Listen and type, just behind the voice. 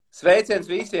Sveiciens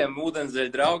visiem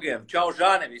ūdenszeļļu draugiem. Čau,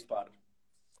 Žani, vispār.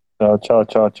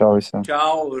 Čau visiem.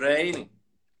 Čau, Reini.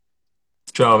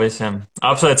 Čau visiem.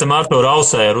 Apsveicam Arturu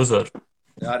Ausē ar uzvaru.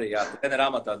 Arī, jā, treneru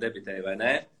amatā debitēja, vai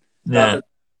ne? Jā.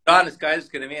 Žani, skaidrs,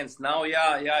 ka neviens nav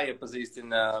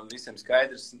jāiepazīstina, visiem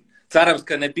skaidrs. Cerams,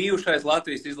 ka ne bijušais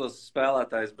Latvijas izlases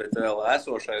spēlētājs, bet vēl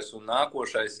esošais un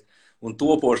nākošais un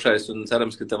topošais, un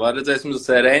cerams, ka tev redzēsim. Tas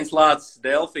ir Reinis Lācis,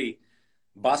 Delfī,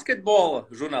 basketbola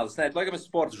žurnālists, ne, laikam es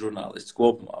sporta žurnālists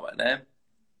kopumā, vai ne?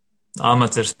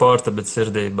 Amats ir sporta, bet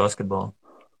sirdī basketbola.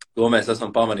 To mēs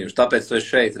esam pamanījuši. Tāpēc tu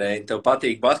esi šeit, Reini. Tev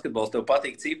patīk basketbols, tev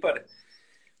patīk cipari.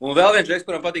 Un vēl viens žeks,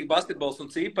 kuram patīk basketbols un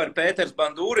cipari, Pēteris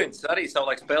Bandurins, arī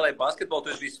savulaik spēlēja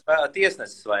basketbolu. Tu esi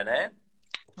tiesnesis, vai ne?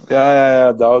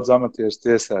 Jā, daudz amatieris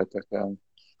tiesāja, tā kā.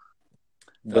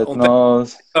 Bet un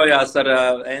aizraujās ar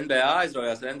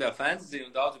NBA fantasy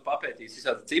un daudz papētīs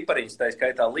visādi cipariņas, tā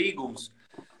skaitā līgumus,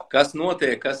 kas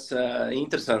notiek, kas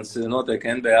interesants notiek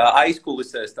NBA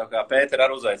aizkulisēs, tā kā Pēteri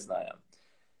ar uzaicinājām.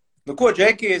 Nu, ko,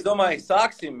 Džeki, es domāju,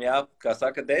 sāksim, jā, kā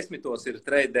saka, 10. ir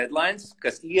trade deadlines,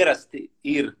 kas ierasti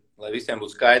ir, lai visiem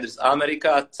būtu skaidrs,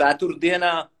 Amerikā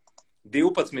ceturtdienā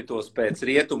 12. pēc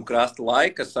rietumu krasta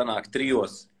laika, kas sanāk 3.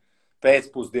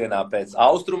 pēcpusdienā pēc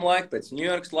austrumu laika, pēc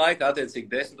Ņujorkas laika, attiecīgi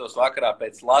 10. vakarā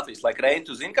pēc Latvijas laika. Reini,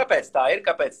 tu zini, kāpēc tā ir,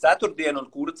 kāpēc ceturtdiena un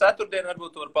kura ceturtdiena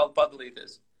varbūt tu var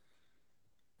padalīties?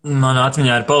 Man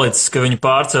atmiņā ir palicis, ka viņi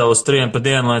pārcēla uz 3 pa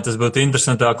dienu, lai tas būtu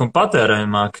interesantāk un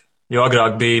patērējumāk. Jo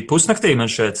agrāk bija pusnaktī man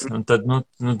šeit, un tad,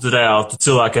 reāli tu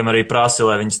cilvēkiem arī prasi,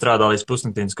 lai viņi strādā līdz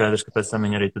pusnaktī, un skaidrs, ka pēc tam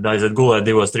viņi arī tad aiziet gulēt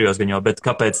 2-3 gan jau, bet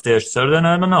kāpēc tieši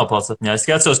ceturtdienā man nav palicis atmiņā. Es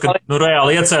atceros, ka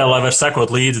reāli iecēla, lai var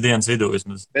sekot līdz dienas vidū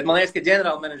vismaz. Bet man liekas, ka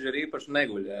ģenerālmenedžeri īpaši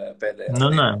neguļ pēdējā.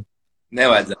 Nē.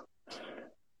 Nevajadzētu.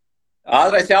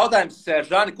 Ātrais jautājums,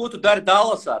 Žani, ko tu dari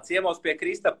Dallasā? Ciemos pie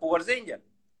Kristapa Porziņģa?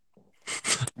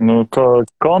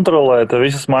 Kontrolēt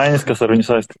visas maiņas, kas ar viņu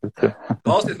saistītas.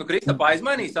 Klausies, Kristapa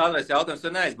aizmainīs, ātrais jautājums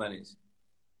vai neaizmainīs?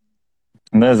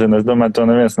 Nezinu, es domāju, to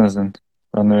neviens nezinu.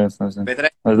 Bet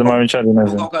es domāju, viņš arī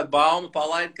nezinu. Kaut kādu baumu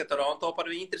palaid, ka Toronto par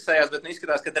viņu interesējās, bet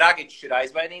izskatās, ka Dragičs ir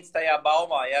aizmainīts tajā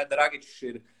baumā, jā, Dragičs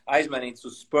ir aizmainīts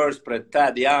uz Spurs pret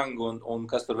Tad Young un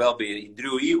kas tur vēl bija,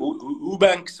 Drew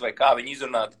Eubanks vai kā viņi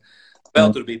izrunāt. Vēl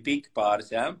tur bija piki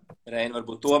pāris, jā? Reini,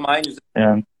 varbūt to maiņu.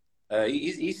 Jā.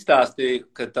 Izstāstīja,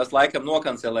 ka tas laikam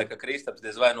nokancelē, ka Kristaps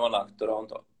diez vai nonāk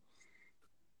Toronto.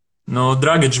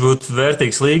 Dragičs būtu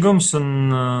vērtīgs līgums,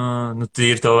 un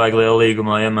tīri to vajag lielu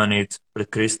līgumu, lai iemanītu pret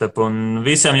Kristapu. Un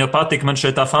visiem jau patika man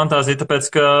šeit tā fantāzija, tāpēc,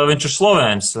 ka viņš ir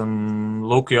Slovēns. Un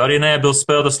Luki arī neiebilst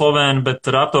spēlēt Slovēnu,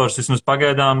 bet Raptors vismaz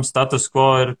pagaidām status quo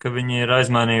ir, ka viņi ir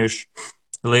aizmainījuši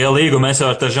lielu līgumu. Mēs jau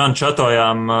ar te Žanu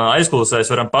čatojām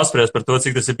aizkulisēs, varam paspriest par to,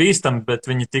 cik tas ir bīstami, bet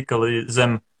viņi tika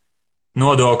zem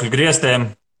nodokļu griestiem,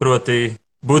 proti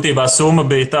būtībā summa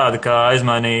bija tāda, kā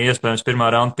aizmainīja iespējams pirmā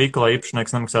raunda pika, lai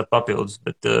īpašnieks nemaksātu papildus.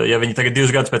 Bet, ja viņi tagad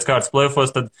 2 gadus pēc kārtas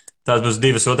play-offos, tad tās būs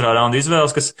 2 otrā raunda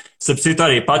izvēles, kas, starp citu,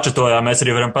 arī pačatojām. Mēs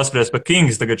arī varam paspriest par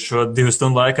Kings tagad šo 2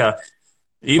 stundu laikā.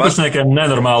 Īpašniekiem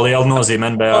nenormāli liela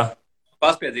nozīme NBA.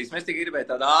 Paspiedīs, mēs tik gribēju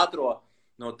tādu ātro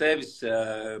no tevis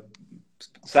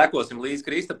sekosim līdz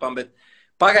Kristapam, bet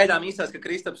pagaidām īstās, ka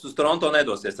Kristaps uz Toronto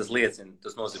nedosies, tas liecina,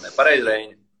 tas nozīmē. Pareizi,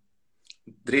 Reini.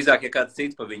 Drīzāk, ja kāds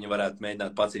cits pa viņu varētu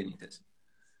mēģināt pacīnīties.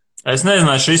 Es nezinu,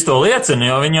 vai šis to liecina,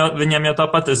 jo viņam jau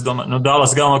tāpat, es domāju,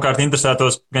 Dallas galvenokārt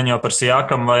interesētos gan jau par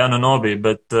Siakam vai Anunobi,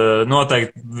 bet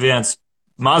noteikti viens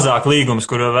mazāk līgums,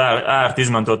 kuru ērti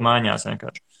izmantot maiņās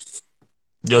vienkārši.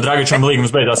 Jo Dragičam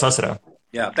līgums beidzās vasarā.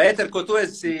 Jā, Pēter, ko tu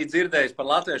esi dzirdējis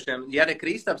par latviešiem? Ja ne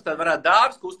Kristaps, tad varētu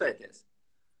Dāvis kustēties.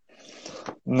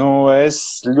 Es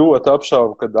ļoti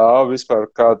apšaubu, ka Dāvu vispār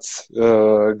kāds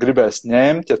gribēs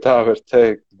ņemt, ja tā var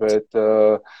teikt, bet,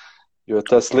 jo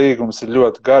tas līgums ir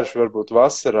ļoti garš, varbūt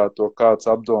vasarā to kāds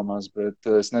apdomās, bet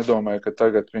es nedomāju, ka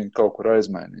tagad viņi kaut kur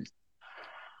aizmainīs.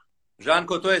 Žan,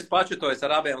 ko tu esi pačutojis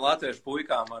ar abiem latviešu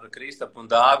puikām, ar Kristapu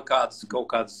un Dāvi, kaut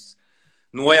kādas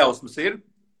nojausmas ir?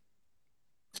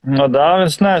 No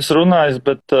Dāvis neesmu runājis,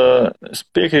 bet es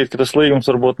piekrītu, ka tas līgums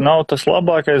varbūt nav tas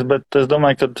labākais, bet es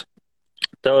domāju, ka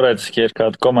teorētiski ir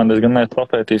kāda komanda, es gan neesmu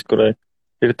papētījis, kurai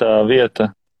ir tā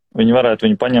vieta, viņi varētu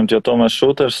viņu paņemt, jo tomēr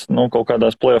šūters, kaut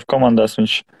kādās playoff komandās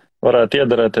viņš varētu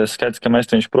iedarēties. Skaidrs, ka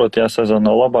mēs viņš proti, sezona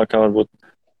nav labākā, varbūt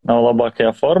nav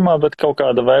labākajā formā, bet kaut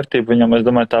kāda vērtība viņam, es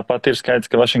domāju, tāpat ir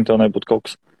skaidrs, ka Vašingtonai būtu kaut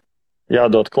kas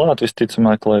jādod klāt,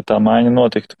 visticamāk, lai tā maiņa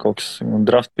notiktu, kaut kas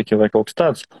draft piki vai kaut kas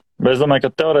tāds. Bet es domāju,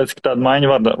 ka teorētiski tāda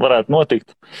maiņa varētu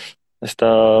notikt. Es tā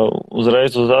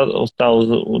uzreiz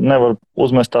nevaru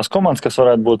uzmest tās komandas, kas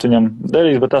varētu būt viņam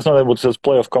derīgas, bet tās noteikti būtu uz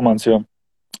playoff komandas, jo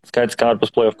skaidrs, ka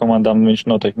ārpus playoff komandām viņš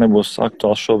noteikti nebūs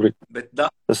aktuāls šobrīd.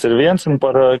 Tas ir viens, un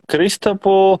par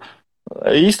Kristapu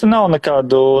īsti nav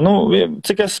nekādu,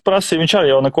 cik es prasīju, viņš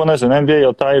arī jau neko nezina. NBA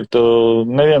jau tā ir,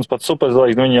 neviens pats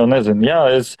superzvaigznes, viņi jau nezina. Jā,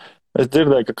 es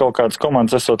dzirdēju, ka kaut kādas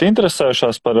komandas esot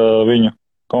interesējušās par viņu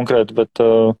konkrēti, bet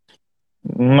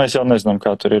mēs jau nezinām,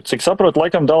 kā tur ir. Cik saprotu,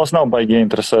 laikam Dallas nav baigi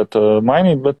interesēt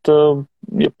mainīt, bet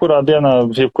jebkurā dienā,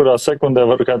 jebkurā sekundē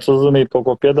var kāds uzzvanīt, kaut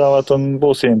ko piedāvāt un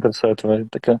būs interesēt. Vai,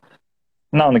 tā kā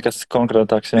nav nekas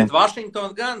konkrētāks. Jā. Bet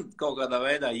Vašingtons gan kaut kādā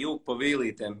veidā jūg pa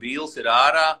vīlītēm. Buļs ir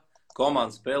ārā,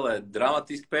 komanda spēlē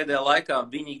dramatiski pēdējā laikā.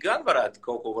 Viņi gan varētu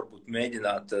kaut ko varbūt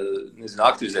mēģināt,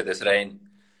 aktivizēties Reini.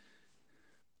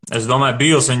 Es domāju,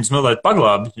 Buļs viņus mazliet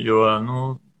paglābi, jo,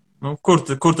 kur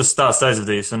tas stāsts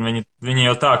aizvedīs? Un viņi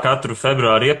jau tā katru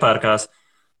februāru iepērkās.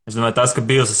 Es domāju, tas, ka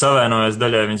Buļs ir savienojies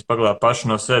daļai, viņus paglāba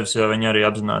paši no sevis, jo viņi arī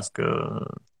apzinās, ka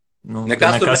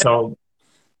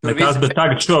nekas, bet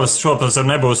tagad šopavasar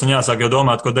nebūs un jāsāk jau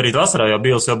domāt, ko darīt vasarā, jo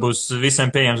Buļs jau būs visiem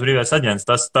pieejams brīvais aģents.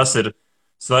 Tas ir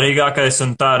svarīgākais,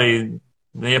 un tā arī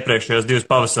iepriekšējos 2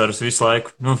 pavasarus visu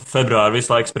laiku, februāru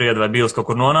visu laiku sprieda, vai Buļs kaut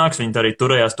kur nonāks, viņi arī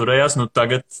turējās,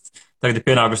 tagad ir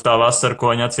pienākusi tā vasara, ko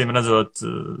viņi acīm redzot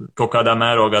kaut kādā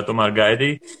mērogā tomēr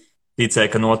gaidīja, ticēja,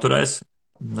 ka noturēs,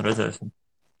 redzēsim.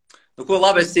 Ko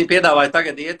labi, es piedāvāju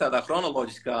tagad iet tādā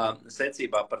chronoloģiskā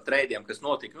secībā par treidiem, kas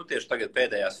notika, tieši tagad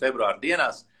pēdējās februāra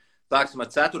dienās. Sāksim ar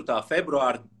 4.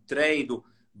 februāra treidu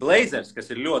Blazers,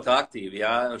 kas ir ļoti aktīvi,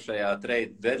 šajā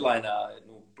treidu deadline'ā,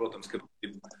 protams, ka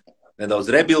nedaudz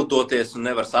rebildoties un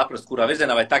nevar saprast, kurā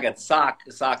virzienā, vai tagad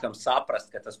sākam saprast,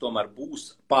 ka tas tomēr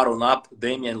būs par un ap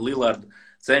Damienu Lillardu.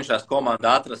 Cenšas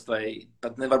komanda atrast, vai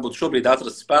pat varbūt šobrīd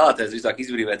atrast spēlētājs, drīzāk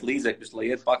izbrīvēt līdzekļus, lai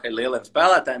iet pakaļ lieliem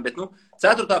spēlētājiem. Bet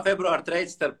 4. februāra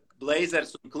treids starp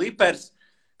Blazers un Clippers.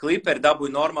 Clipperi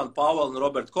dabūja Normanu Powell un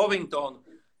Robertu Covingtonu.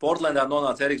 Portlandā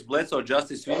nonāca Eriks Bledsoe,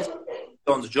 Justice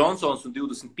Winston, Johnsons un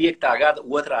 25. gada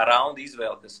 2. raunda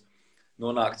izvēle, kas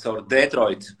nonāk caur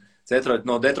Detroit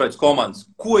no Detroitas komandas.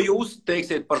 Ko jūs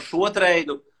teiksiet par šo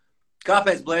treidu?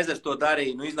 Kāpēc Blazers to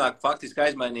darīja? Iznāk faktiski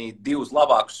aizmainīja 2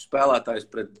 labākus spēlētājus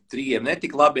pret 3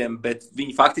 netik labiem, bet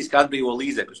viņi faktiski atbrīvo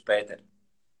līdzekļus, Pēteri.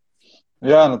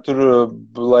 Jā, tur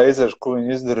Blazers, ko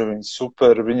viņi izdara, viņi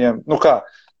super. Viņiem,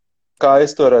 kā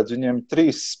es to redzu, viņiem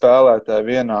 3 spēlētāji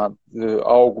vienā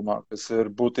augumā, kas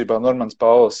ir būtībā Normans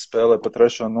Pauls spēlē pa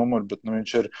 3. numuru, bet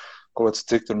viņš ir kaut kāds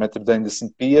cik tur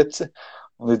 1,95 m,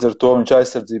 un līdz ar to viņš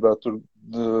aizsardzībā tur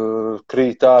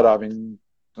krīt ārā.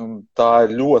 Tā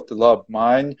ir ļoti laba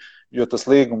maiņa, jo tas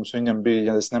līgums viņam bija,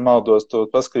 ja es nemaldos, to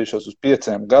paskatīšos uz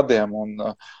 5 gadiem, un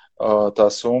tā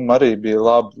summa arī bija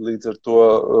laba, līdz ar to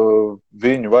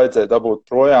viņu vajadzēja dabūt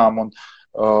projām, un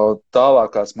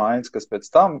tālākās maiņas, kas pēc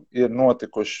tam ir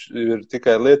notikuši, ir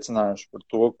tikai liecinājuši par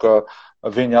to, ka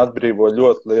viņi atbrīvo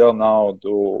ļoti lielu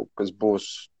naudu, kas būs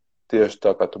tieši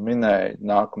tā, kā tu minēji,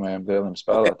 nākamajiem lieliem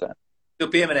spēlētājiem. Tu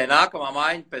pieminēji nākamā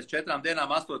maiņa pēc 4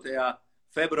 dienām 8.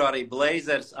 februārī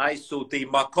Blazers aizsūtīja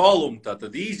McCollumu,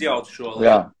 tātad izjauc šo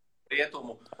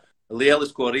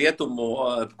lielisko rietumu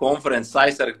konferences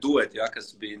aizsargu duetu,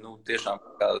 kas bija tiešām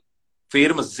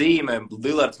firmas zīme.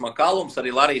 Lillards McCollums,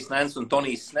 arī Larijs Nens un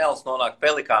Tonijs Snells nonāk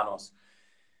Pelikānos.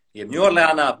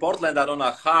 Ņūorleānā, Portlandā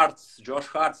nonāk Josh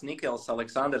Harts, Nikels,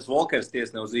 Aleksandrs Volkers,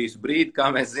 tiesne uz īsu brīdi,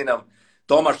 kā mēs zinām,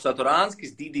 Tomašs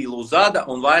Saturānskis, Didī Luzada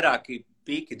un vairāki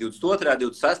piki 22.,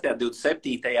 26.,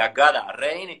 27. gadā.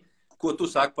 Reini, ko tu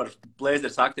saki par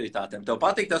Blazers aktivitātēm? Tev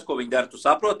patīk tas, ko viņi dara? Tu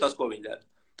saproti tas, ko viņi dara?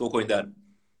 To, ko viņi dara?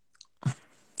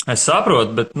 Es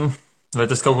saprotu, bet, vai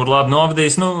tas kaut kur labi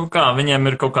novadīs? Viņiem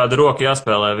ir kaut kāda roka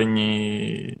jāspēlē. Viņi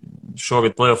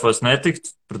šogad playoffos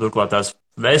netikt, turklāt tās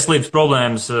veselības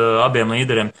problēmas abiem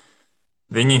līderiem.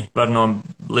 Viņi var no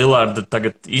Lillarda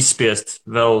tagad izspiest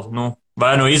vēl,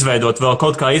 vai izveidot vēl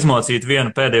kaut kā izmocīt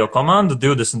vienu pēdējo komandu,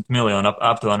 20 miljonu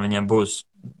aptuveni viņiem būs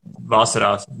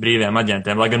vasarā brīviem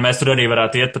aģentiem, lai gan mēs tur arī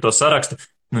varētu iet pa to sarakstu,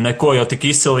 neko jau tik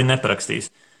izcili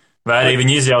neparakstīs. Vai arī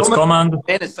viņi izjauc komandu?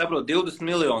 Es saprotu, 20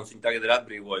 miljonus viņi tagad ir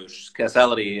atbrīvojuši, kas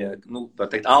arī,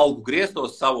 algu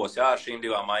griestos savos, ar šīm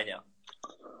 2 maiņām.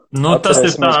 Tas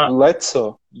ir tā.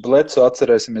 Bledsoe,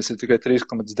 atcerēsimies, ir tikai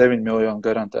 3,9 miljonu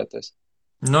garantētais.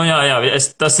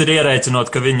 Tas ir ierēķinot,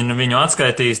 ka viņu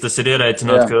atskaitīs, tas ir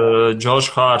ierēķinot, ka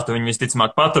Josh Hartu viņi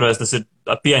visticamāk paturēs, tas ir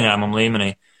pieņēmuma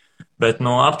līmenī. Bet,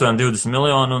 aptuveni 20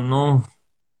 miljonu,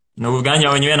 gan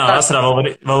jau viņi vienā vasarā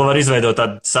vēl var izveidot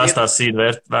tādu 6. seedu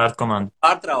vērtu komandu.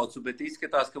 Pārtraucu, bet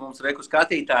izskatās, ka mums reku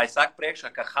skatītāji saka priekšā,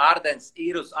 ka Hārdens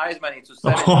ir aizmainīts uz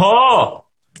sevi. Oho!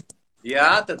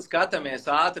 Jā, tad skatāmies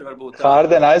ātri, varbūt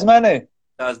Hārdena aizmainīja?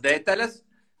 Tās detaļas.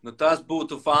 Tas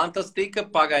būtu fantastika.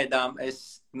 Pagaidām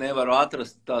es nevaru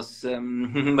atrast tās,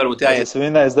 varbūt jāiet. Tas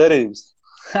vienais darības.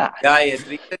 Jāiet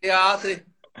Twitterī ātri.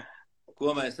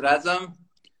 Ko mēs redzam?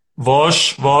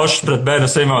 Vošs pret Benu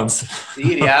Simons.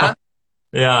 Ir, jā?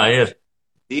 Jā, ir.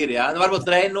 Ir, jā. Nu, varbūt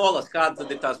Reini nolas, kāda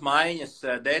tad ir tās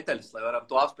maiņas detaļas, lai varam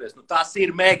to apspriest. Nu, tas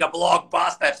ir mega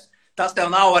blockbusters. Tas tev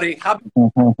nav arī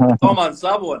komandas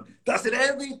saboni. Tas ir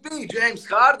MVP, Džeimsa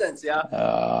Hārdens, jā.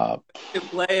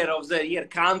 Player of the year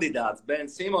kandidāts,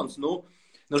 Ben Simons. Nu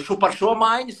par šo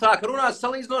maiņu sāka runāt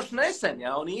salīdzinoši nesen,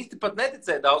 jā, un īsti pat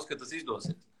neticēja daudz, ka tas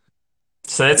izdosies.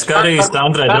 Sēdz Karīs,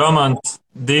 Andrei Dromants,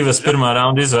 2 pirmā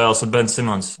raunda izvēles un Ben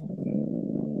Simons.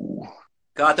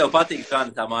 Kā tev patīk,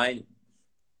 Žani, tā maiņa?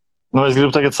 Nu, es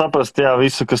gribu tagad saprast, jā,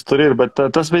 visu, kas tur ir, bet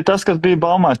tas bija tas, kas bija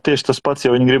baumās, tieši tas pats,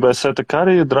 jo viņi gribēja Seta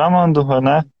Kariju, Dramondu, vai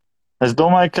ne? Es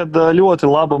domāju, ka ļoti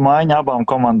laba maiņa abām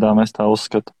komandām, es tā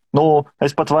uzskatu. Nu,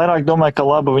 es pat vairāk domāju, ka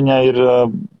laba viņai ir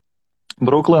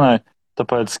Bruklinai,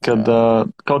 tāpēc, kad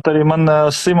kaut arī man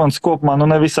Simons kopumā,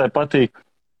 nevisai patīk.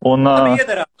 Un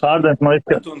Hārdens man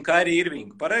Durantu un Kairi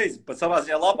Irvingu, pareizi, pat savā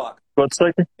ziņā labāk. Ko tu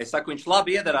saki? Es saku, viņš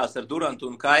labi iedarās ar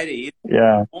Durantu un Kairi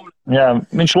Irvingu. Jā,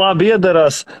 viņš labi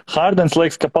iedarās. Hārdens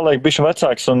liekas, ka paliek bišķi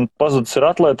vecāks un pazudis ir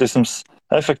atletisms,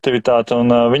 efektivitāte,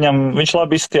 un viņš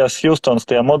labi izskatījās Hjustons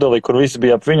tajā modelī, kur viss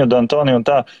bija ap viņu, D'Antoni un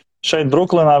tā. Šeit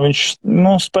Bruklinā viņš,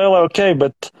 spēlē ok,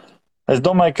 bet es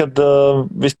domāju, ka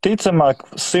visticamāk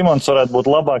Simons varētu būt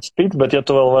labāks pits, bet ja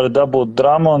tu vēl vari dabūt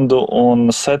Dramondu un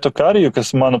Setu Kariju,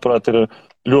 kas, manuprāt, ir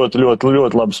ļoti, ļoti,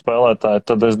 ļoti labi spēlētāji,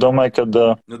 tad es domāju, ka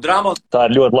tā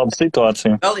ir ļoti laba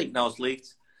situācija. Galīgi nav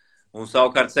slikts. Un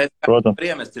savukārt Setu Kariju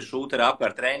priemest ir šūteri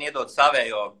apkārt Reini iedot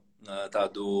savējo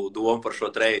tādu domu par šo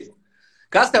treidu.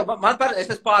 Kas tev, es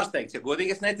esmu pārsteigts, ja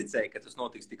godīgi es neticēju, ka tas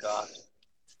notiks tik ātri.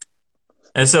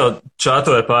 Es jau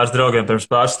čatoju pāris draugiem pirms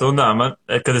pāris stundām,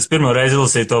 kad es pirmo reizi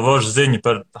izlasīju to vožu ziņu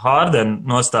par Hārdenu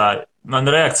nostāju. Man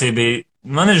reakcija bija,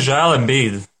 man ir žēl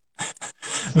Embiidu.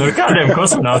 Kādiem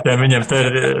kosmonautiem viņam te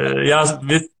ir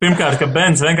pirmkārt, ka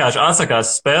Bens vienkārši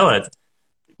atsakās spēlēt.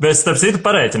 Bet starp citu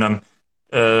pareiķinam,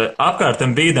 apkārt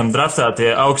Embiidam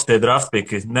draftētie augstie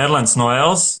draftpiki Nerlands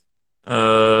Noels,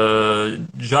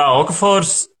 Žā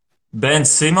Okafors, Bens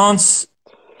Simons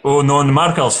un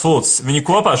Markals Fults. Viņi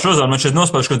kopā šodien man šeit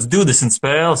nospēlējuši kaut kāds 20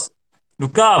 spēles.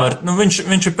 Kā var,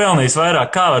 viņš ir pelnījis vairāk,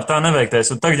 kā var tā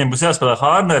neveikties? Un tagad, ja būs jāspēlē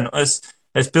Hārdenu,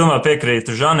 es pilnībā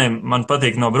piekrītu Žanim, man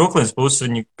patīk no Bruklins puses,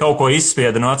 viņi kaut ko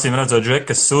izspieda no acīm redzot Džeku,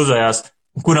 kas sūdzējās,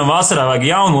 kuram vasarā vajag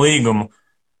jaunu līgumu.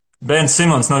 Bens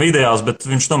Simons nav ideāls, bet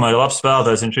viņš tomēr ir labs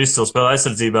spēlētājs, viņš izcili spēlē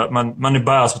aizsardzībā. Man ir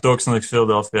bailes par to, kas notiks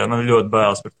Filadelfijā, man ir ļoti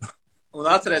bailes par to. Un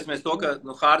atcerēsimies to, ka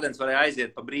Hārdens varēja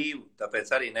aiziet pa brīvu, tāpēc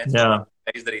arī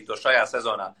necēlēja izdarīt to šajā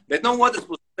sezonā. Bet no otras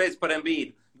puses teica par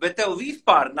Embiidu. Bet tev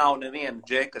vispār nav neviena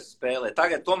džekas spēlē.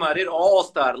 Tagad tomēr ir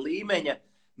all-star līmeņa,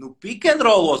 pick and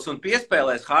rollos un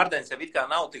piespēlēs Hārdens jau it kā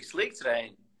nav tik slikts,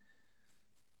 Reini.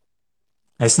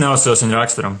 Es neuzticos viņu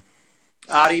raksturam.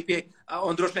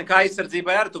 Un droši vien kā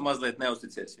aizsardzībai arī tu mazliet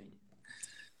neusticies viņu.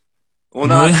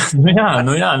 Es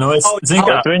zinu,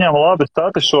 ka viņam labi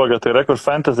stati šogad ir, kur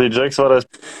fantasy džeks varēs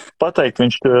pateikt,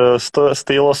 viņš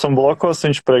stīlos un blokos,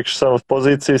 viņš priekš savas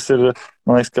pozīcijas ir,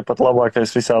 man liekas, ka pat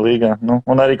labākais visā līgā.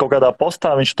 Un arī kaut kādā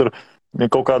postā viņš tur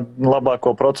kaut kādu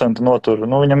labāko procentu notur.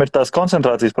 Viņam ir tās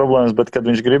koncentrācijas problēmas, bet, kad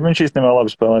viņš grib, viņš īstenībā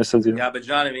labi spēlē aizsardzību. Jā, bet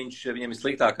Žani, viņam ir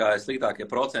sliktākie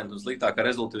procenti un sliktākā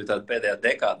rezultātivitāte pēdējā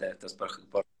dekādē. Tas par...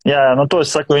 Jā, to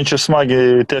es saku, viņš ir smagi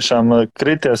tiešām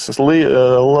krities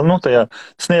tajā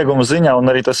snieguma ziņā,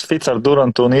 un arī tas fits ar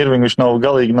Durantu un Irvingu, viņš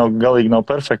galīgi nav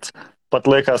perfekts. Pat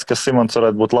liekas, ka Simons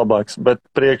varētu būt labāks. Bet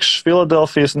priekš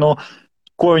Filadelfijas,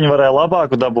 ko viņi varēja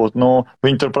labāku dabūt?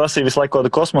 Viņi tur prasīja visu laiku kādu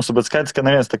kosmosu, bet skaidrs, ka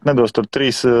neviens tak nedos tur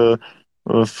 3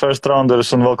 first rounders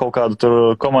un vēl kaut kādu tur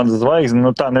komandas zvaigzni.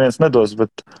 Tā neviens nedos,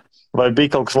 bet vai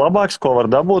bija kaut kas labāks, ko var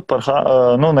dabūt par,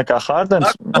 nekā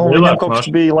Hārdens? Viņam kaut kas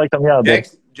bija laikam jādod.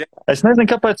 Es nezinu,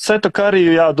 kāpēc Setu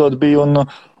Kariju jādod bija un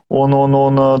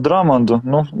Dramondu.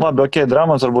 Labi, ok,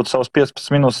 Dramonds varbūt savus 15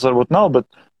 minūtes varbūt nav, bet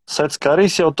Sets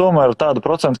Karijs jau tomēr tādu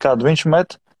procentu, kādu viņš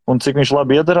met, un cik viņš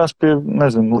labi iedarās pie,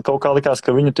 nezinu, kaut kā likās,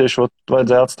 ka viņu tieši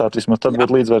vajadzēja atstāt vismaz, tad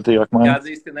būtu līdzvērtīgāk maiņa.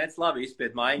 Jāatzīst, ka Nets labi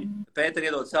izspied maiņu. Pēteri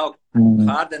iedod savu,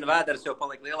 Hārdena vēders jau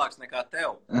paliek lielāks nekā tev.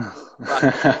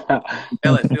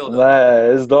 Nē,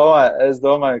 es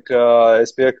domāju, ka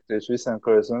es piekritīšu visiem,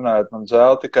 ko jūs runājat. Man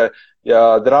žēl tikai, ja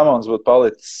Dramons būtu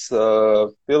palicis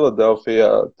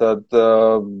Filadelfijā, tad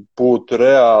būtu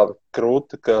reāli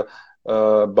krūti, ka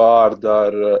Bārda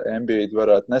ar Embiidu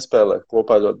varētu nespēlēt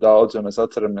kopā ļoti daudz, jo mēs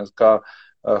atceramies, kā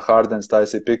Hārdens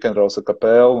taisīja pick and rolls ar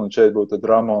Kapelu, un šeit būtu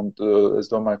Dramond, es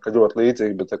domāju, ka ļoti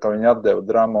līdzīgi, bet tā kā viņi atdeva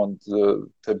Dramond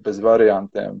bez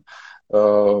variantiem,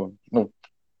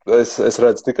 es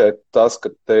redzu tikai tas, ka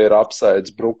te ir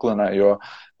apsaids Bruklinē, jo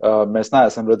mēs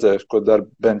neesam redzējuši, ko dara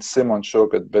Bens Simons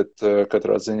šogad, bet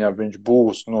katrā ziņā viņš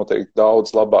būs noteikti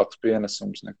daudz labāks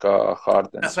pienesums nekā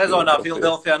Hārdens. Sezonā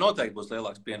Filadelfijā noteikti būs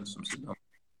lielāks pienesums.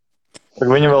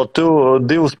 Viņi vēl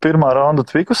divus pirmā raunda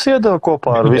tvikus iedeva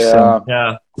kopā ar visiem.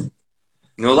 Jā.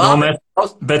 Nu, labi.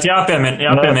 Bet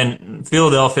jāpiemin,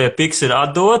 Filadelfijā piks ir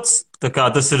atdots, tā kā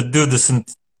tas ir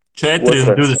 24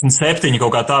 un 27,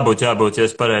 kaut kā tā būtu jābūt, ja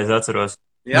es pareizi atceros.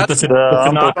 Jā, tas ir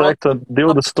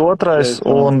 22.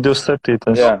 un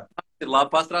 27. Jā. Ir labi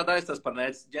pastrādājis tas par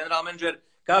nec ģenerālmenedžeri.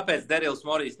 Kāpēc Darījums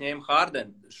Morijs ņēma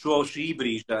Hārdenu šī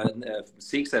brīža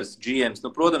Sixers GMs? Nu,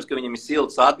 protams, ka viņam ir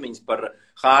siltas atmiņas par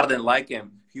Hārdenu laikiem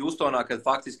Hjūstonā, kad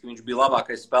faktiski viņš bija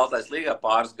labākais spēlētājs līgā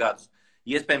pāris gadus.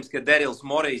 Iespējams, ka Darījums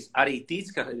Morijs arī tic,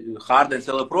 ka Hārdens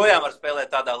vēl joprojām var spēlēt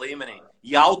tādā līmenī.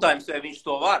 Jautājums, vai viņš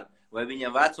to var, vai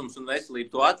viņam vecums un veselība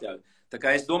to atļauj. Tā kā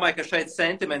es domāju, ka šeit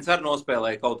sentiments arī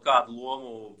nospēlēja kaut kādu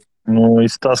lomu. Nu,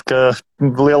 izstāst, ka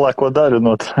lielāko daļu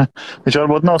no tā. Viņš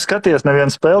varbūt nav skatījies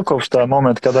nevienu spēli kopš tā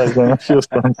momenta, kad aizgāja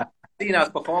Hjūstons. Cīnās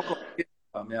pa Hongkongu,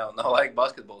 jā, nav laika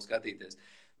basketbolu skatīties.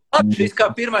 Šis kā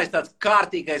pirmais tāds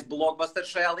kārtīgais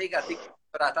blockbusters šajā līgā tik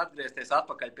varētu atgriezties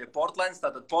atpakaļ pie Portlands.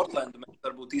 Tātad Portlandu mēs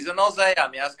varbūt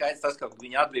izanalizējām. Jā, skaidrs tas, ka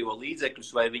viņi atbrīvo līdzekļus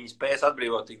vai viņi spējas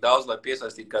atbrīvot tik daudz, lai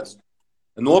piesaistītu kādus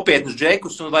nopietnus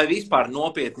džekus un vai vispār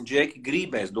nopietni džeki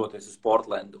gribēs doties uz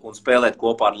Portlandu un spēlēt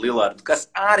kopā ar Lillardu, kas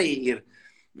arī ir,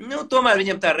 nu, tomēr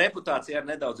viņam tā reputācija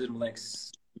arī nedaudz ir, man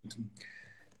liekas,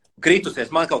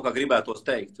 kritusies. Man kaut kā gribētos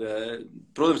teikt.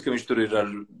 Protams, ka viņš tur ir ar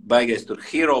baigais tur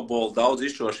hero ball, daudz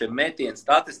izšķirošiem metienu,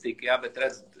 statistika, jā, bet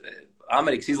redz,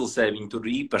 Amerikas izlasē viņi tur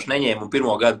īpaši neņēma un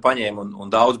pirmo gadu paņēma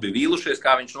un daudz bija vīlušies,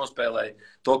 kā viņš nospēlēja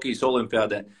Tokijas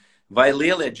olimpiādē. Vai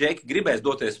lielie džeki gribēs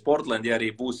doties Portland, ja arī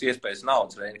būs iespējas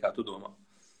naudas, Reini, kā tu domā?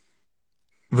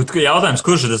 Bet jautājums,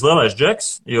 kurš ir tas lielais džeks?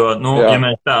 Jo, ja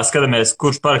mēs tā skatāmies,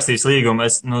 kurš parakstīs līgumu,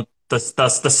 tas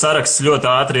saraksts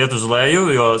ļoti ātri iet uz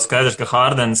leju, jo skaidrs, ka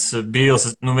Hārdens,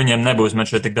 Buļs, viņiem nebūs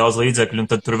man šeit tik daudz līdzekļu,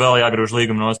 un tad tur vēl jāgrūž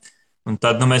līgumu nost. Un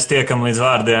tad, mēs tiekam līdz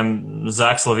vārdiem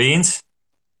Zaks Lavīns.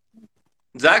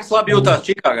 Zaks labi jūtās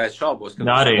Čikāgā, es šaubos.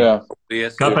 Arī.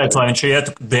 Kāpēc, lai viņš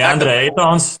ietu DeAndre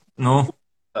Aytons?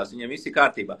 Viņam viss ir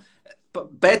kārtībā.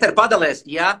 Pēter, padalies,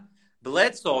 ja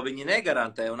Bledso viņi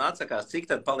negarantē un atsakās, cik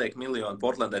tad paliek miljoni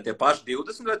Portlandē? Tie paši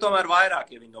 20 vai tomēr vairāk,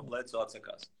 ja viņi no Bledso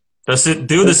atsakās? Tas ir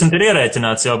 20 ir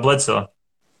ierēķināts jau Bledso.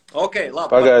 Ok, labi.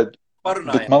 Pagaid,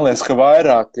 parunājam. Bet man liekas, ka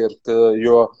vairāk ir,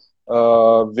 jo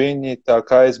viņi tā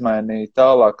kā izmainīja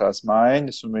tālākās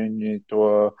maiņas un viņi to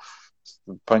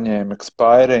paņēma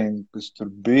expiring, kas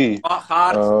tur bija.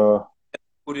 Hārds,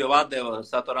 kur jau atdeva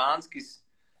Satorānskis.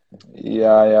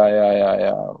 Jā.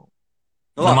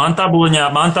 Man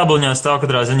tabuļņā stāv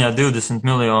katrā ziņā 20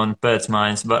 miljoni pēc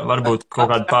maiņas. Varbūt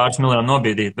kaut kādu pāris miljonu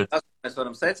nobīdīt. Bet... Tas, mēs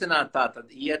varam secināt, tā tad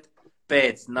iet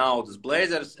pēc naudas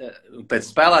Blazers,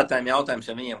 pēc spēlētājiem jautājums,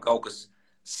 ja viņiem kaut kas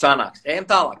sanāks. Ejam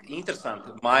tālāk.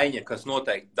 Interesanti maiņa, kas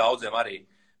noteikti daudziem arī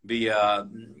bija,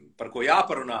 par ko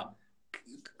jāparunā.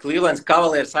 Clevelands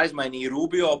Cavaliers aizmainīja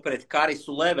Rubio pret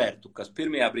Karisu Levertu, kas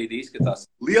pirmajā brīdī izskatās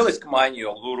lieliski maiņa,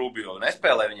 jo Rubio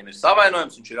nespēlē, viņam ir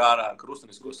savainojums, viņš ir ārā ar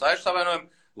krustanisko saišu savainojumu.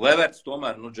 Leverts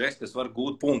tomēr, džeks, kas var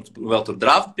gūt punktus. Vēl tur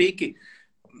draft piki,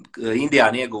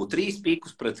 Indiāni iegūta 3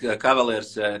 pikus, pret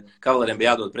Cavalieriem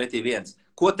bija jādod pretī 1.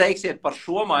 Ko teiksiet par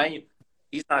šo maiņu?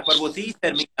 Iznāk varbūt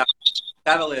īstermiņā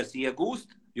Cavaliers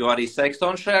iegūst, jo arī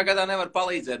Sextons šajā gadā nevar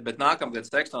palīdzēt, bet nākamgad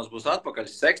Sextons būs atpakaļ.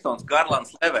 Sextons,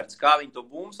 Garlands, Leverts. Kā viņi to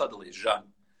bumbu sadalīs, Žani?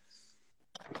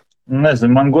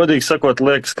 Nezinu, man godīgi sakot,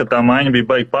 liekas, ka tā maiņa bija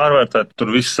baigi pārvērtēta.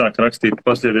 Tur viss sāk rakstīt,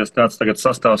 paskatīties, kāds tagad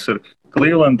sastāvs ir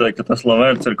Clevelandai, ka tas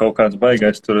Leverts ir kaut kāds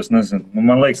baigais tur, es nezinu.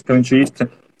 Man liekas, ka viņš īsti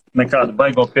nekādu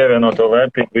baigo pievienoto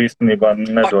vērtību īstenībā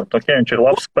nedod. Ok, viņš ir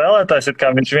labs spēlētājs, ir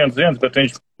kā viņš 1-1, bet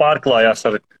viņš pārklājās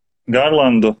ar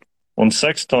Garlandu un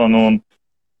Sextonu un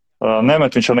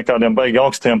nemet viņš ar nekādiem baigi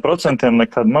augstiem procentiem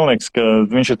nekad. Man liekas, ka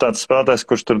viņš ir tāds spēlētājs,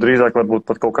 kurš tur drīzāk varbūt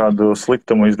pat kaut kādu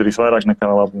sliktumu izdarīs vairāk nekā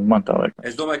labu. Man tā liekas.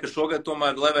 Es domāju, ka šogad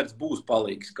tomēr Leverts būs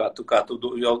palīgs.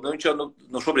 Viņš jau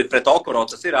šobrīd pret Okoro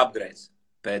tas ir upgrades,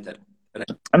 Pēter.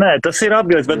 Nē, tas ir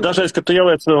upgrades, bet dažreiz, kad tu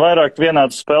ieliec vairāk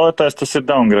vienādus spēlētājs, tas ir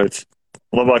downgrades.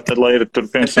 Labāk tad, lai ir tur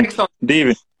piemēram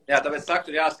 2. Jā, tāpēc saka,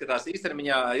 tur jāskatās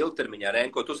īstermiņā, ilgtermiņā.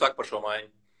 Reini, ko tu saki par šo maiņu?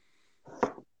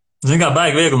 Zin kā,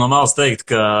 baigi viegli no malas teikt,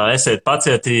 ka esiet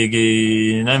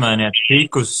pacietīgi, nemainiet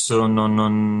pikus un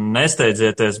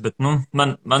nesteidzieties, bet,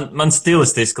 man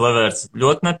stilistiski Leverts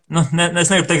ļoti, es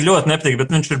negribu teikt ļoti nepatīk,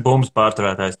 bet viņš ir bumbas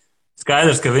pārturētājs.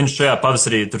 Skaidrs, ka viņš šajā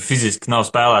pavasarī tur fiziski nav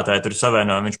spēlētāji, tur ir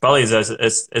savainojumi, viņš palīdzēs.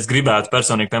 Es gribētu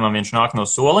personīgi, piemēram, viņš nāk no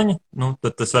soliņa,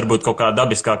 tad tas varbūt kaut kā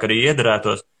dabiskāk arī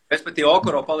iederētos. Respektīvi,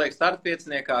 Okoro paliek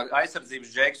startpieciniekā,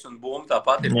 aizsardzības džeks un bum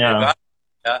tāpat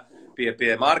ir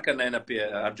pie Markanena,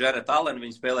 ar Jared Allenu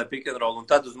viņi spēlē pick and roll, un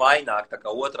tad uz maināk, tā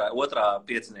kā otrā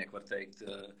piecinieka, var teikt.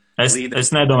 Es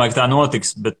nedomāju, ka tā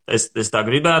notiks, bet es tā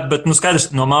gribētu, bet,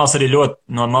 skaidrs, no malas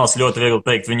ļoti viegli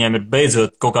teikt, viņiem ir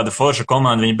beidzot kaut kāda forša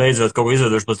komanda, viņi beidzot kaut ko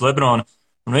izveduši pēc Lebrona,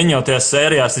 un viņi jau tajās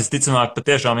sērijās visticamāk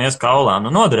patiešām ies kaulā,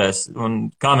 noderēs,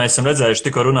 un kā mēs esam redzējuši,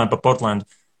 tikko runājam par Portlandu.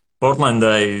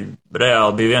 Portlandai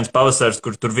reāli bija viens pavasars,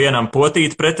 kur tur vienam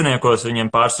potīt pretiniekos, viņiem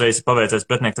pāris reizes paveicies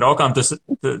pretinieku traukām, tas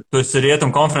ir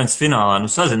rietumu konferences finālā.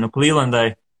 Sazinu,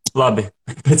 Clevelandai labi,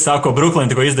 pēc tā, ko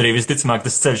Brooklyn tikko izdarīja, visticamāk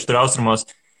tas ceļš tur austrumos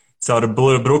caur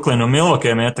Brooklynu un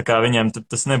Milvokiem, tā kā viņiem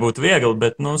tas nebūtu viegli,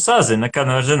 bet, sazinu, nekad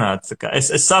nevar zināt.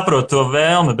 Es saprotu to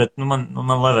vēlmi, bet, man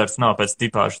Levers nav pēc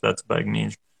tipāšu tāds baigi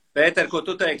mīļš. Pēter, ko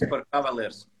tu teiksi par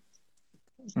Cavaliers?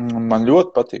 Man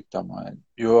ļoti patīk tā maiņa,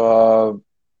 jo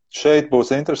šeit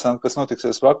būs interesanti, kas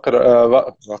notiksies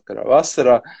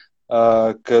vasarā,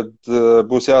 kad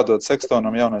būs jādod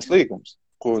Sextonam jaunais līgums,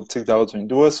 cik daudz viņi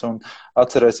dos, un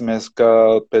atcerēsimies, ka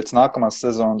pēc nākamās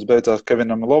sezonas beidzās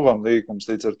Kevinam Lovam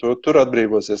līgums, līdz ar to tur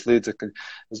atbrīvosies līdzekļi.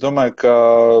 Es domāju, ka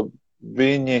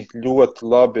viņi ļoti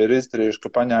labi ir izdarījuši,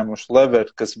 ka paņēmuši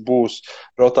Leveru, kas būs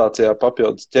rotācijā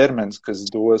papildus ķermenis, kas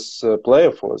dos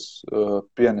playoffos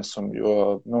pienesumu,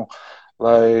 jo,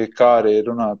 lai kā arī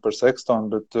runāja par Sextonu,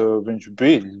 bet viņš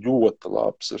bija ļoti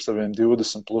labs ar saviem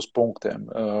 20 plus punktiem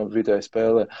vidēji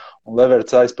spēlē. Un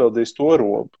Leverts aizpildīs to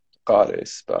robu, kā arī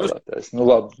spēlētājs.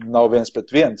 Labi, nav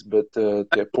 1-1, bet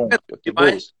tie punkti jau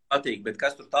būs. Patīk, bet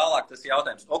kas tur tālāk, tas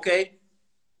jautājums. Ok,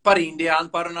 par Indiānu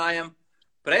parunājam.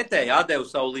 Pretēji atdevu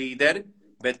savu līderi,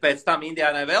 bet pēc tam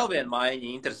Indiānai vēl viena maiņa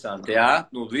interesanti, jā?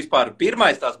 Vispār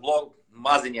pirmais tās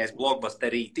maziņais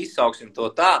blockbusterītis, sauksim to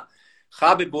tā.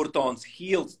 Habiburtons,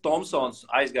 Hilts, Thompsons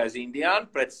aizgāja Indiānu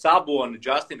pret Saboni,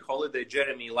 Justin Holiday,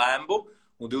 Jeremy Lambu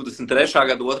un 23.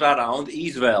 gada 2. raunda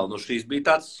izvēli. Šīs bija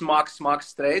tāds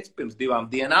smags streids pirms 2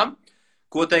 dienām.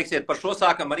 Ko teiksiet par šo?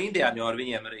 Sākam ar Indiānu, jo ar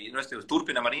viņiem arī,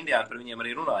 turpinam ar Indiānu, par viņiem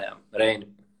arī runājām. Reini.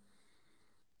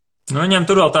 Viņiem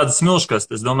tur vēl tādas smilškas,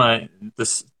 es domāju,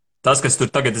 tas, kas tur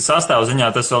tagad ir sastāvziņā,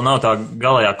 tas vēl nav tā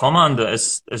galējā komanda.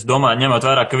 Es domāju, ņemot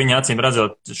vērā, ka viņi acīm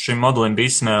redzot šim modelim bija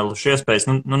izsmēluši iespējas,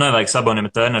 nevajag Sabonim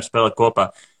ar Turneru spēlēt kopā.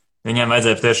 Viņiem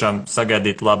vajadzēja tiešām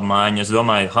sagaidīt labu maiņu. Es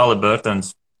domāju,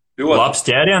 Haliburtons labs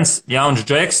ķēriens, jauns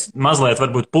džeks, mazliet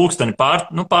varbūt pulksteni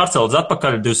pārcelts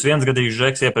atpakaļ, 21-gadīgs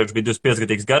džeks, iepriekš bija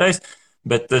 25-gadīgs garais,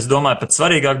 bet es domāju, pēc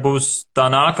svarīgāk būs tā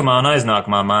nākamā un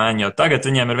aiznākamā maiņa, jo tagad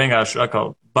viņiem ir vienkārši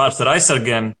atkal bārs ar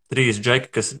aizsargiem, 3 džeki,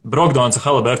 kas Brogdons un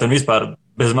Haliburton vispār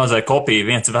bez mazai kopija,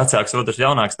 viens vecāks, otrs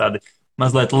jaunāks, tādi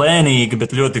mazliet lēnīgi,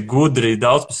 bet ļoti gudri,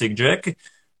 daudzpusīgi džeki,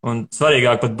 un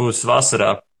svarīgāk pat būs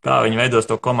vasarā, kā viņi veidos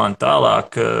to komandu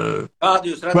tālāk.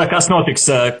 Vai kas notiks,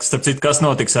 starp citu, kas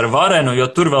notiks ar Varenu, jo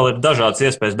tur vēl ir dažādas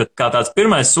iespējas, bet kā tāds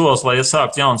pirmais solis, lai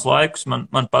iesākt jauns laikus,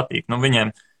 man patīk.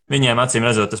 Viņiem acīm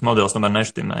redzot, tas modelis tomēr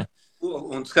neštimē.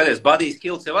 Un skaties, Badijs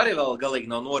Kilts jau arī vēl galīgi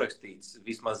nav norakstīts.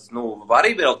 Vismaz,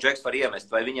 arī vēl džeks var iemest,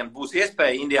 vai viņam būs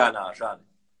iespēja Indiānā, Žani?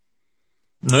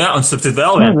 Jā, un starp citu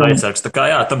vēl viens aizsargs, tā kā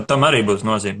jā, tam arī būs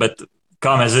nozīme, bet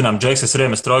kā mēs zinām, džeks, kas ir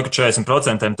iemest trojku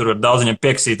 40%, tur var daudz viņam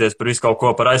pieksīties par visu kaut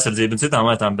ko par aizsardzību un citām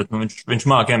lietām, bet viņš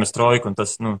māk iemest trojku, un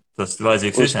tas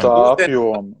vajadzīgs visiem. Uz tā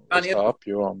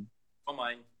apjomu.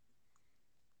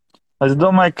 Es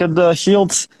domāju, ka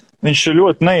Hilts, viņš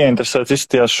ļoti neieinteresēts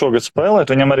izskatījās šogad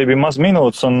spēlēt, viņam arī bija maz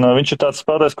minūtes, un viņš ir tāds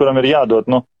spēlētājs, kuram ir jādod,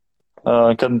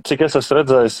 kad, cik es esmu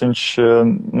redzējis, viņš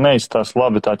neizstās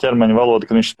labi tā ķermeņa valoda,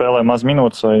 kad viņš spēlē maz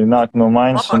minūtes vai nāk no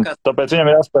maiņas, un tāpēc viņam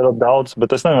ir jāspēlē daudz,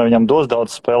 bet es nezinu, vai viņam dos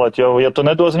daudz spēlēt, jo, ja tu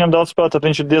nedos viņam daudz spēlēt, tad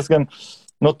viņš ir diezgan,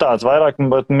 tāds vairāk,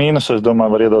 bet mīnus, es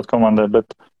domāju, var iedot komandai,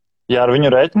 bet, ja ar viņu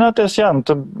rēķināties, jā,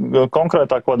 tad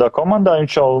konkrētā kodā komandā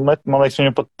viņš jau, man liekas,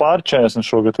 viņu pat pār 40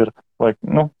 šogad ir,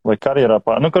 vai karjerā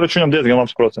pār, karoči viņam diezgan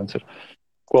labs procents ir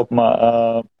kopumā.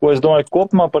 Ko es domāju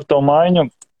kopumā par to maiņu?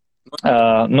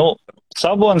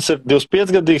 Sabonis ir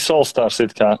 25-gadīgs All-Stars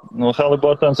it kā.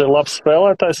 Haliburtons ir labs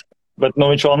spēlētājs, bet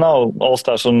viņš vēl nav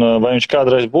All-Stars, un vai viņš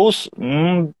kādreiz būs?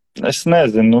 Es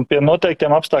nezinu. Pie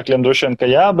noteiktiem apstākļiem droši vien, ka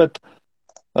jā, bet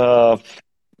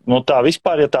tā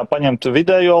vispār, ja tā paņemtu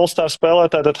vidējo All-Star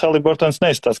spēlētāju, tad Haliburtons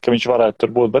neizstās, ka viņš varētu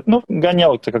tur būt. Bet, gan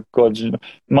jau, tā kā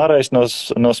Marejs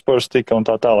no Spurs tika un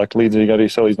tā tālāk līdzīgi arī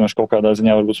salīdzinoši kaut kādā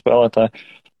ziņā varbūt spēlētāji.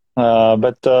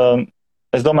 Bet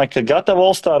es domāju, ka gatavu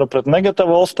All-Staru pret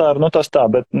negatavu All-Staru, tas tā,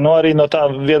 bet arī no tā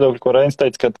viedokļa, ko Reinis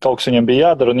teica, ka kaut kas viņam bija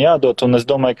jādara un jādod, un es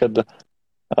domāju, ka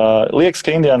liekas,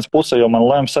 ka Indiānas puse, jo man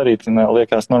Lēms arī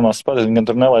liekas normāls spēlētājs, gan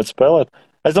tur nelaid spēlēt.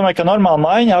 Es domāju, ka normāla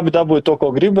maiņa, abi dabūja to,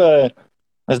 ko gribēja.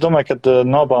 Es domāju, ka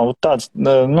no abām tāds,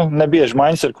 nebieži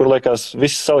maiņas ir, kur liekas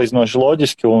viss salīdzinoši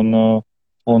loģiski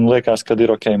un liekas, ka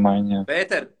ir ok maiņa.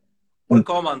 Pēter, kur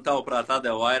komanda tavuprāt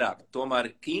atdeva vairāk? Tomēr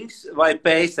Kings vai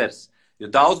Pacers? Jo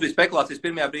daudz bija spekulācijas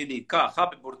pirmajā brīdī, kā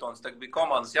Burtons tagad bija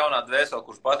komandas jaunā dvēsele,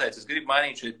 kurš pateica, es gribu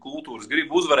mainīt šeit kultūras,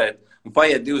 gribu uzvarēt, un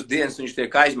paiet 2 dienas, un viņš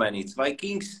tiek aizmainīts. Vai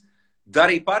Kings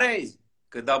darīja pareizi,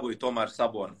 ka dabūja tomēr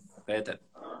Sabonu? Pēter.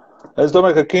 Es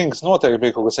domāju, ka Kings noteikti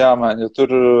bija kaut kas jāmaina, jo tur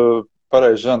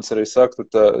pareizi Žans arī saka,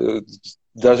 ka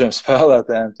dažiem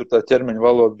spēlētājiem tur tā ķermeņa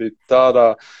valoda bija tādā,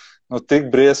 tik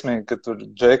briesmīgi, ka tur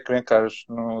džeki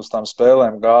vienkārši uz tām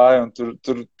spēlēm gāja un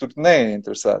tur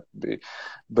neinteresēti bija.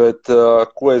 Bet,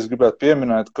 ko es gribētu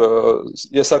pieminēt, ka,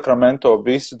 ja Sacramento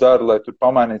visu dara, lai tur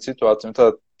pamainītu situāciju,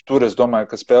 tad tur es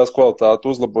domāju, ka spēles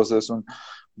kvalitāte uzlabosies un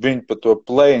viņi pa to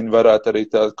play-in varētu arī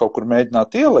kaut kur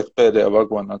mēģināt ielikt pēdējā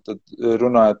vagonā. Tad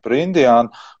runājot par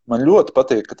Indiānu, man ļoti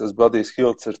patīk, ka tas Budijs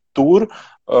Hilds ir tur,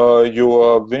 jo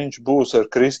viņš būs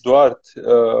ar Kris Duarti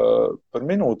par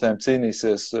minūtēm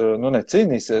cīnīsies, ne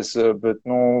cīnīsies, bet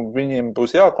viņiem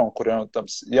būs jākonkurē, un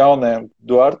tam jaunajam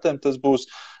Duartem tas būs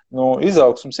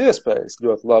izaugsmas iespējas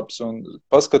ļoti labs, un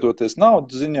paskatoties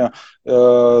naudas ziņā,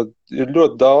 ir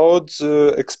ļoti daudz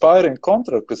expiring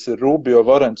kontraktu, kas ir Rubio,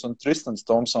 Varens un Tristans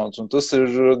Thompsons, un tas ir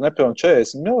nepilni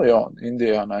 40 miljoni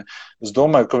Indiānai. Es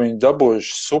domāju, ka viņi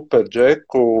dabūjuši super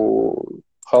džeku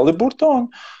Haliburtonu.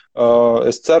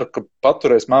 Es ceru, ka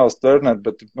paturēs Miles Turner,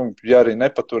 bet, ja arī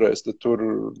nepaturēs, tad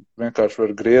tur vienkārši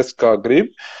var griezt kā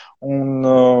grib. Un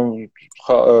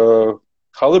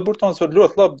Haliburtons var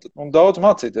ļoti labi un daudz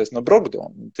mācīties no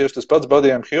Brogdona. Tieši tas pats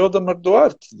Budijam Hildam ar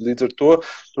Duarti. Līdz ar to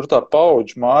tur tā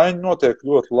paudžu maiņa notiek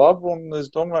ļoti labi, un es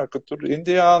domāju, ka tur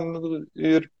Indiāna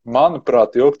ir,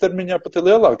 manuprāt, ilgtermiņā pat ir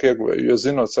lielāka ieguvēja, jo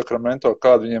zinot Sacramento,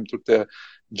 kādi viņiem tur tie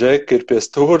džeki ir pie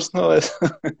stūras,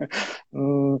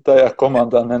 tajā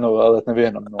komandā nenovēlēt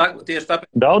nevienam.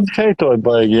 Daudz heitoja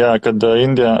baigi, jā,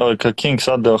 kad Kings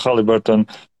atdeva Haliburtonu.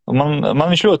 Man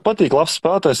viņš ļoti patīk, labs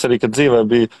spēlētājs arī, kad dzīvē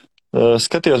bija.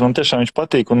 Skatījos, man tiešām viņš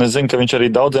patīk, un es zinu, ka viņš arī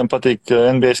daudziem patīk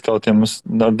NBA skautiem.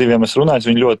 Ar 2 es runāju,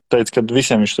 viņi ļoti teica, ka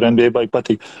visiem viņš tur NBA baigi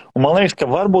patīk. Un man liekas, ka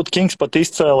varbūt Kings pat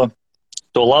izcēla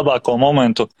to labāko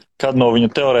momentu, kad no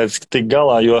viņu teorētiski tik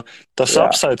galā, jo tas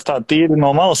apsaits tā tīri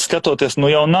no malas skatoties,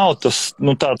 jau nav tas,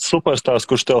 tāds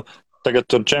superstārs, kurš tev tagad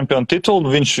tur čempionu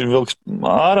titulu, viņš vilks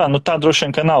ārā, tā droši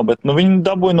vien, ka nav, bet viņi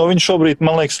dabūja no viņa šobrīd,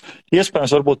 man liekas,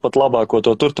 iespējams varbūt pat labāko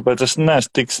to tur, tāpēc es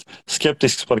neesmu tik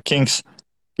skeptisks par Kings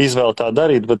izvēle tā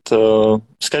darīt, bet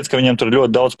skaidrs, ka viņiem tur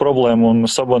ļoti daudz problēmu, un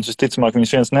Sabons visticamāk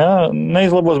viņas viens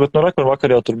neizlabos, bet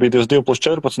vakar jau tur bija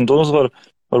 22+14 uzvar,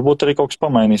 varbūt arī kaut kas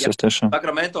pamainīsies tiešām.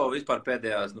 Sacramento vispār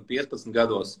pēdējās 15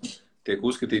 gados tiek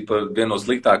uzskatīt par vienu no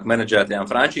sliktāk menedžētajām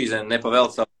frančīzēm,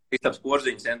 nepavēlt savu Kristaps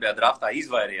Porziņģis NBA draftā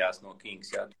izvairījās no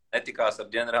Kings, netikās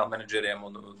ar ģenerāla menedžeriem,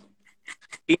 un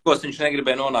Kingos viņš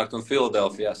negribēja nonākt, un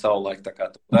Filadelfijā savulaik, tā kā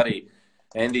tur arī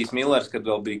Endijs Millers, kad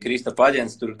vēl bija Kristapa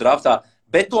aģents tur draftā.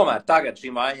 Bet tomēr tagad šī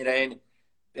maiņa Reini.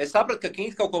 Es sapratu, ka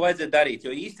Kings kaut ko vajadzēja darīt,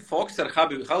 jo īsti Fox ar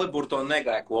Haliburtonu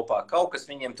negāja kopā. Kaut kas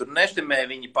viņiem tur neštimēja,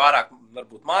 viņi pārāk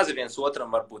varbūt mazi viens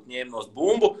otram, varbūt ņēma nos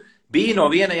bumbu. Bija no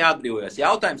viena jāatbrīvojas.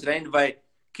 Jautājums, Reini, vai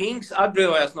Kings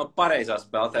atbrīvojās no pareizā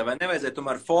spēlētāja, vai nevajadzēja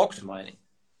tomēr Foxu mainīt?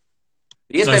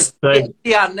 Iespējams,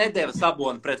 jā, nedeva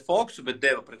Sabonu pret Foxu, bet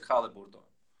deva pret Haliburtonu.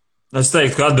 Es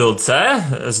teiktu, ka atbildi C.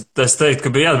 Es teiktu,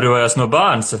 ka bija jāatbrīvojās no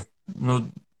Bārnsa.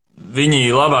 Viņi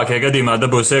labākajā gadījumā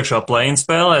dabūs iekšā play-in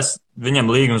spēlēs,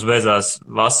 viņam līgums beidzās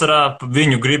vasarā,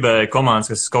 viņu gribēja komandas,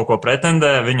 kas kaut ko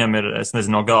pretendē, viņam ir, es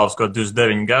nezinu, no galvas kaut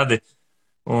 29 gadi,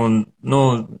 un,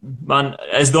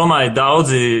 es domāju,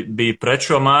 daudzi bija pret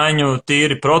šo maiņu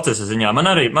tīri procesa ziņā.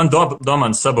 Man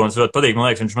Domans Sabons ļoti patīk, man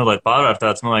liekas, viņš mazliet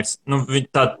pārvērtēts, man liekas,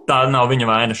 tā nav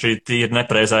viņa vaina, šī tīri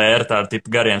nepreizā ēra tāda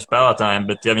tipa gariem spēlētājiem,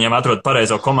 bet ja viņam atrod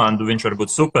pareizo komandu, viņš var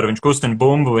būt super, viņš kustina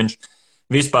bumbu, viņš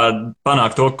vispār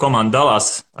panāk to, ka komanda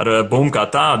dalās ar bumbu kā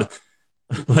tādu,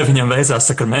 lai viņam veicās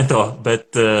Sacramento,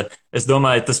 bet es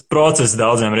domāju, tas process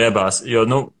daudziem riebās, jo,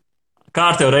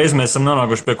 kārtējo reizi mēs esam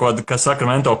nonākuši pie kaut kā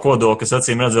Sacramento kodola, kas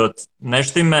acīm redzot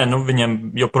neštimē, viņam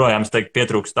joprojām, es teiktu,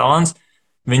 pietrūks talants.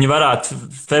 Viņi varētu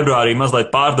februārī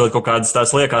mazliet pārdot kaut kādas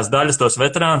tās liekās daļas, tos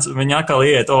veterāns, viņi atkal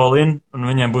iet all in,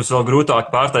 un viņiem būs vēl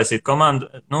grūtāk pārtaisīt komandu,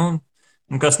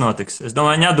 kas notiks? Es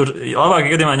domāju, labākajā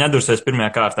gadījumā viņi atdursies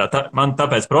pirmajā kārtā. Man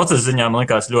tāpēc procesa ziņā man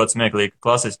likās ļoti smieklīga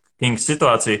klasiska Kings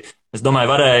situācija. Es domāju,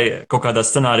 varēja kaut kādā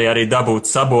scenārijā arī dabūt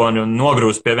Saboni un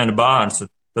nogrūst pie viena Bārnsa.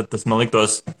 Tad tas man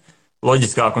liktos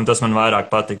loģiskāk un tas man vairāk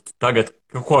patiktu. Tagad,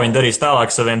 ko viņi darīs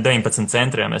tālāk saviem 19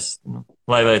 centriem,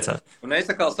 lai veicētu. Un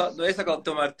es atkal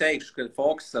tomēr teikšu, ka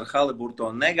Fox ar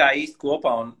Haliburtonu negāja īsti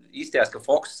kopā un izstījās, ka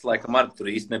Fox laikam arī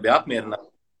tur īsti nebija apmierināts.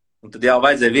 Un tad jau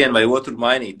vajadzēja vienu vai otru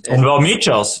mainīt. Un vēl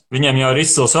Mičels, viņiem jau ir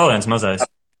izcils vēl viens mazais.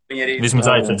 Viņi arī Vismaz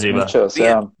aizsardzībā. Mičels,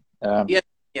 jā.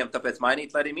 Viņiem tāpēc mainīt,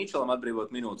 lai arī Mičelam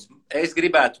atbrīvot minūtes. Es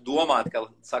gribētu domāt, ka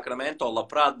Sakramento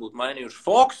labprāt būtu mainījuši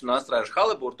Foksu un astrājuši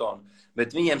Haliburtonu,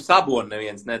 bet viņiem Sabonu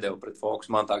neviens nedeva pret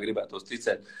Foksu, man tā gribētos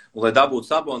ticēt. Un, lai dabūtu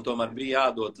Sabonu, tomēr bija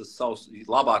jādod tas savs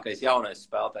labākais jaunais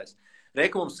spēlētājs.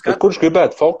 Kurš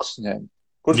gribētu Foksu ņemt?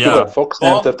 Kurš gribētu Foksu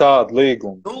ņemt ar tādu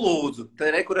līgumu? Nu, lūdzu, te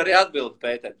rekur arī atbildi,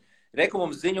 Pēter. Reku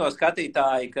mums ziņo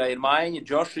skatītāji, ka ir maiņa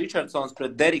Josh Richardsons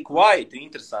pret Deriku White.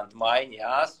 Interesanti maiņa,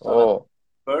 jā.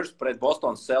 Spurs pret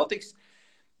Bostonas Celtics.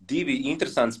 Divi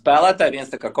interesanti spēlētāji.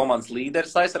 Viens tā kā komandas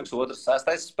līderis aizsargs, otrs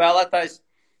sestais spēlētājs.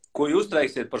 Ko jūs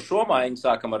teiksiet par šo maiņu?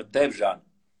 Sākam ar tevi, Žāni.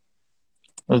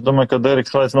 Es domāju, ka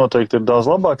Deriks White noteikti ir daudz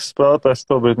labāks spēlētājs.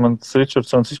 Tobrīd man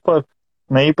Richardsons vispār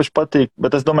ne īpaši patīk,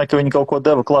 bet es domāju, ka viņi kaut ko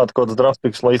deva klāt, kaut kādas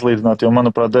draftpiks, lai izlīdzinātu, jo,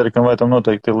 manuprāt, Derikam Whiteam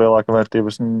noteikti ir lielāka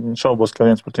vērtība. Es šaubos, ka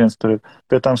 1-1 tur ir.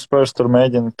 Pie tām Spurs tur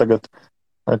mēģina tagad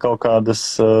kaut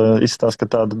kādas izstāst, ka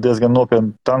tāda diezgan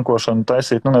nopietna tankošana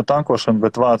taisīt. Nu, ne tankošana,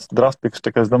 bet vāc draftpiks,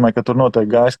 tā kā es domāju, ka tur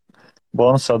noteikti gājis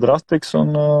bonusā draftpiks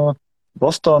un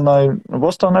Bostonai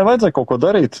vajadzēja kaut ko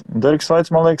darīt. Deriks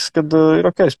Whites, man liekas, kad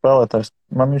ir ok spēlētājs.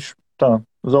 Man viņš tā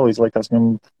zolīts liekas,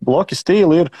 viņam bloki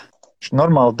stīli ir. Viņš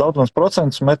normāli daudzums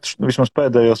procentus met vismaz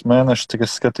pēdējos mēnešus, cik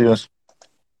es skatījos.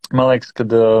 Man liekas, ka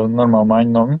normāli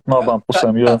maiņa no abām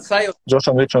pusēm, jo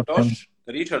Džošam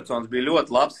Richardsons bija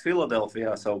ļoti labs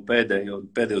Filadelfijā savu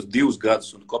pēdējos 2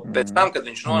 gadus. Un pēc tam, kad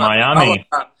viņš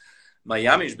nonāca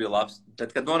Miami, viņš bija labs. Tad,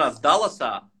 kad nonāca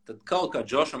Dallasā, tad kaut kā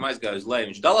Džošam aizgāja uz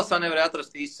leju. Viņš Dallasā nevarēja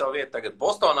atrast īsti savu vietu. Tagad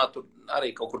Bostonā tur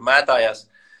arī kaut kur mētājās.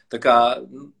 Tā kā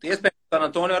iespējams San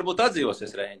Antonio varbūt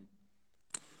atdzīvosies Reini.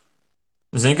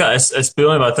 Zini kā, es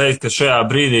pilnībā teiktu, ka šajā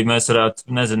brīdī mēs varētu,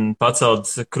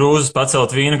 pacelt krūzes,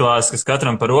 pacelt vīnaglāzes, kas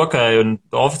katram par rokai un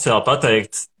oficiāli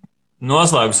pateikt,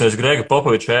 noslēgusies Grega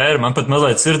Popoviča ēra. Man pat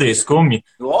mazliet sirdī skumji.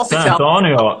 San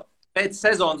Antonio. Pēc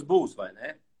sezonas būs, vai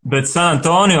ne? Bet San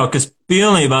Antonio, kas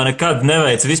pilnībā nekad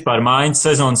neveica vispār maiņas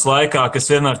sezonas laikā, kas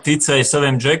vienmēr ticēja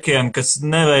saviem džekiem, kas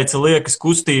neveica liekas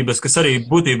kustības, kas arī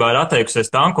būtībā ir atteikusies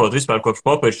tankot vispār kopš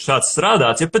Popovičs sācis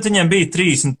strādāt. Ja pat viņiem bija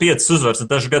 35 uzvaras, tad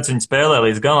dažu gadus viņi spēlē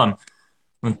līdz galam.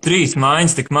 Un 3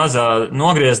 maiņas tik mazā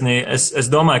nogrieznī,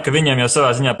 es domāju, ka viņiem jau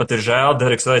savā ziņā pat ir žēl.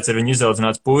 Deriks Whites ir viņa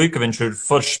izaudzināts puika, viņš ir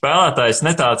foršs spēlētājs,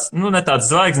 ne tāds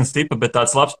zvaigznes tipa, bet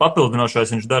tāds labs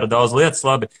papildinošais, viņš dara daudz lietas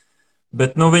labi.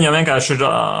 Bet, viņam vienkārši ir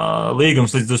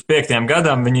līgums līdz 25.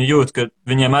 gadam, viņi jūt, ka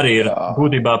viņiem arī ir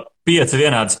būtībā 5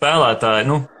 vienādi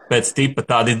spēlētāji, pēc tipa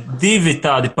tādi 2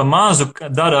 tādi pa mazu,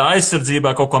 dara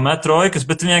aizsardzībā kaut ko met trojkas,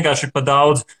 bet viņi vienkārši ir pa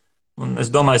daudz. Un es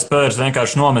domāju, Spurs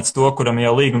vienkārši nomets to, kuram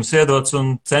jau līgums iedots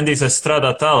un centīsies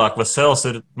strādāt tālāk.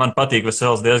 Man patīk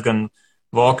Vesels diezgan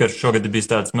Walkers, šogad ir bijis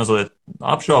tāds mazliet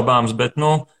apšaubāms, bet,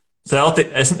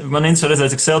 man interesē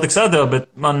redzēt, cik Celtics atdeva, bet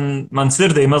man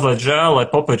sirdī mazliet žēl, lai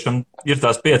Popovičam ir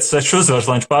tās 5-6 uzvaras,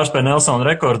 lai viņš pārspēja Nelsona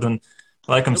rekordu un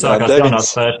laikam sākās jaunā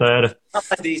spēlētāja.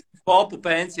 Popu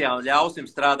pensijā un ļausim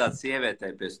strādāt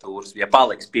sievietē pie stūras, ja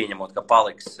paliks, pieņemot, ka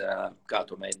paliks, kā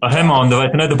tu mēģini. Hemonda, vai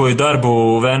tu nedabūji darbu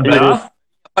VNBA?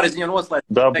 Pārēc viņu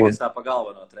noslēdz Vegasā pa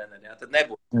galveno treneri, jā, tad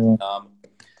nebūtu.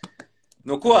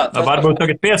 Ko? Varbūt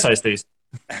tagad piesaistīs.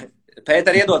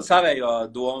 Pēter, iedod savējo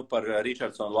domu par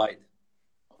Richardsonu White.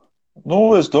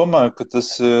 Es domāju, ka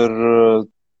tas ir,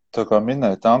 tā kā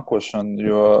minēja, tankošana,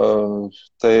 jo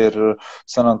te ir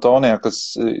San Antonio, kas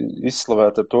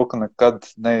izslavēta ar to, ka nekad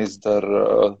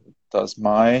neizdara tās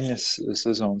maiņas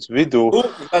sezonas vidū.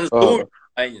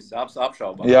 Maiņas,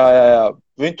 apšaubām. Jā.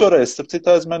 Viņi toreiz, starp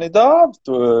citu, aizmainīja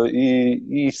Dāvju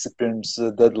īsi pirms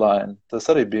deadline. Tas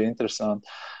arī bija interesanti.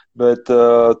 Bet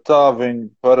tā viņi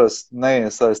parasti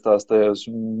neiesaistās tajos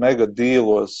mega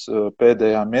dīlos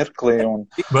pēdējā mirklī.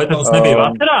 Vai tas nebija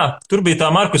vakarā? Tur bija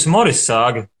tā Markus Moris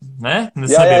sāga, ne?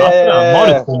 Jā.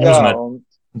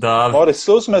 Moris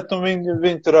uzmet un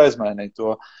viņi tur aizmainīja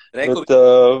to.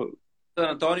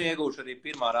 San Antonio iegūši arī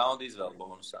pirmā raunda izvēle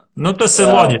bonusā. Tas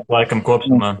ir loģiski, laikam,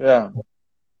 kopumā.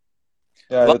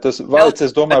 Jā, jo tas Whites,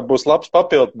 es domāju, būs labs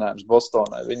papildinājums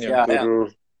Bostonai. Viņiem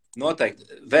tur... Noteikti.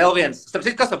 Vēl viens. Starp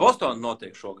citu, kas ar Bostonu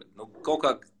notiek šogad? Kaut kā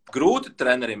grūti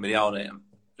trenerim ir jaunajiem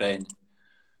Reini.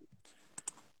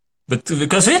 Bet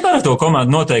kas vispār ar to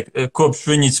komandu notiek? Kopš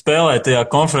viņi spēlē tajā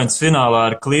konferences finālā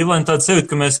ar Cleveland, tāds sevi,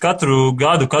 ka mēs katru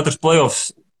gadu, katrs playoffs,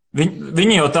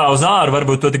 viņi jau tā uz āru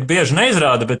varbūt to tik bieži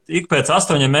neizrāda, bet ik pēc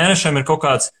 8 mēnešiem ir kaut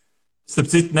kāds,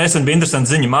 starp citu, nesen bija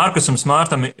interesanti ziņa, Markusam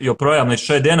Smartam joprojām līdz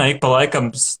šai dienai ik pa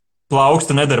laikam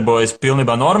plauksta nedarbojas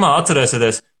pilnībā normāli,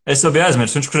 atcerēsieties. Es jau biju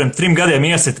aizmirsis, viņš kuriem 3 gadiem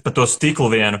iesita pa to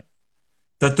stiklu vienu.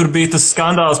 Tad tur bija tas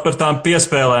skandāls par tām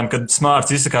piespēlēm, kad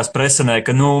Smarts izsakās presenē,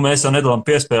 ka mēs jau nedalām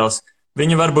piespēles.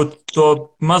 viņi varbūt to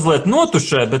mazliet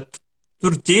notušē, bet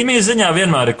tur ķīmijas ziņā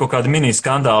vienmēr ir kaut kādi mini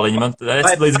skandāliņi.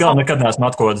 Es līdz galam nekad neesmu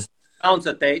atkodis. Brauns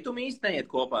ar Teitumu īsti neiet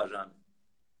kopā, Žani?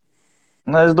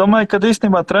 Es domāju, ka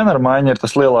īstenībā treneru maiņa ir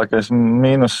tas lielākais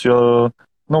mīnus, jo,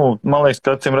 man liekas,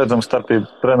 ka acīm redzam starpību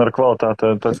treneru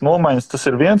kvalitāte pēc nomaiņas. Tas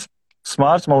ir viens.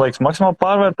 Smārts, man liekas, maksimāli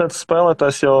pārvērtēts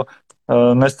spēlētājs jau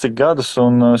nes cik gadus,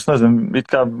 un es nezinu, it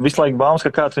kā visu laiku baumas,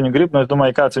 ka kāds viņu grib, es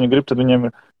domāju, ja kāds viņu grib, tad viņiem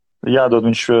ir jādod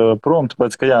viņš prom,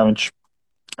 tāpēc, ka jā,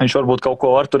 viņš varbūt kaut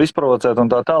ko var tur izprovocēt un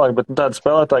tā tālāk, bet tādi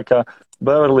spēlētāji kā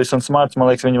Beverlijs un Smārts,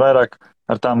 man liekas, viņi vairāk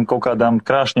ar tām kaut kādām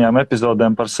krāšņajām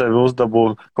epizodēm par sevi uzdabū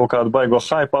kaut kādu baigo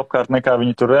hype apkārt, nekā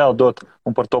viņi tur reāli dot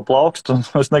un par to plaukstu.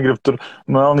 Es negribu tur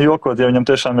melni jokot, ja viņam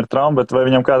tiešām ir trauma, bet vai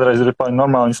viņam kādreiz ir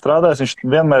normāli strādājis, viņš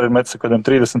vienmēr ir metis kādiem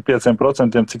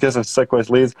 35%, cik es esmu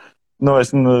sekojis līdzi.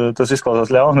 Tas izklausās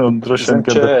ļauni, un droši vien,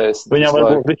 ka viņam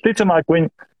varbūt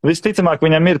visticamāk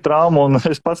viņam ir trauma, un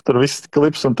es pats tur viss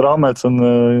klips un traumēts, un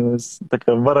tā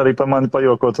kā var arī par mani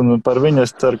pajokot, un par viņu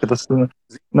es ceru, ka tas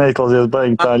neizklausies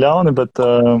baigi tā ļauni, bet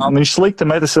viņš slikti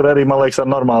metis ir arī, man liekas,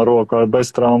 ar normālu roku, bez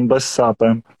traumu, bez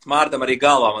sāpēm. Smārtam arī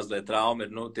galvā mazliet trauma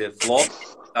ir, tie flopi,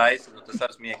 tas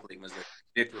ar smieklīgi mazliet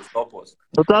iekļūst topos.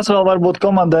 Tas vēl varbūt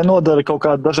komandai nodara kaut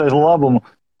kādu dažreiz labumu.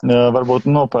 Varbūt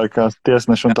nopērkās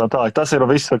tiesneši un tā tālāk. Tas ir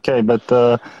viss ok, bet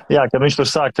jā, kad viņš tur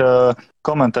sāk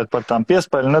komentēt par tām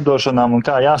piespēļu nedošanām un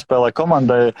kā jāspēlē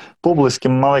komandai publiski,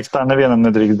 man liekas, tā nevienam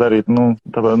nedrīkst darīt.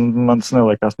 Tāpēc man tas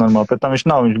neliekās normāli. Pēc tam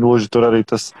viņš gluži tur arī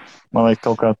tas, man liekas,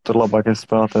 kaut kā tur labākais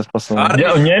spēlētājs pasaulē.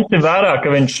 Jā, un ņemti vērā,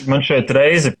 ka viņš man šeit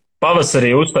reizi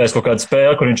pavasarī uztais kaut kādu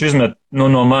spēli, kur viņš izmet,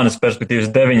 no manas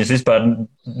perspektīvas 9 vispār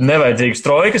nevajadzīgas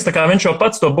trojkas, tā kā viņš jau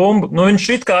pats to bumbu, viņš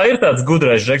it kā ir tāds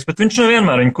gudrais žeks, bet viņš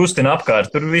nevienmēr viņu kustina apkārt,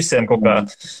 tur visiem kaut kā.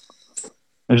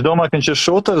 Viņš domā, ka viņš ir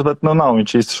šūters, bet nav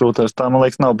viņš īsti šūters. Tā, man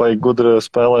liekas, nav baigi gudra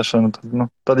spēlēšana.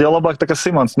 Tad jau labāk tā kā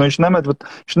Simons. Viņš nemet, bet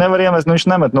viņš nevar iemest, viņš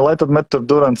nemet. Lai tad met tur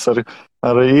Durants ar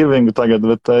Irvingu tagad.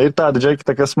 Bet ir tādi džeki,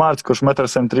 tā kā Smārts, kurš met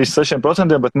ar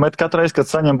 36%, bet met katru reizi,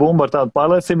 kad saņem bumbu ar tādu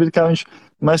pārliecību, kā viņš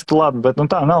mestu labi. Bet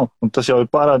tā nav. Un tas jau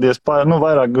ir parādījies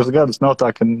vairākus gadus. Nav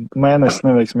tā, ka mēnesis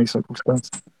neveiksmīgs vai kaut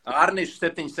kāds. Arnišs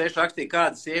 76 rakstīja,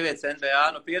 kādas sievietes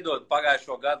NBA, piedod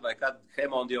pagājušo gadu, vai kad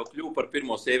Hemondi jau kļuva par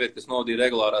pirmo sievieti, kas novadīja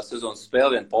regulārās sezonas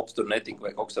spēli, vien Pops tur netika,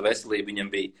 vai kaut kas veselība viņam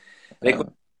bija.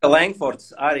 Langfords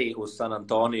arī uz San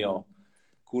Antonio.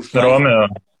 Kurš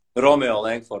Romeo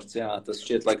Langfords, jā, tas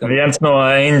šķiet laikam. Viens no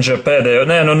Ainģa pēdējo,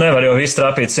 nevar jau visu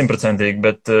trāpīt 100%,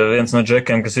 bet viens no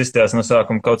džekiem, kas izstījās no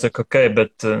sākuma kaut cik ok,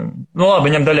 bet, labi,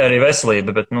 viņam daļai arī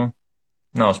veselība, bet,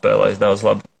 nav spēlējis daudz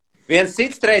labi. Viens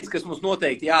cits treids, kas mums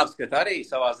noteikti jāapskata arī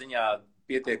savā ziņā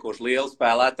pietiekoši lielu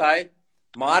spēlētāju.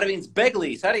 Mārvins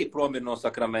Beglijs arī prom ir no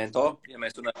Sacramento, ja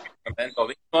mēs runājam par Sacramento.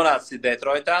 Viņš nonācis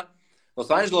Detroitā.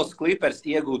 Los Angeles Clippers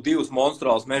iegūta 2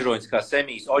 monstruālus mežoņus kā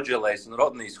Semijs Odželejs un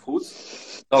Rodnijs Huds.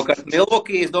 Savukārt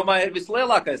Milwaukee, es domāju, ir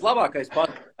vislielākais, labākais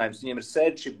panākums. Viņiem ir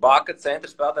Sergi Baka centra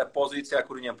spēlētāja pozīcijā,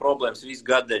 kur viņiem problēmas visu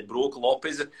gadu dēļ Brooka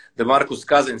Lopeza, DeMarcus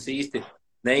Cousins īsti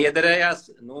neiederējās.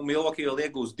 Milwaukee vēl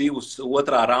iegūs 2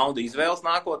 otrā raunda izvēles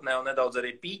nākotnē un nedaudz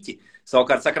arī piķi.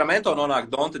 Savukārt Sacramento nonāk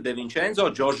Donte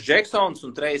DiVincenzo, Josh Jacksons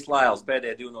un Trejs Lails,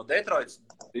 pēdējie 2 no Detroits,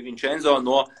 DiVincenzo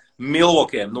no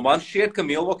Milwaukee. Man šķiet, ka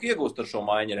Milwaukee iegūst ar šo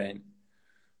maiņu, Reini.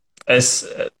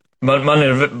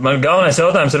 Man galvenais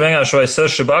jautājums ir vienkārši, vai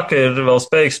Sergi Baka ir vēl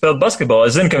spējīgs spēlēt basketbolu.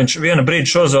 Es zinu, ka viņš viena brīdi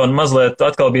šozonu mazliet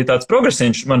atkal bija tāds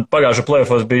progresīvs. Man pagājušo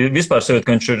playoffos bija vispār sajūta,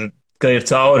 ka viņš ir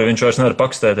cauri, viņš vairs nevar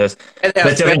pakustēties.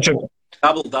 Bet ja viņš ir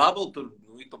double, tur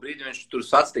pa brīdi viņš tur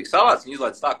sats tik savāds, viņš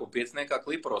izlaic tā, ko 5.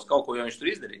 Kliparos, kaut ko jau viņš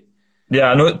tur izdarīja. Jā,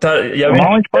 ja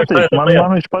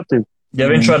viņš patīk. Ja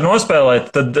viņš var nospēlēt,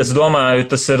 tad es domāju,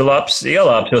 tas ir labs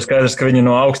ielāps, jo skaidrs, ka viņi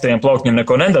no augstajiem plaukņiem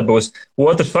neko nedabūs.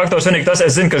 Otrs faktors vienīgi tas,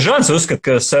 es zinu, ka Žans uzskata,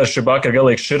 ka Sergi Baka ir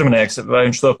galīgs širmnieks, vai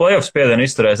viņš to playoff spiedienu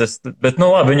izturēs, bet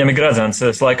labi, viņam ir gredzens,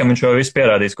 laikam viņš jau visu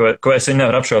pierādīs, ko es viņu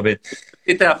nevaru apšaubīt.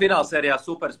 Tajā finālsērijā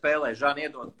super spēlē Žani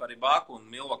iedod par Baku un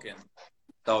Milwaukee.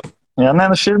 Jā,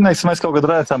 širmnieks mēs kaut kad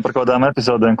rēcām par kādām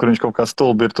epizodēm, kur viņš kaut kā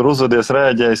stulbi ir tur uzvedies,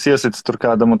 reaģējis, iesits tur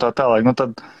kādam un tā tālāk.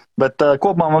 Bet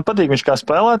kopumā man patīk viņš kā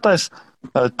spēlētājs.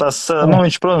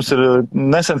 Viņš, protams, ir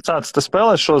nesen sācis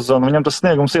spēlēt šo zonu, viņam tas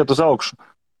sniegums iet uz augšu.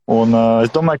 Un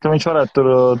es domāju, ka viņš varētu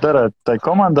tur derēt tai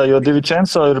komandai, jo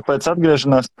DiVincenzo ir pēc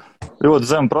atgriešanās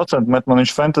ļoti zemu procentu met, man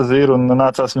viņš fantasy ir un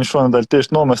nācās viņš šonedēļ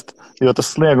tieši nomest, jo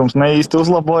tas sniegums ne īsti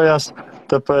uzlabojās.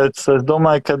 Tāpēc es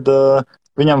domāju, ka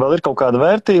viņam vēl ir kaut kāda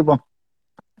vērtība.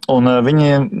 Un viņi,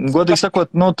 godīgi sakot,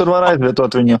 tur var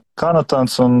aizvietot viņu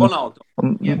Kanatans un...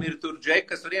 Viņiem ir tur džeki,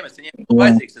 kas var iemest. Viņiem ir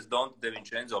vajadzīgs tas Donta De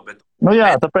Vincenzo, bet...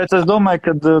 Jā, tāpēc es domāju,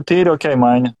 ka tīri ok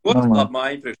maiņa. Labi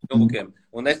maiņa priekš Nolukiem.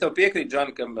 Un es tev piekrītu,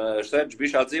 Žani, ka Serģis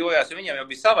bišā dzīvojās, jo viņam jau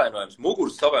bija savainojums,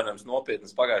 muguras savainojums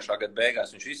nopietnas pagājušā gada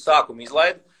beigās. Viņš visu sākumu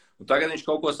izlaida, un tagad viņš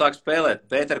kaut ko sāk spēlēt.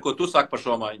 Pēter, ko tu saki par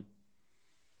šo maiņu?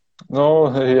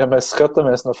 Ja mēs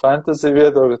skatāmies no fantasy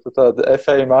viedokļa, tad tāda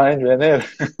FA maiņa vien ir.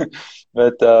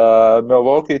 Bet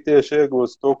Milwaukee tieši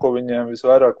iegūst to, ko viņiem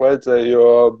visvairāk vajadzēja, jo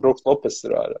Bruks Lopes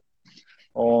ir ārā.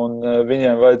 Un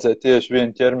viņiem vajadzēja tieši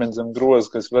vienu ķermeni zem groza,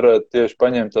 kas varētu tieši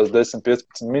paņemt tās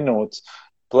 10-15 minūtes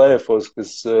play-offos,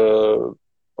 kas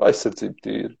aizsardzība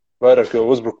tīri. Vairāk jau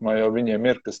uzbrukumā jau viņiem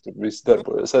ir, kas tur viss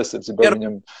darbojas aizsardzībā.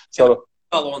 Viņam sava...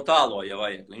 Tālo, ja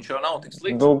vajag. Viņš jau nav tik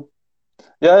slikts.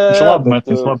 Jā, labi,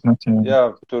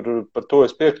 tur par to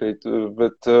es piekrītu,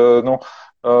 bet,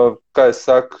 kā es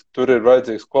saku, tur ir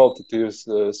vajadzīgs kvalitatīvs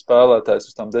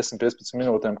spēlētājs uz tām 10-15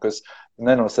 minūtēm, kas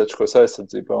nenosečkos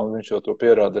aizsardzībā, un viņš jau to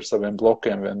pierāda ar saviem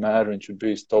blokiem vienmēr, viņš ir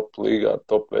bijis top līgā,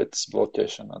 top veids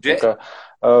bloķēšanā.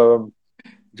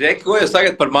 Džeki, ko jūs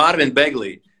sagat par Marvinu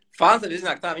Beglī? Fantasy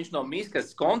iznāk tā, viņš no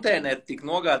Miskas konteineru tik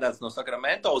nogādāts no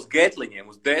Sacramento uz Getliņiem,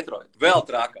 uz Detroit, vēl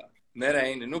trakāk.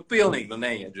 Nereini, pilnīgi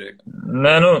neiet, Džeka.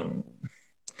 Nē,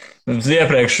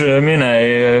 iepriekš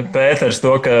minēja Pēteris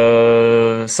to, ka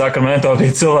Sacramento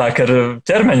bija cilvēki ar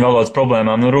ķermeņa valodas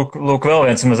problēmām. Lūk, vēl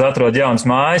viens maz atrod jaunas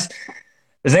mājas.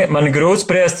 Man ir grūti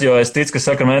spriest, jo es ticu, ka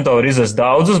Sacramento var izvest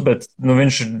daudzus, bet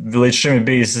viņš līdz šim ir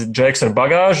bijis Džeks ar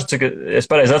bagāžu. Cik es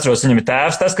pareizi atceros, viņam ir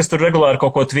tēvs tas, kas tur regulāri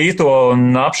kaut ko tvīto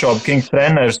un apšauba Kings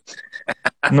treneris.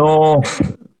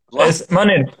 Man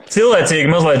ir cilvēcīgi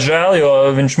mazliet žēl, jo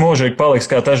viņš mūžīgi paliks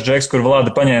kā tas Džeks, kur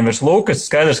Vlada paņēma virs Lukas.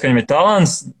 Skaidrs, ka viņam ir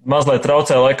talants. Mazliet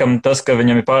traucē laikam tas, ka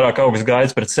viņam ir pārāk augsts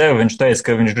gaids pret sevi. Viņš teica,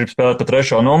 ka viņš grib spēlēt pa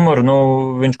 3. numuru.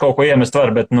 Viņš kaut ko iemest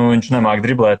var, bet viņš nemāk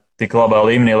driblēt tik labā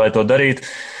līmenī, lai to darītu.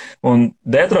 Un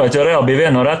Detroit jau reāli bija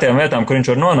viena no retajām vietām, kur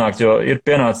viņš var nonākt, jo ir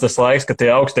pienācis tas laiks, ka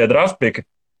tie augstie draftpiki,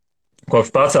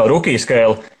 kopš pacēla rookie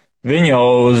scale, viņi jau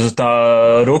uz tā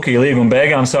rookie līguma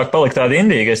beigām sāk palikt tādi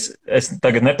indīgi. Es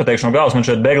tagad nepateikšu no galvas, man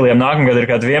šeit Begliem nākamgad ir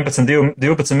kādi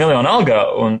 11-12 miljonu algā,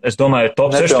 un es domāju,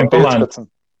 top 16 komandas.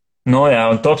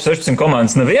 Un top 16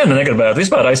 komandas neviena negribētu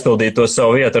vispār aizpildīt to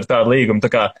savu vietu ar tādu līgumu.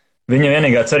 Tā kā viņa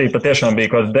vienīgā cerība patiešām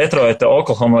bija kaut Detroita,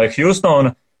 Oklahoma vai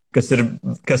Houstona, kas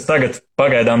tagad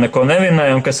pagaidām neko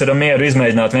nevinēja un kas ir mieru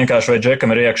izmēģināt vienkārši vai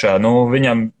Džekam ir iekšā.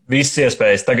 Viņam viss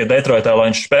iespējas tagad Detroitā, lai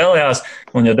viņš spēlējās,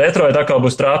 un ja Detroit atkal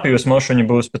būs trāpījusi mošu, viņi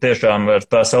būs patiešām ar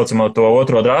tā saucamo to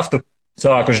otro draftu.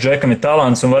 Sākuši Džekam ir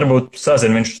talants un varbūt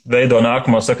viņš veido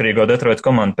nākamo sakarīgo Detroit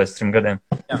komandu pēc 3 gadiem.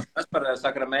 Jā, tas par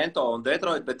Sacramento un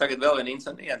Detroit, bet tagad vēl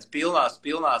viens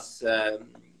pilnās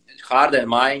Hārdena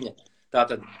maiņa.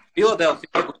 Tātad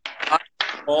Filadelfija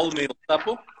Olu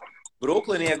Miltapu,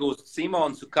 Brooklyn iegūst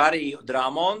Simonsu, Kariju,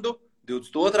 Dramondu,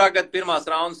 22. gada pirmās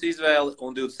raundas izvēli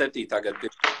un 27.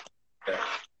 gada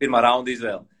pirmā raunda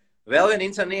izvēli. Vēl vien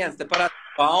incidents, te parāda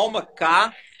Bauma, kā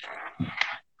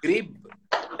grib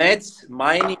Nets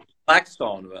mainīt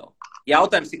Blackstone vēl.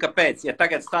 Jautājums ir, kāpēc? Ja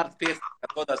tagad starta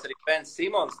piestāvā dodās arī Bens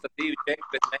Simons, tad 2 čeki,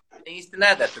 bet Nets īsti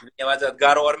nedara, tad viņam vajadzētu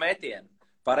garo ar metienu.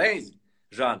 Pareizi?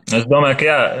 Žani. Es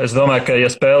domāju, ka ja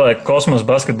spēlē kosmos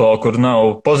basketbolu, kur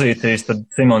nav pozīcijas, tad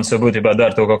Simons jau būtībā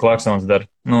dara to, ko Klaksons dara.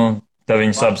 Tev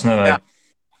viņas abas nevajag.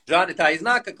 Žani, tā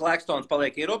iznāk, ka Klaksons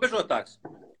paliek ierobežotāks?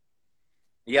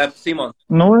 Ja Simons.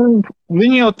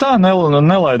 Viņi jau tā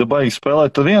nelaida baigi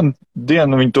spēlēt. Tad vienu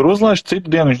dienu viņi tur uzlaiž, citu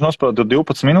dienu viņš nospēlē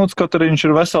 12 minūtes, kaut arī viņš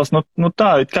ir vesels.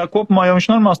 Tā, kā kopumā jau viņš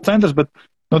normāls centrs, bet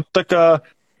tā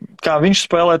kā viņš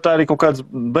spēlē, tā arī kaut kāds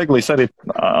Beglīs arī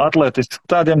atletisks.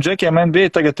 Tādiem džekiem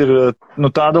NBA tagad ir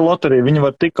tāda loterija. Viņi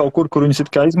var tik kaut kur viņus it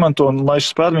kā izmanto un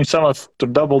laiž spēlēt, viņi savāc tur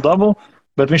double,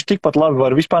 bet viņš tikpat labi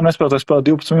var vispār nespēlēt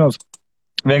 12 minūtes.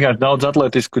 Vienkārši daudz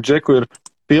atletisku džeku ir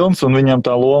pilns un viņam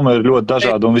tā loma ir ļoti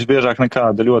dažāda un visbiežāk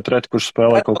nekāda, ļoti reti, kurš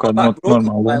spēlē kaut kādu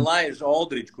normālu lomu. Vai laiž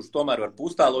Oldričs, kurš tomēr var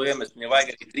pustālo iemest, viņam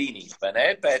vajag arī trīnīs, vai ne,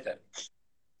 Pēter?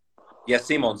 Ja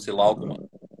Simons ir laukumā.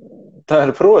 Tā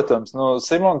ir, protams.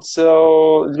 Simons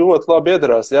jau ļoti labi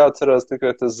iedarās. Jāatcerās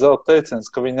tikai tas zelta teiciens,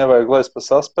 ka viņi nevajag laist pa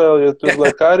saspēli, jo tur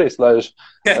lai Kairijs laiž.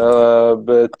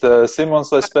 Bet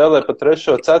Simons lai spēlē pa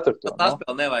 3. 4.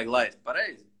 Saspēli nevajag laist,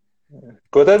 pareizi?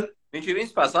 Ko tad? Viņš ir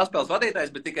vispār saspēles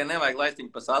vadītājs, bet tikai nevajag laist viņu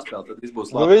pa saspēli, tad viss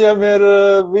būs labi.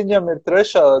 Viņam ir 3.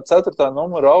 4.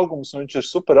 numura augums, un viņš ir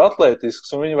super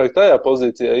atletisks, un viņu vajag tajā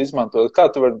pozīcijā izmantot.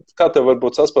 Kā tev var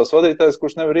būt saspēles vadītājs,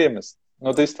 kurš nevar iemest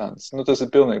no distances? Tas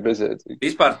ir pilnīgi bezjēdzīgi.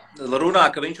 Vispār runā,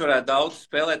 ka viņš varētu daudz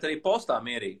spēlēt arī postā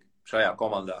mierīgi šajā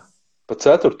komandā. Pa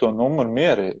 4. numuru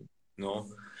mierīgi.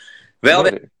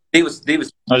 Divas.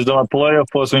 Es domāju,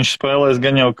 playoffos viņš spēlēs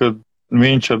gan jau, ka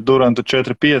viņš ar Durantu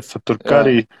 4-5, tur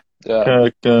Karī,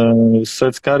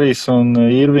 Sets Karijs un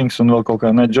Irvings un vēl kaut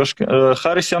kā,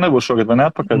 Haris jau nebūs šogad, vai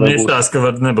neatpakaļ? Nīstās, ka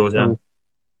var nebūt, jā.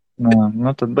 Nu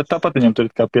tad, bet tāpat viņam tur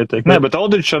ir kā pietiek. Nē, bet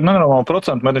Aldričs ar nenormālu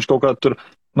procentu, bet viņš kaut kā tur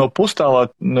no pustālā,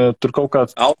 tur kaut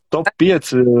kāds top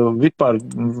 5 vispār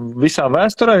visā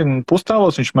vēsturē, un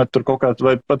pustālos viņš met tur kaut kāds,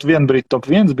 vai pat vien brīd top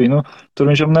 1 bija,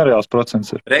 tur viņš jau nereāls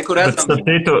procents ir.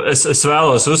 Es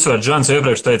vēlos uzsvērt, Žans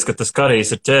iepriekš teica, ka tas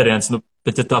Karijs ir ķēriens,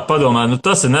 bet ja tā padomā,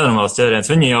 tas ir nenormāls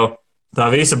ķēriens. Viņi jau tā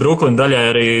visa Bruklina daļai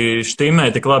arī štīmē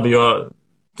tik labi, jo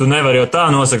tu nevari jau tā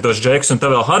nosakt tos džekus, un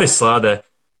tev vēl Haris slādē.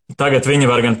 Tagad viņi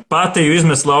var gan Patiju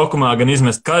izmest laukumā, gan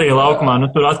izmest Kariju laukumā.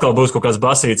 Tur atkal būs kaut kāds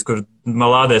basīts, kur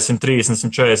lādē 130,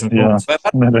 140 punktus.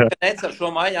 Vai Nets ar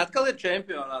šo maiņu atkal ir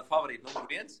čempionāta favorīti numur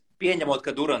 1? Pieņemot,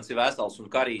 ka Durants ir vesels un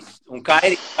Karijs un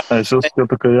Kairi. Es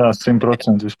uzskatu, ka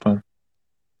 100% vispār.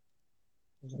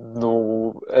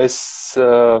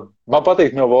 Man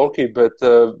patīk Milwaukee, bet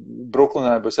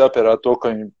Bruklinai būs jāpierāda to,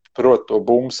 ka viņi prot to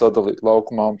bumbu sadalīt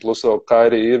laukumā un plus vēl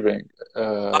Kairi Irving.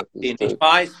 Viņš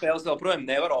mājas spēles vēl projām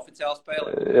nevar oficiāli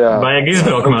spēlēt. Vajag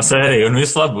izbraukumā sēriju un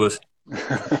viss labi būs.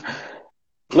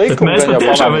 Bet mēs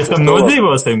patiešām tam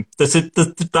nodzīvosim.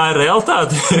 Tā ir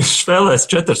realitāte. Spēlēs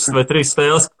 4 vai 3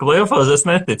 spēles playoffos, es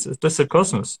neticu. Tas ir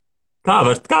kosmos. Kā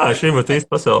šī būtu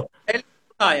īsti pasaule?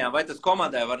 Vai tas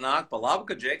komandai var nākt pa labu,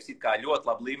 ka Džeks ir kā ļoti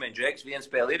labi līmeņi Džeks, viena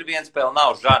spēle ir, viena spēle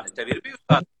nav. Žani, tev ir bijusi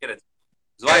tāda pieredze?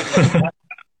 Zvaigznes.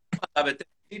 Bet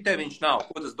te viņš nav.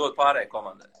 Ko tas dod pārējai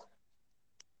komandai?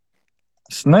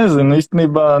 Es nezinu,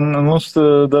 īstenībā mums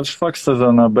dažs fakts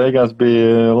sezonā beigās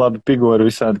bija labi pigori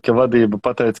visādi, ka vadība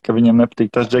pateica, ka viņam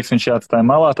nepatīk tas Džeks, viņš jāatstāja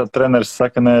malā, tad treneris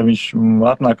saka, nē, viņš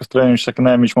atnāk uz treniņu, viņš saka,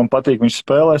 nē, viņš man patīk, viņš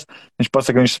spēlēs, viņš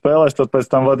pasaka, viņš spēlēs, tad pēc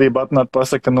tam vadība atnāk,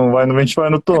 pasaka, vai nu viņš vai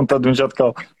nu tu, un tad viņš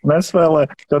atkal nespēlē,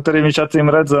 kaut arī viņš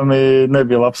acīm redzami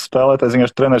nebija labs spēlētājs,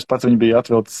 vienkārši treneris pats viņu bija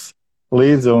atvilcis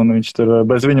līdzi, un viņš tur,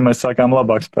 bez viņa mēs sākām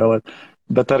labāk spēlēt.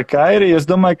 Bet ar Kairiju es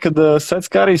domāju, ka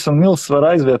Sets Karijs un Mils var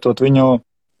aizvietot viņu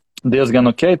diezgan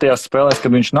ok tajās spēlēs,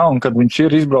 kad viņš nav un kad viņš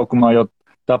ir izbraukumā, jo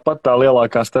tāpat tā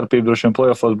lielākā starpība droši vien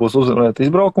playoffos būs uzvarēt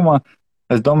izbraukumā.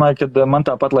 Es domāju, ka man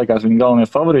tāpat liekas viņa galvenie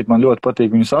favorīti, man ļoti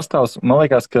patīk viņu sastāvs. Man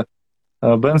liekas, ka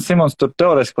Bens Simons tur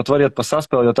teorētiski pat var iet pa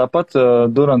saspēli, jo tāpat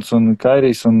Durants un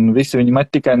Kairijs un visi viņi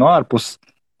met tikai no ārpuses.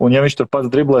 Un ja viņš tur pats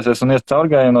driblēsies un ies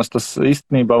caurgājienos, tas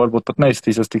īstenībā varbūt pat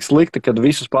neizstīsies tik slikti, kad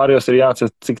visus pārējos ir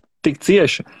jāciest tik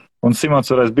cieši. Un Simons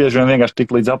varēs bieži vien vienkārši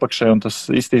tik līdz apakšai, un tas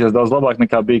izstīsies daudz labāk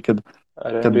nekā bija, kad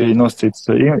bija noscīts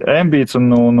Embiids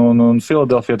un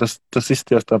Filadelfija. Tas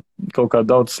izsties tā kaut kā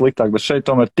daudz sliktāk, bet šeit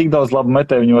tomēr tik daudz labu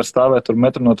metēju, viņi var stāvēt tur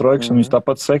metru no trojkas, un viņš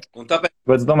tāpat sekt.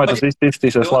 Bet es domāju, tas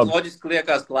izstīsies labi. Loģiski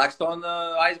liekas, ka Lakstona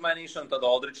aizmainīšana, tad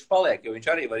Aldričs paliek, jo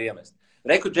viņš arī var iemest.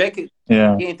 Reku Džeki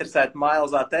ieinteresēti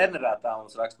Mailsā Ternerā, tā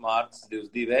mums raksta Mārtis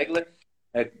 22 egli.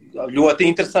 Ļoti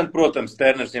interesanti, protams,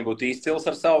 Terners viņam būtu izcils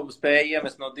ar savu spēju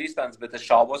iemest no distances, bet es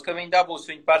šaubos, ka viņi dabūs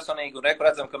viņu personīgi, un reku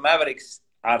redzam, ka Mavericks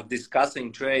ar discussing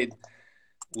trade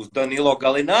uz Danilo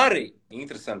Gallinari.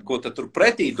 Interesanti, ko tad tur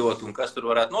pretī dot un kas tur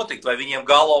varētu notikt, vai viņiem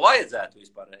galo vajadzētu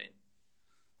vispārēji?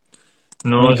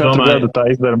 Katru gadu tā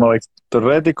izdara, man liekas, tur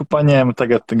Rediku paņēma,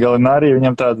 tagad Gallinari,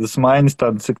 viņam tādas maiņas,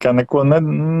 tādas it kā neko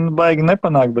baigi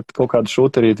nepanāk, bet kaut kādu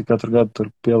šūterīti katru gadu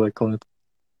tur pieliek klāt.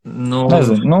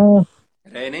 Nezinu,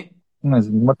 Reini?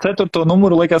 Nezinu, man 4.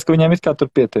 numuru liekas, ka viņiem it kā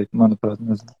tur pieteikt, manuprāt,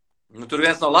 nezinu. Tur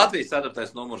viens no Latvijas 4.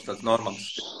 numurs, tāds normāls.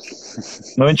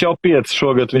 Viņš jau 5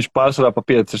 šogad, viņš pārsvarā pa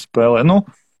 5 ir spēlē.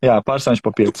 Pārsvarā viņš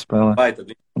pa 5 spēlē. Vai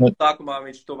tad sākumā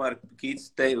viņš tomēr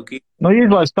Kīts tevi?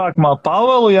 Izlaist sākumā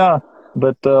Pavelu, jā.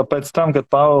 Bet pēc tam, kad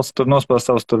Pāvils tur nospēlē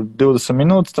savus 20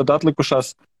 minūtes, tad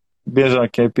atlikušās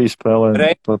biežāk KP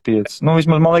spēlē pa 5. Vismaz,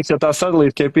 man liekas, ja tā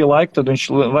sadalīt KP laiku, tad viņš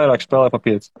vairāk spēlē pa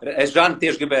 5. Es, Žani,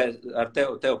 tieši gribēju ar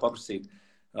tevi paprasīt.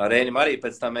 Reinim arī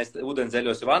pēc tam mēs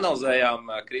Ūdenszeļļos jau analizējām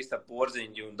Kristapa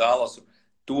Porziņģu un Dallasu.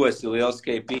 Tu esi liels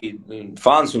KP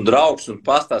fans un draugs un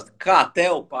pastāst, kā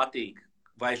tev patīk?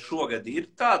 Vai šogad ir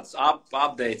tāds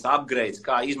updates, upgrades,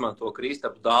 kā izmanto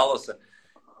Kristapa Dallasa?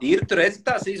 Ir tur redz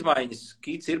tās izmaiņas,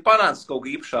 Kīts ir panācis kaut ko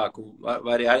īpašāku,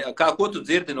 vai arī, ko tu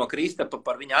dzirdi no Kristapa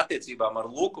par viņa attiecībām ar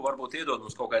Luku, varbūt iedod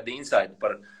mums kaut kādu insightu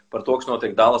par to, kas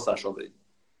notiek Dallasā šobrīd?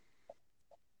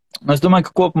 Es domāju,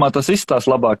 ka kopumā tas izstās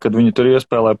labāk, kad viņi tur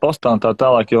iespēlē postā un tā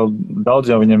tālāk, jo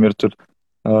daudz jau viņam ir tur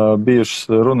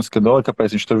bijušas runas,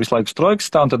 kāpēc viņš tur visu laiku strojkas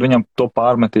stāv, un tad viņam to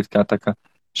pārmetīt, kā tā kā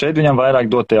šeit viņam vairāk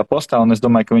dot tajā postā, un es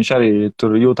domāju, ka viņš arī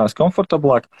tur jūtās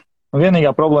komfortablāk.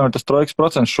 Vienīgā problēma ir tas trojkas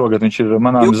procents šogad, viņš ir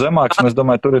manām zemāks, un es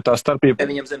domāju, tur ir tā starpība.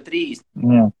 Viņam zem 3.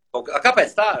 Jā.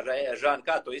 Kāpēc tā, Žani,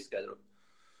 kā to izskaidro?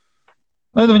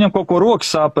 Viņam kaut ko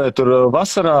rokas sāpē tur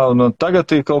vasarā, un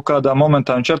tagad kaut kādā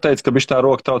momentā viņš arī teica, ka viņš tā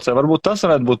roka traucē. Varbūt tas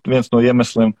varētu būt viens no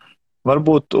iemesliem.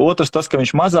 Varbūt otrs tas, ka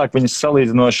viņš mazāk viņas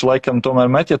salīdzinoši laikam tomēr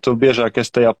met, ja tu biežāk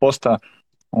esi tajā postā.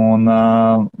 Un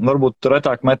varbūt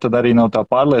retāk met, tad arī nav tā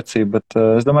pārliecība, bet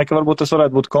es domāju, ka varbūt tas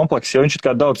varētu būt komplekss, jo viņš ir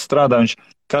kā daudz strādā, viņš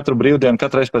katru brīvdienu,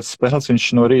 katreiz pēc spēles, viņš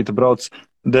no rīta brauc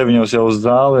 9 jau uz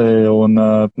zāli,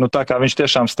 un tā kā viņš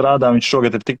tiešām strādā, viņš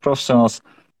šogad ir tik profesionāls,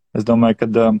 es domāju,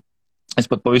 ka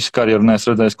es pat pa visu karjeru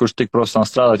neesmu redzējis, kurš tik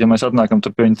profesionāli strādāt, ja mēs atnākam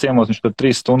tur pie viņa ciemos, viņš tur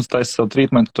 3 stundas taisa savu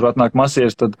trītmentu, tur atnāk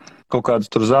masieris, tad kaut kādus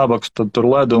tur zābakus, tad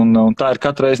tur ledu, un tā ir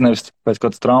katreiz nevis pēc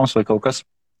kāds traumas vai kaut kas.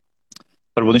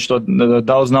 Varbūt viņš to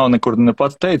daudz nav nekur ne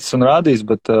pats teicis un rādījis,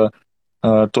 bet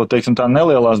to, teiksim, tā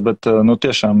nelielās, bet,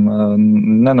 tiešām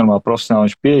nenormāli profesionāli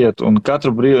viņš pieiet, un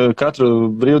katru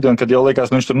brīvdienu, kad jau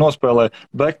liekas, viņš tur nospēlē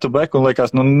back to back, un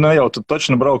liekas, ne jau tu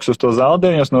taču brauks uz to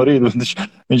zāldēņos no rīta,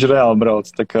 viņš reāli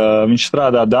brauc, tā kā viņš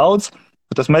strādā daudz,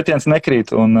 bet tas metiens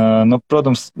nekrīt, un,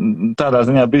 protams, tādā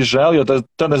ziņā bija žēl, jo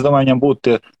tad es domāju, viņam būtu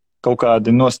tie kaut kādi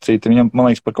nosacīti, viņam, man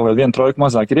liekas, par kaut kādu 1 trojku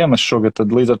mazāk ir iemests šogad,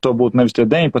 tad līdz ar to būtu nevis tie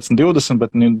 19, 20,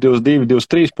 bet 22,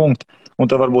 23 punkti,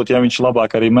 un tad varbūt, ja viņš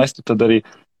labāk arī mestu, tad arī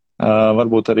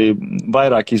varbūt arī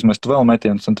vairāk izmestu vēl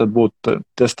metienus, un tad būtu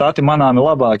tie stati manāmi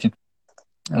labāki,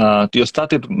 jo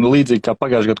stati ir līdzīgi kā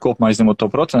pagājušajā gadu kopumā izņemot to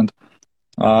procentu.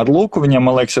 Ar Luku viņam,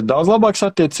 man liekas, ir daudz labākas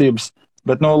attiecības,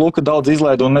 bet Luka daudz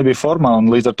izlaida un nebija formā, un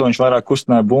līdz ar to viņš vairāk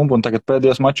kustināja bumbu, un tagad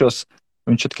pēdējos mačos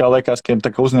viņš atkal liekas, ka ir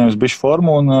tā kā uzņēmis bišķi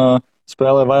formu un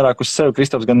spēlē vairāk uz sevi.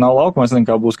 Kristaps gan nav laukumā, es nezinu,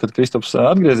 kā būs, kad Kristaps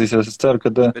atgriezīsies. Es ceru,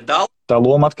 ka tā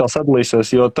loma atkal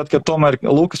sadalīsies, jo tad, kad tomēr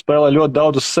Luka spēlē ļoti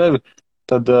daudz uz sevi,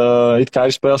 tad it kā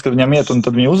ir spēles, kad viņam iet un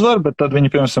tad viņi uzvar, bet tad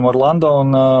viņi, piemēram, Orlando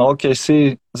un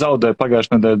OKC zaudē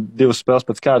pagājušajā nedēļā 2 spēles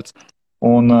pēc kārtas.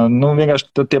 Un,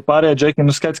 vienkārši tie pārējie džeki,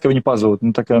 skaidrs, ka viņi pazūd.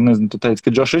 Tā kā, nezinu, tu teici, ka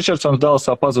Džošs Ričardsons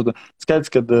Dallasā pazuda. Skaidrs,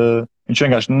 ka viņš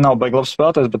vienkārši nav baigi labs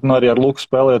spēlētājs, bet arī ar Luku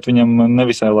spēlējot viņam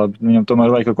nevisai labi. Viņam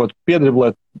tomēr vajag kaut ko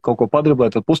piedriblēt, kaut ko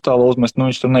padriblēt, tad pustālo uzmest,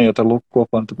 viņš tur neiet ar Luku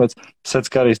kopā. Tāpēc Sets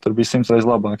Karijs tur bija 100 reizes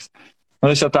labāks.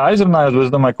 Es jau tā aizrunājos, bet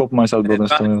es domāju, kopumā es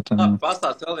atbildēšu to jautājumu.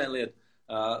 Pastāst vēl vienu lietu.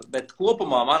 Bet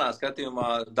kopumā manā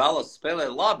skatījumā Dallas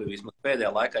spēlē labi vismaz pēdējā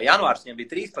laikā. Janvārs viņam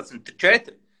bija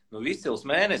 13-4. Izcils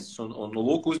mēnesis, un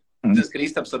Luku uzmanības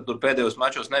Kristaps ar tur pēdējos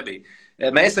mačos nebija.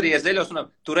 Mēs arī iezeļos, un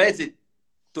tu redzi,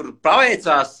 tur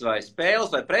paveicās vai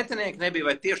spēles, vai pretinieki nebija,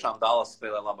 vai tiešām Dallas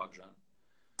spēlē labāk, Žani?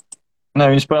 Nē,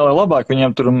 viņi spēlē labāk,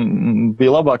 viņiem tur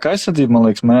bija labāka aizsardzība, man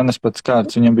liekas, mēnesis pēc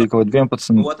kārtas, viņiem bija kaut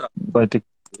 11, vai tik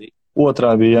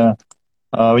otrā bija,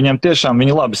 jā. Viņiem tiešām,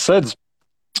 viņi labi sedz,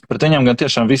 pret viņiem gan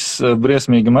tiešām viss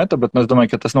briesmīgi meta, bet es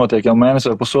domāju, ka tas notiek jau mēnesi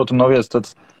vai pusotru no vietas,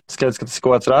 tad skaidrs, ka tas ir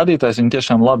kaut kāds rādītājs, viņi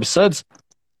tiešām labi sedz.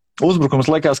 Uzbrukums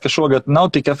liekas, ka šogad nav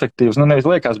tik efektīvs, nevis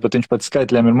liekas, bet viņš pēc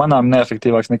skaitļiem ir manām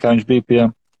neefektīvāks nekā viņš bija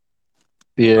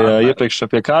iepriekš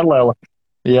pie Kārlēla.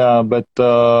 Jā, bet,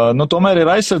 tomēr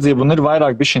ir aizsardzība un ir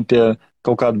vairāk bišķiņ tie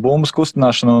kaut kāda bumbas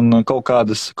kustināšana un kaut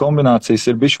kādas kombinācijas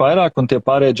ir bišķi vairāk, un tie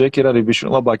pārējie džeki ir arī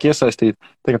bišķi labāk iesaistīti.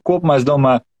 Tā kā kopumā es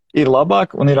domāju, ir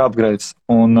labāk un ir upgrades.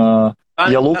 Un,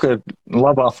 ja Luka ir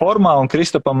labā formā un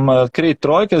Kristapam krīt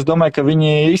trojka, es domāju, ka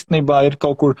viņi īstenībā ir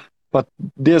kaut kur pat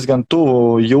diezgan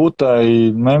tuvu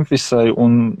Jūtai, Memphisai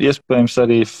un iespējams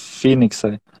arī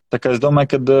Phoenixai. Tā kā es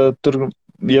domāju, ka tur,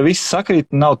 ja viss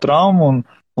sakrīt, nav traumu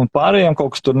un pārējiem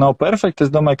kaut kas tur nav perfekti, es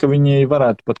domāju, ka viņi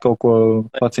varētu pat kaut ko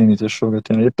pacīnīties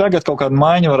šogad. Ja tagad kaut kādu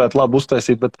maiņu varētu labi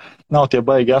uztaisīt, bet nav tie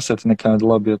baigi aseti nekādi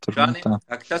labi, ja tur Žani, tā.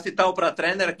 Tas ir tavuprāt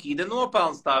trenera Kīda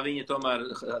nopelns, tā viņa tomēr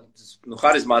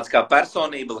harizmātiskā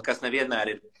personība, kas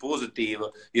nevienmēr ir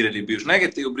pozitīva, ir arī bijuši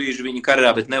negatīvi brīži viņa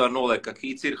karjerā, bet nevar noliekt, ka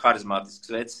Kīds ir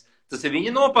harizmātisks vecs. Tas ir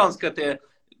viņa nopelns, ka tie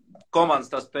komandas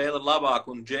tā spēle ir labāk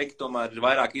un džeki tomēr ir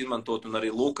vairāk izmantot un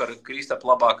arī Luka ar Kristapu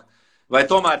labāk. Vai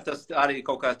tomēr tas arī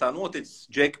kaut kā tā noticis,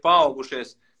 džeki paaugušies?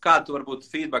 Kādu tu varbūt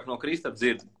feedback no Kristapa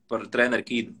dzird par treneru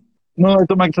Kīdu? Es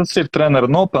domāju, ka tas ir trenera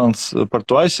nopelns par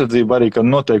to aizsardzību arī, ka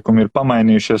noteikumi ir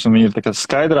pamainījušies un viņi ir tā kā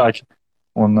skaidrāki.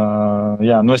 Un,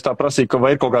 es tā prasīju, ka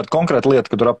vai ir kaut kāda konkrēta lieta,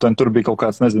 ka tur aptuveni tur bija kaut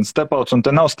kāds, stepouts, un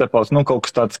te nav stepouts, kaut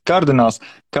kas tāds kardināls.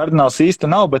 Kardināls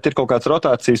īsti nav, bet ir kaut kāds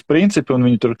rotācijas principi, un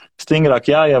viņi tur stingrāk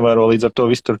jāievēro, līdz ar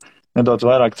to viss tur nedaudz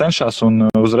vairāk cenšas, un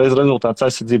uzreiz rezultāts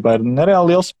aizsardzībā ir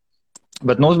nereāli liels.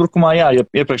 Bet uzbrukumā, ja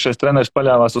iepriekšējais treneris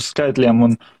paļāvās uz skaitļiem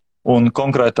un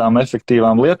konkrētām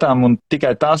efektīvām lietām, un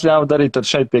tikai tās ļāva darīt, tad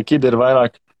šeit pie Kida ir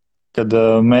vairāk, kad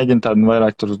mēģina tādu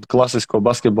vairāk tur klasisko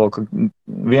basketbolu, ka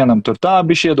vienam tur tā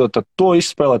bišķi iedot, tad to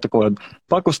izspēlēt, kaut kādu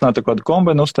pakustināt, kaut kādu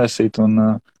kombinu uztaisīt,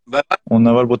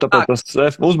 un varbūt tāpēc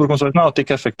tas uzbrukums vairs nav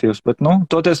tik efektīvs. Bet,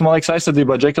 toties, man liekas,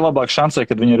 aizsardzībā džeki labāk šansē,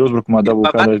 kad viņi ir uzbrukumā dabū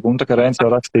kādreiz, un tā kā Reinis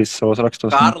jau rakstīs savos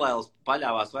rakstos. Kārlēls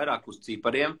paļāvās vairāk uz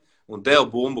cipariem, un deva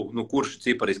bumbu, kurš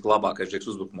cipariski labākais Džeks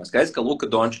uzbrukumā. Skaidrs, ka Luka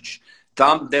Dončičs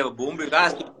tam deva bumbu,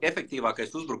 vēsturiski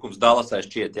efektīvākais uzbrukums Dallasai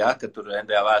šķiet, ja, ka tur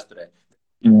NBA vēsturē.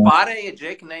 Pārējie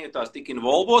Džeki nejūtās tik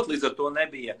involvot, līdz ar to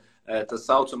nebija tas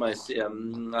saucamais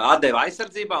atdeva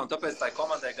aizsardzībā, un tāpēc tai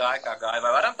komandai gāja kā gāja.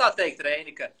 Vai varam tā teikt,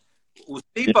 Reini, ka uz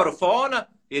ciparu fona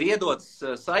ir iedots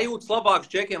sajūtas labāks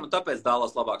Džekiem, un tāpēc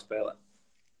Dallas labāk spēlē?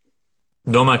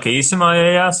 Domāju, ka īsumā, ja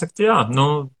jāsaka, jā.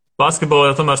 Basketbolā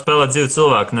jau tomēr spēlē dzīvi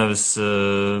cilvēku, nevis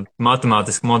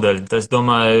matemātiski modeļi. Es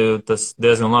domāju, tas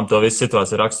diezgan labi to visu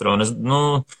situāciju raksturo. Un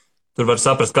tur var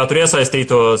saprast, kā tur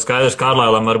iesaistīto. Skaidrs,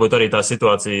 Kārlailam varbūt arī tā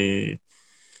situācija,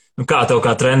 kā tev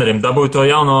kā trenerim dabūt to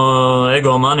jauno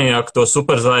egomaniaku, to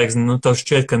superzvaigzni, tev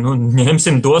šķiet, ka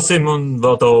ņemsim, dosim, un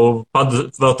vēl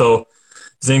tev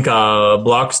zin kā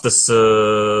blakus tas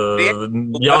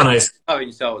jaunais... Kā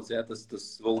viņi sauc, jā, tas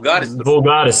vulgāris.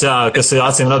 Vulgāris, jā, kas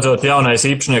acīm redzot jaunais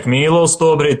īpašnieku mīlulis to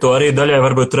brīdi, to arī daļai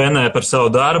varbūt trenē par savu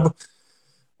darbu.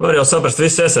 Var jau saprast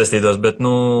visus iesaistītos, bet,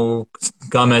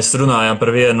 kā mēs runājām par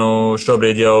vienu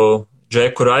šobrīd jau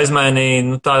Džeku, kur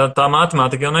aizmainīja, tā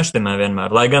matemātika jau neštimē vienmēr.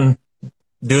 Lai gan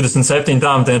 27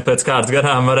 tāmetieni pēc kārtas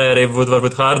garām varēja arī būt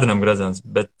varbūt Hārdenam gredzens,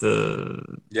 bet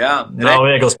nav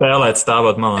viegli spēlēt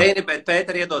stāvot malā. Reini, bet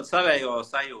Pēteri iedod savējo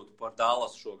sajūtu par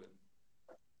Dallas šogad.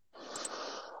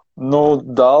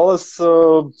 Dallas,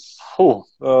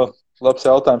 labs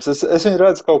jautājums. Es viņu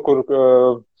redzu kaut kur,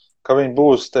 ka viņi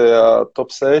būs tajā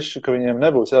top 6, ka viņiem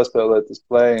nebūs jāspēlē tas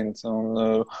play-ins, un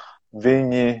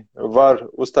viņi var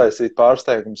uztaisīt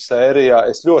pārsteigumu sērijā.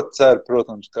 Es ļoti ceru,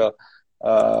 protams, ka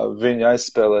viņi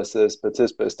aizspēlēsies pēc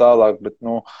iespējas tālāk, bet,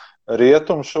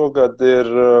 rietumi šogad ir,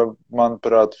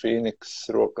 manuprāt, Phoenix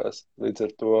rokās. Līdz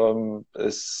ar to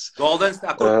Golden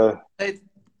State?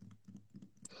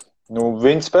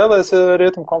 Viņi spēlēs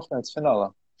rietumu konferences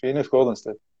finālā. Phoenix Golden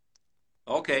State.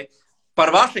 Ok. Par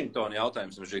Vašingtonu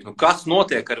jautājums. Kas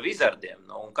notiek ar Wizardiem?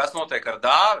 Un kas notiek ar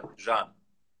Dāvi, Žani?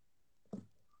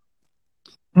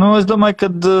 Es domāju,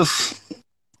 ka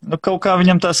kaut kā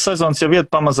viņam tās sezonas jau iet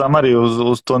pamazām arī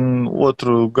uz to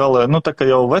otru galē. Tā kā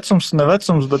jau vecums, ne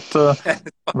vecums, bet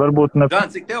varbūt ne... Žan,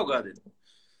 cik tev gadi?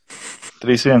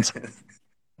 3-1.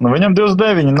 Viņam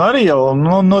 29, arī jau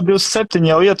no 27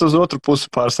 jau iet uz otru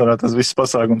pusi pārsvarā tas viss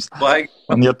pasākums. Baigi.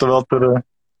 Un ja tu vēl tur...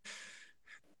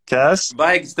 Kas?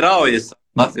 Baigi straujas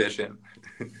latviešiem.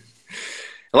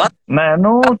 Nē,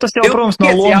 tas jau, protams, no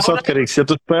lomas atkarīgs, ja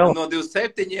tu spēlē. No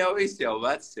 27 jau viss jau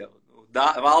vecs jau.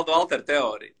 Valter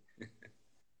teorija.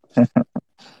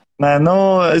 Nē,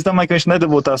 es domāju, ka viņš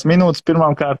nedabū tās minūtes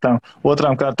pirmām kārtām.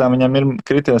 Otrām kārtām viņam ir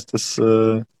krities tas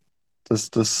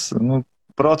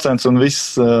procents un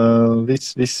viss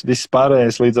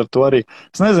pārējais līdz ar to arī.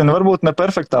 Es nezinu, varbūt ne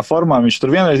perfektā formā. Viņš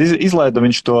tur vienreiz izlaida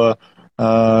to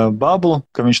bablu,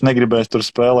 ka viņš negribēs tur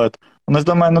spēlēt. Un es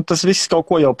domāju, tas viss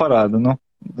kaut ko jau parāda.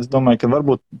 Es domāju, ka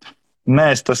varbūt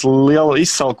neesi tas liela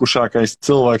izsalkušākais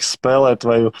cilvēks spēlēt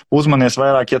vai uzmanies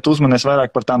vairāk, ja tu uzmanies vairāk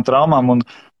par tām traumām un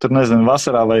tur, nezinu,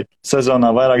 vasarā vai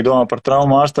sezonā vairāk domā par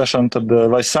traumu ārstēšanu, tad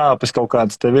vai sāpes kaut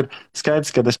kādas tev ir.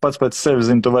 Skaidrs, ka es pats pēc sevi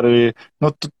zinu, tu vari,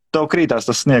 tev krītās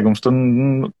tas sniegums, tu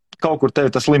kaut kur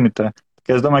tevi tas limitē.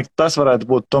 Es domāju, ka tas varētu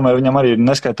būt, tomēr viņam arī ir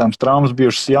neskaitāms traumas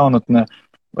bijušas jaunatnē.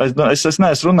 Es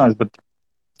neesmu runājis, bet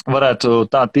varētu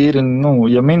tā tīri,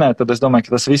 ja minēt, tad es domāju,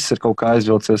 ka tas viss ir kaut kā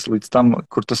aizvilcies līdz tam,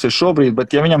 kur tas ir šobrīd,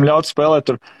 bet ja viņam ļautu spēlēt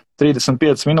tur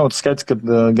 35 minūtes, skaidrs, ka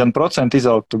gan procentu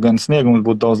izaugtu, gan sniegums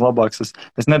būtu daudz labāks.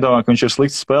 Es nedomāju, ka viņš ir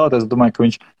slikts spēlēt, es domāju, ka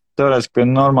viņš teorētiski pie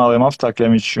normāliem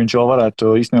apstākļiem viņš vēl varētu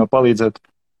īstenībā palīdzēt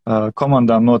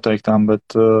komandām noteiktām, bet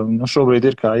šobrīd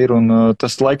ir kā ir, un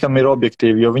tas laikam ir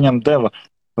objektīvi, jo viņam deva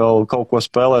vēl kaut ko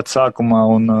spēlēt sākumā,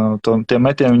 un tie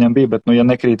metieni viņam bija, bet, ja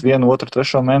nekrīt 1, 2,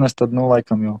 3 mēnesi, tad,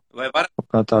 laikam jau. Vai var...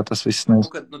 Kā tā tas viss nes.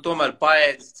 Tomēr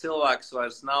paēdis cilvēks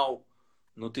vairs nav,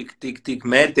 tik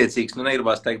mērķtiecīgs,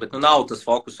 negribās teikt, bet, nav tas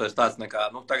fokus vairs tāds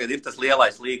nekā, tagad ir tas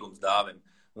lielais līgums Dāvim.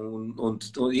 Un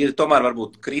ir tomēr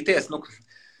varbūt krities,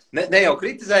 ne jau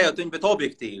kritizējot viņu, bet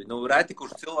objektīvi. Reti,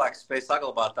 kurš cilvēks spēj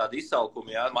saglabāt tādu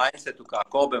izsalkumu, mindsetu kā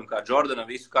Kobem, kā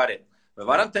Jordanam visu karjeru. Vai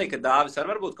varam teikt, ka Dāvis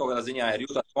arī varbūt kaut kādā ziņā ir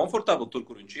jūtās komfortabli tur,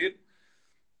 kur viņš ir?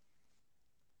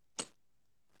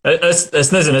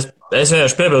 Es nezinu, es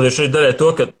vienkārši piebildīšu arī daļai to,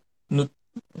 ka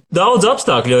daudz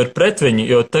apstākļu jau ir pret viņu,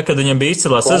 jo te, kad viņam bija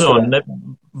izcilā sezona,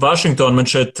 Vašingtona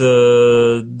man šeit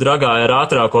dragāja ar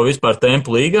ātrāko vispār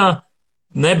tempu līgā.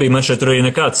 Nebija man šeit tur arī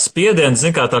nekāds spiediens,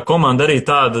 kā tā komanda arī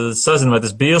tāda, sazina, vai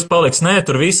tas Buļs paliks, nē,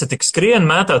 tur visi tik skrien,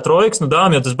 mētā trojkas,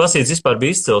 Dāvim, jo tas basīts vispār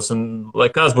bija izcils, un lai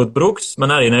kāds būtu Bruks,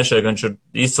 man arī nešķiet, ka viņš ir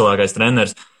izcilākais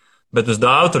treneris. Bet uz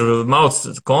Dāvu tur mauc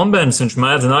kombens, viņš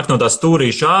mēdz nākt no tā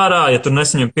stūrīša ārā, ja tur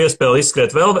nesaņem piespēli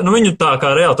izskriet vēl. Nu, viņu tā kā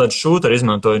reāli tādu šūteri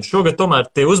izmanto. Un šogad tomēr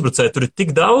tie uzbrucēji tur ir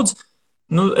tik daudz.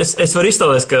 Nu, es varu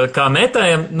iztēlēties, ka kā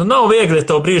metējiem, nu, nav viegli, ja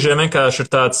tev brīžiem vienkārši ir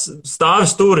tāds stāvi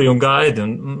stūrī un gaidi.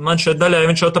 Un man šeit daļai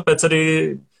viņš jau tāpēc arī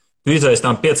izreiz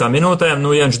tām 5 minūtēm,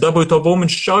 nu, ja viņš dabūja to bumbu,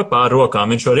 viņš šauj pār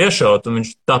rokām, viņš var iešaut, un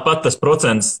viņš tāpat tas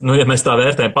procents, nu, ja mēs tā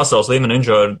vērtējam pasaules līmeni,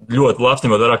 viņš jau ir ļoti labs,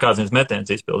 ņemot vairāk kāds viņas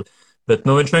metiens izpildi. Bet,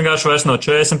 nu, viņš vienkārši vairs no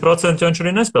 40%, jo viņš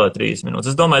arī nespēlē 3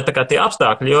 minūtes. Es domāju, tā kā tie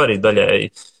apstākļi jau arī daļēji,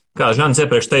 kā Žanis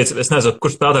iepriekš teica, es nezinu,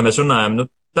 kur spēlētājiem mēs runājam, nu,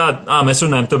 mēs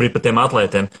runājam tobrīd par tiem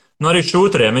atlētiem. Nu, arī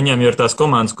šūteriem, viņiem ir tās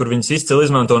komandas, kur viņas izcili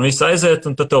izmanto un viss aiziet,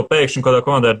 un tad tev pēkšņi kādā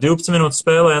komandā ir 12 minūtes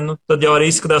spēlē, nu, tad jau arī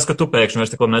izskatās, ka tu pēkšņi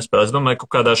vairs tik labi nespēlē. Es domāju, ka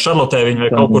kādā Šarlotē viņi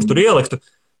vai kaut kur tur ieliktu,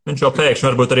 viņš jau pēkšņi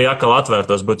varbūt arī atkal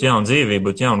atvērtos, būtu jauna dzīvība,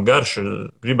 būtu jauna garša,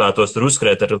 gribētos tur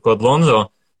uzskrēt ar kaut Lonzo.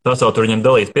 Tas vēl tur viņam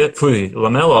dalīt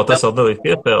Lamelo, tas vēl dalīt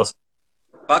piespēles.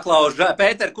 Paklauž,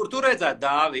 Pēter, kur tu redzētu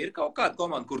Dāvi? Ir kaut kāda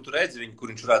komanda, kur tu redzi viņu, kur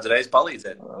viņš varētu reiz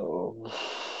palīdzēt?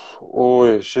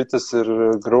 Šitas ir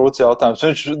grūts jautājums.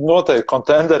 Viņš noteikti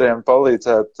kontenderiem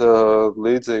palīdzēt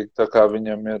līdzīgi, tā kā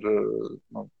viņam ir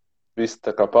visi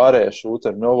tā kā pārējie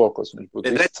šūteri Milvokos, viņš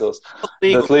būtu izcils.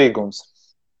 Bet līgums,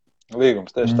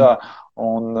 tieši tā.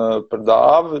 Un par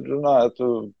Dāvi runājot,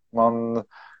 man...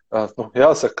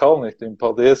 jāsaka Kalnītim,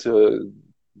 paldies, jo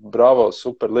bravo,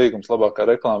 super līgums, labākā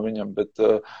reklāma viņam, bet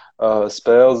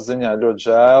spēles ziņā ļoti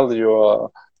žēl, jo,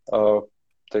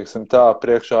 teiksim tā,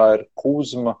 priekšā ir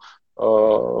Kuzma,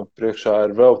 priekšā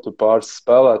ir vēl tu pāris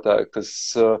spēlētāji,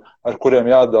 ar kuriem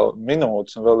jādala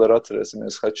minūtes, un vēl ir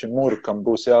atcerēsimies Hačimuri, kam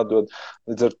būs jādod.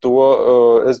 Līdz ar to,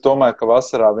 es domāju, ka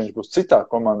vasarā viņš būs citā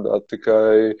komandā,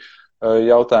 tikai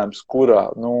jautājums, kurā.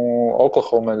 Nu,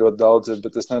 Oklahomā ļoti daudz ir,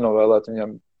 bet es nenovēlētu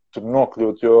viņam tur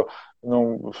nokļūt, jo,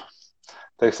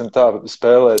 teiksim tā,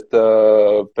 spēlēt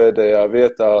pēdējā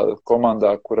vietā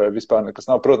komandā, kurai vispār nekas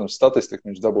nav. Protams, statistika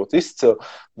viņš dabūt izcili,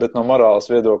 bet no morāles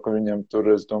viedokļa viņam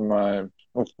tur, es domāju,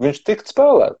 viņš tikt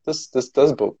spēlēt,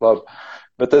 tas būtu labi.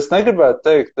 Bet es negribētu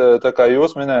teikt, tā kā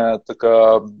jūs minējāt, tā kā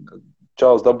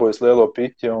Čāls dabūjas lielo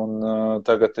piķi un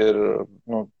tagad ir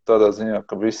tādā ziņā,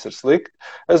 ka viss ir slikti.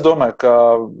 Es domāju, ka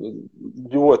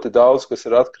ļoti daudz, kas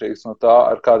ir atkarīgs no tā,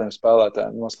 ar kādiem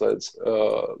spēlētājiem noslēdz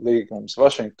līgums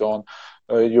Vašingtonu,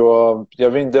 jo, ja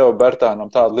viņi deva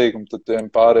Bertānam tādu līgumu, tad tiem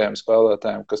pārējiem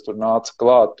spēlētājiem, kas tur nāca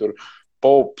klāt, tur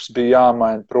Pops bija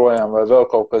jāmaina projām vai vēl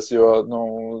kaut kas, jo,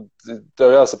 tev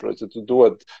jāsaprot, ja tu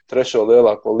dod 3.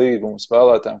 lielāko līgumu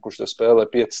spēlētājiem, kurš tev spēlē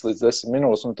 5 līdz 10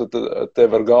 minūtes, un tad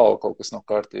tev ar galvu kaut kas nav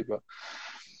kārtībā.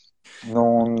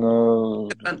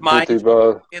 Būtībā...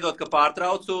 Iedod, ka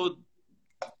pārtraucu,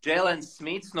 Džēlens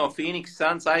Smits no Phoenix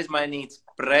Suns aizmainīts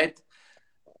pret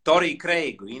Toriju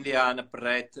Kreigu, Indiāna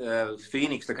pret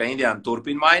Phoenix, tā kā Indiāna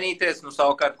turpina mainīties.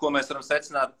 Savukārt, ko mēs varam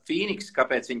secināt Phoenix,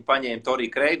 kāpēc viņi paņēma Toriju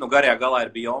Kreigu? Garajā galā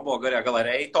ir Bjombo, garajā galā ir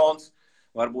Eitons.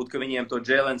 Varbūt, ka viņiem to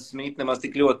Džēlens Smits nemaz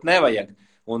tik ļoti nevajag.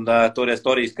 Un toreiz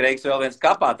Torijas Kreigs vēl viens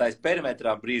kapātājs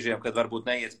perimetrā brīžiem, kad varbūt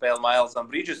neiet spēli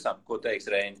Mailsam Bridgesam. Ko teiks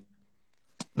Reini?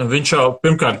 Viņš jau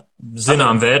pirmkārt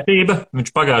zinām vērtība, viņš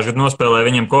pagājušajā gadā nospēlēja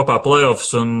viņiem kopā playoffs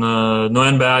un no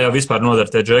NBA jau vispār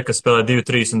nodara tie džeki, kas spēlē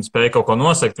 2-3 un spēja kaut ko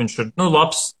nosegt. Viņš ir,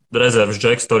 labs rezerves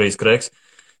džeks, Torijas Kreigs.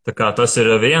 Tā kā tas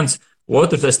ir viens.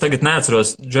 Otrs, es tagad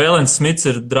neatceros, Džēlens Smits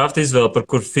ir draft izvēle, par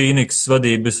kur Phoenix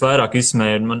vadība visvairāk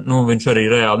izsmēja. Viņš arī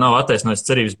reāli nav attaisnojis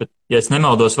cerības, bet, ja es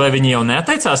nemaldos, vai viņi jau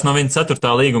neatteicās no viņa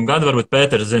 4. līguma gada, varbūt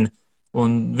Pēteris zina.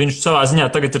 Un viņš savā ziņā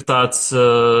tagad ir tāds...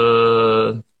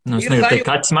 es negribu teikt,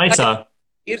 kaķis maicā.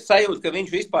 Ir sajūta, ka viņš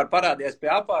vispār parādījās pie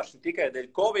apāršana tikai dēļ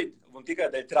Covid un tikai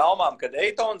dēļ traumām, kad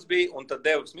Eitons bija, un tad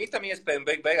deva Smitam iespēju, un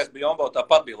beigās Bjombo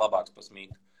tāpat bija labāks par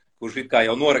Smitu, kurš it kā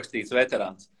jau norakstīts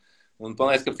veterāns. Un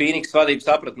man liekas, ka Phoenix vadība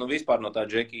saprat, vispār no tā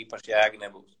džeki īpaši jēga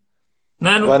nebūs.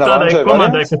 Nē, tādai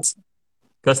komandai,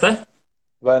 kas te?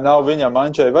 Vai nav viņam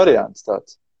Andžēja variants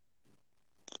tāds?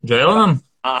 Džēlenam?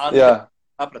 Jā.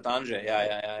 Saprat Andžēja,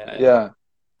 jā.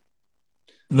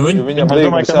 Viņam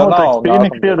domāju, ka noteikti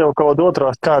Phoenix piedeva kaut kādu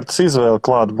otrās kārtas izvēli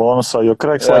klāt bonusā, jo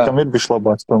Kreigs laikam ir bišķi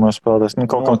labāks tomēr spēlēs.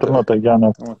 Kaut kam tur noteikti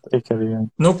jānāk.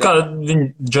 Kā viņi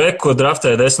džeku, ko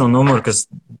draftēja 10 numuru, kas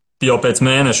jau pēc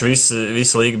mēneša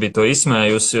visa līga bija to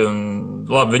izsmējusi, un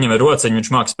labi, viņam ir rociņi,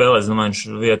 viņš māk spēlēt, domāju,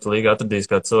 viņš vietu līgā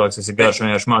atradīs kāds cilvēks, kas ir garš,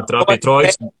 vienkārši māk trāpīt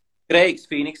trojas. Kreigs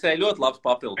Phoenixai ļoti labs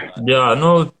papildinājums. Jā,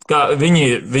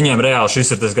 viņiem reāli šis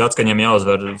ir tas gads, ka viņiem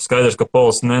jāuzvar. Skaidrs, ka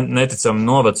Pols neticam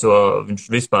noveco, viņš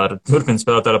vispār turpina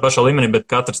spēlēt tādā pašā līmenī, bet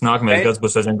katrs nākamais gads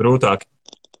būs aizvien grūtāk.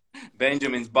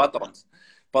 Benjamins Batons.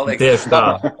 Tieši tā.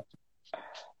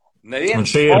 Un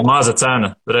šī ir maza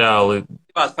cena, reāli.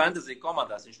 Fantasy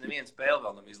komandās viņš nevienu spēli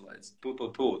vēl nav izlaidis.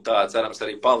 Tā cerams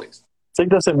arī paliks. Cik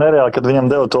tas ir nereāli, kad viņam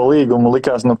deva to līgumu,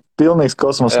 likās, pilnīgs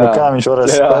kosmos, kā viņš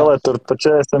varēs spēlēt tur pa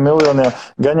 40 miljoniem.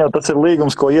 Gan jau tas ir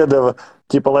līgums, ko iedeva,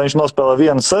 ķipa, lai viņš nospēlē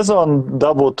vienu sezonu,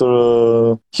 dabūt tur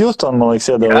Houston, man liekas,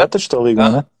 iedeva taču to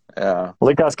līgumu, ne? Jā.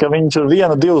 Likās, ka viņš ir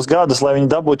 1-2 gadus, lai viņi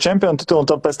dabūtu čempionu titulu, un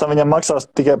tad pēc tam viņam maksās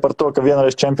tikai par to, ka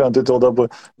vienreiz čempionu titulu dabūja.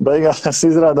 Beigās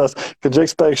izrādās, ka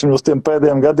Džeks pēkšņi uz tiem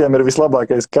pēdējiem gadiem ir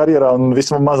vislabākais karjerā un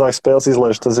vismazāk spēles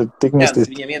izlaiž. Tas ir tik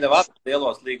mistiski. Viņiem iedeva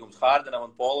lielos līgumus Hārdenam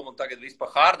un Polam, un tagad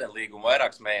vispār Hārdena līgumu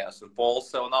vairāk smējās, un Pols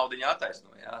sev naudiņu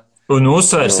attaisnoja. Un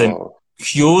uzsversim,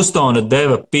 Houstona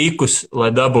deva pikus,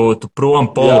 lai dabūtu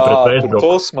prom Polu pret Westbrooku. Tur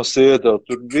kosmos iedeva,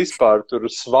 tur vispār,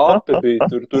 tur svapi bija,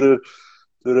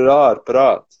 tur ir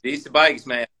ārprāts. Visi baigi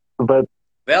smējās. Bet,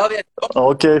 Vēl viens.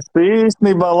 ok,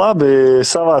 īstenībā labi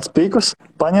savāc pikus,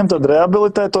 paņem tad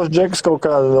rehabilitē tos džekus kaut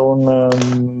kādu,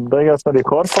 un beigās arī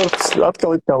Horfords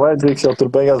atkal it kā vajadzīgs, jau tur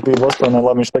beigās bija Bostonā,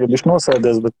 labi, viņš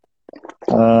tagadnosēdies, bet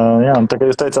jā, un tā kā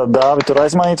jūs teicāt, Dāvi tur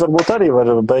aizmainīt, varbūt arī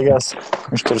var beigās,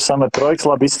 viņš tur samet trojkas,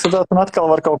 labi izskatās, un atkal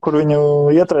var kaut kur viņu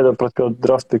ietraidot pret kaut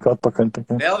draft piku atpakaļ.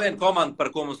 Vēl viena komanda,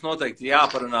 par ko mums noteikti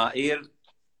jāparunā, ir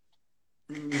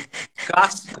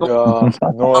kas? Jā,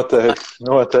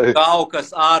 noteikti. Kaut kas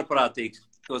ārprātīgs.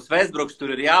 Tos Westbrooks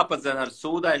tur ir jāpadzen ar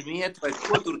sūdaļu mietu, vai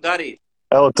ko tur darīt?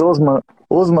 Tu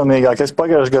uzmanīgāk. Es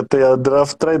pagājušajā gadā tajā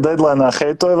draft trade deadline'ā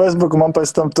heitoju Westbrooku, man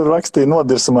pēc tam tur rakstīja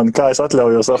nodirsa man, kā es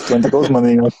atļaujos aptuveni, tā kā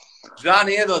uzmanīgāk.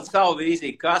 Žani, iedod savu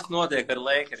vīziju, kas notiek ar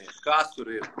Lakeriem, kas tur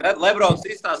ir. Lebrons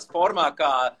izstāsta formā,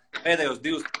 kā pēdējos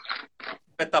 2,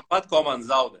 bet tāpat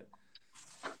komanda zaudē.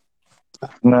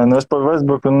 Nē, es par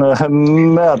Westbrooku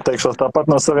neatteikšos tāpat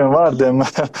no saviem vārdiem.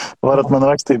 Varat man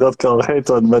rakstīt atkal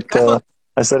heitot, bet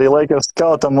es arī Lakers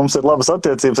skautam, mums ir labas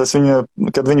attiecības. Es viņu,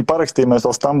 kad viņi parakstīja, mēs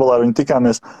vēl Stambulā ar viņu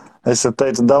tikāmies, es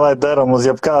teicu, davai deram uz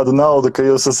jebkādu naudu, ka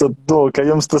jūs esat, ka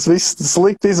jums tas viss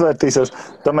slikti izvērtīsies.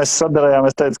 Tā mēs sadarējām,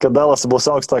 es teicu, ka Dallas būs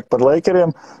augstāk par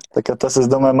Lakeriem, tā kā tas, es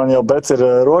domāju, man jau bets ir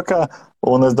rokā.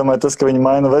 Un es domāju, tas, ka viņi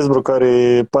maina Westbrooku, arī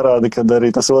parāda, ka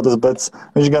arī tas otrs bets,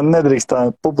 viņš gan nedrīkst tā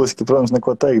publiski, protams,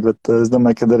 neko teikt, bet es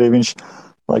domāju, ka arī viņš,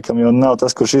 laikam, jau nav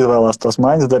tas, kurš izvēlās tos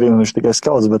maiņas darījumus, viņš tikai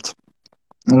skauts, bet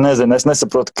nezinu, es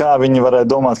nesaprotu, kā viņi varēja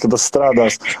domāt, ka tas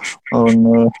strādās.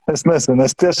 Un es nezinu,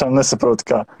 es tiešām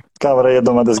nesaprotu, kā varēja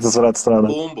iedomāties, ka tas varētu strādāt.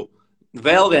 Bumbu.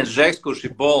 Vēl viens žeks, kurš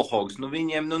ir ballhogs,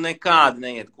 viņiem nekādi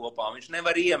neiet kopā, viņš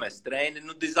nevar iemest treini,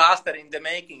 disaster in the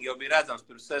making jau bija redzams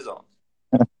pirms sezonas.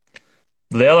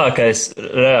 Lielākais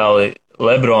reāli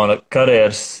Lebrona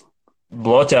karjeras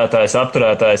bloķētājs,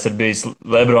 apturētājs ir bijis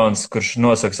Lebrons, kurš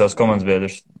nosaka savus komandas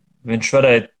biedrus. Viņš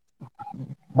varēja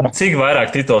cik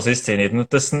vairāk tituls izcīnīt.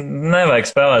 Tas nevajag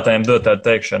spēlētājiem dot tādu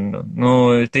teikšanu.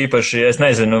 Tīpaši, es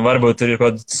nezinu, varbūt ir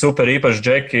kaut super īpaši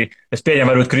džeki. Es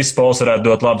pieņemu, varbūt Kris Pols varētu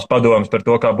dot labus padomus par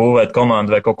to, kā būvēt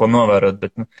komandu vai kaut ko novērot,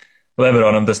 bet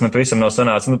Lebronam tas pavisam nav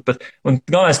sanācis. Un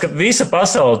galvenais, ka visa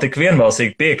pasaule tik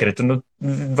vienbalsīgi piekrita.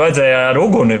 Vajadzēja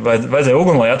uguni,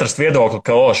 lai atrastu viedokli,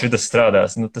 ka šitas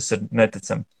strādās. Tas ir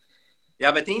neticami.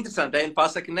 Jā, bet interesanti,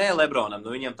 pasaka nē Lebronam.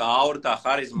 Viņam tā aura, tā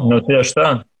harizma. Tieši tā.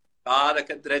 Tāda,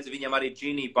 kad redz viņam arī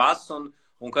Džinī pas un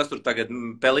kas tur tagad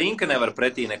Pelinka nevar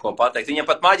pretī neko pateikt. Viņam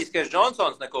pat maģiskais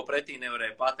Džonsons neko pretī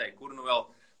nevarēja pateikt. Kur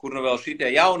nu vēl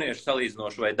šitie jaunieši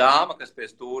salīdzinoši vai dāma, kas pie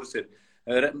stūras ir.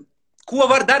 Ko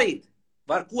var darīt?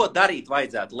 Ko darīt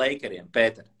vajadzētu Lakeriem,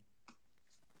 Pēter?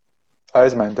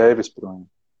 Aizmaini Deivis prom.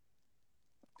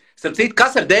 Starp citu,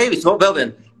 kas ar Deivis? Vēl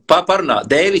vien parunā.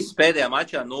 Deivis pēdējā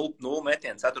mačā 0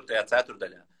 metienu 4.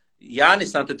 ceturdaļā.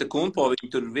 Jānis Antetokounmpo viņu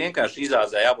tur vienkārši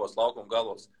izāzēja abos laukuma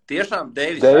galos. Tiešām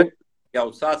Deivis jau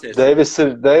sācies.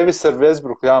 Deivis ar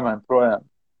Westbrooku jāmaina projām.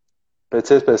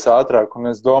 Pēc iespējas ātrāk.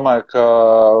 Un es domāju, ka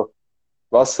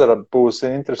vasara būs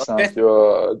interesanti, jo...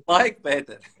 Laika,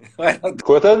 Pēter.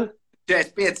 Ko tad?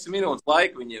 45 minūtes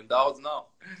laika viņiem daudz nav.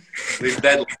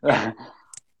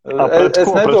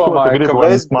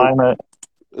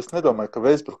 Es nedomāju, ka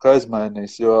Westbrook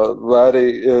aizmainīs, jo vai arī,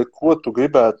 ko tu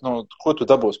gribētu, ko tu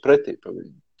dabūsi pretī pa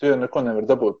viņu. Tu jau neko nevar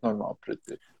dabūt normāli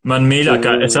pretī. Man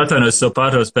mīļākā, es atvainojos savu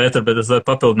pārtrauc, Pēter, bet es lai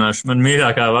papildināšu. Man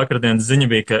mīļākā vakardienas ziņa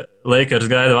bija, ka Lakers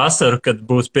gaida vasaru, kad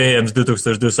būs pieejams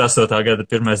 2028. gada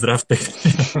pirmais draft pick.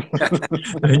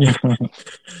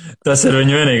 Tas ir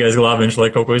viņa vienīgais glābiņš, lai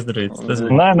kaut ko izdarītu.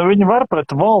 Nē, viņi var pret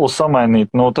Volu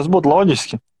samainīt. Tas būtu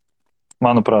loģiski,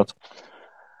 manuprāt.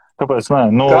 Kāpēc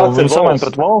nē? Viņi samaina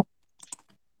pret Volu.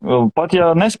 Pat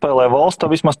ja nespēlē Vols, tad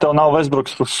vismaz tev nav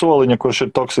Westbrooks uz soliņa, kurš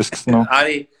ir toksisks.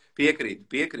 Arī piekrīt.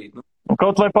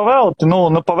 Kaut vai pavelti,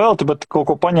 pavelti, bet kaut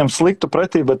ko paņem sliktu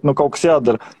pretī, bet kaut kas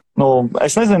jādara.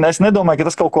 Es nezinu, es nedomāju, ka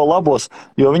tas kaut ko labos,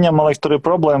 jo viņam, man liekas, tur ir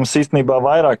problēmas īstenībā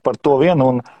vairāk par to vienu,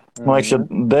 un, man liekas, ja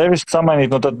Deivis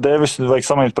samainīt, tad Deivis vajag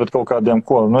samainīt pret kaut kādiem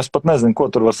ko. Es pat nezinu, ko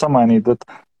tur var samainīt, bet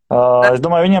Es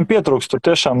domāju, viņiem pietrūks tur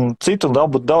tiešām citu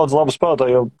daudz labu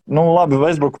spēlētāju, jo, labi,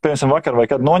 Westbrooku, piemēram, vakar vai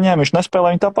kad noņēma, viņš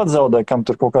nespēlē, viņi tāpat zaudē, kam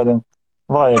tur kaut kādiem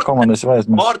vājai komandas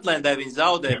vajadzmēs. Portlandē viņi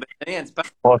zaudē, bet neviens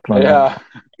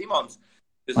Simons.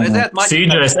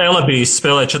 CJs Elabijs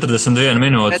spēlē 41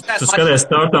 minūtes. Tu skaties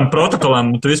tam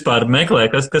protokolam, tu vispār meklē,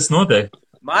 kas notiek.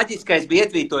 Maģiskais bija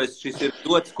ietvītojis, šis ir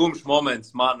ļoti skumjš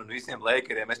moments man un visiem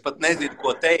Lakeriem. Es pat nezinu,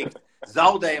 ko teikt.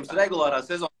 Zaudējums regulārā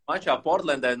sezonas mačā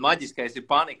Portlandē un maģiskais ir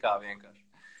panikā vienkārši.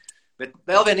 Bet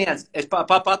vēl viens, es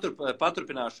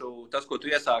paturpināšu tas, ko tu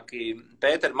iesāki,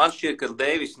 Pēter, man šķiet, ka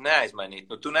Deivis neaizmainīt.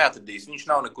 Tu neatradīsi, viņš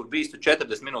nav nekur bijis, tu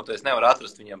 40 minūtēs nevar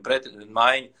atrast viņam pret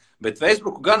maiņu, bet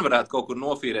Westbrooku gan varētu kaut kur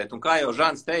nofīrēt, un kā jau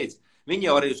Žanis teica, viņi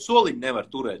jau arī uz soliņu nevar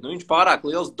turēt. Viņš pārāk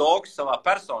liels dogs savā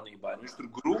personībā, viņš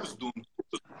tur grūst un...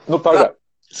 Pagāj,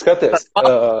 skaties,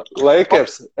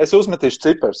 Lakers, es uzmetīšu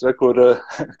cipars, kur,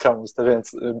 kā mums te viens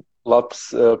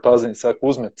labs paziņas saka,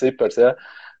 uzmet cipars, ja?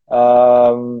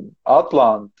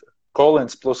 Atlanta,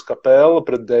 Collins plus Capela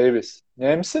pret Davis.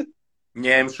 Ņemsi?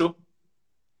 Ņemšu.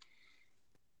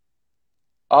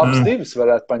 Abas divas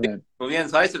varētu paņemt.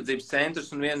 Viens aizsardzības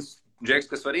centrs un viens džeks,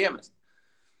 kas var iemest.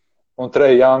 Un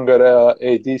Trey Young ar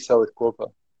AD salikt kopā.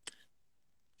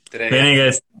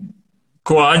 Vienīgais,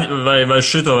 vai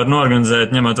šito var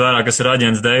norganizēt, ņemot vērā, kas ir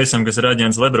aģents Davisam, kas ir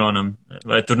aģents Lebronam?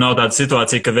 Vai tur nav tāda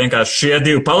situācija, ka vienkārši šie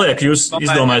divi paliek, jūs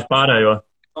izdomājat pārējo?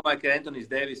 Es domāju, ka Antonijs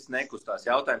Deivis nekustās.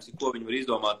 Jautājums ir, ko viņi var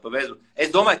izdomāt pa Westbrooku.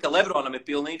 Es domāju, ka Lebronam ir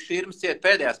pilnīgi šķirmas ciet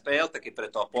pēdējā spēle, tā kā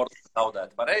pret to Portlandu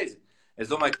zaudēt pareizi.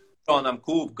 Es domāju, ka Lebronam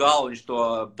kūp galvu, viņš to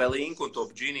Pelinku un to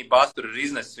Gini Basturu ir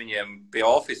iznesis viņiem pie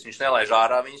office, viņš nelaiž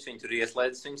ārā viņus, viņi tur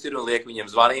ieslēdzas viņus ir un liek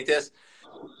viņiem zvanīties.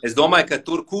 Es domāju, ka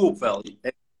tur kūp vēl.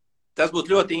 Tas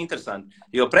būtu ļoti interesanti,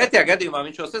 jo pretējā gadījumā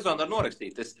viņš šo sezonu var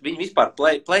norakstīt. Viņi vispār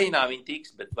play-inā viņi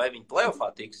tiks, bet vai viņi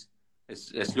play-offā tiks?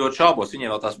 Es ļoti šaubos,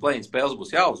 viņiem vēl tās play-in spēles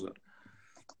būs jāuzvar.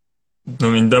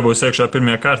 Viņi dabūs iekšā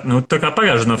pirmajā kārtā, tā kā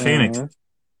pagājuši no Phoenix.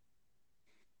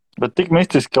 Bet tik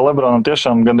mistiski, ka Lebronam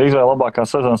tiešām gandrīz vai labākā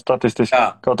sezona statistiski.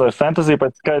 Kaut vai fantasy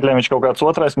pēc skaitļiem viņš kaut kāds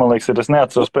otrais, man liekas, ir. Es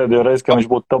neatceros pēdējo reizi, ka viņš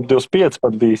būtu top 25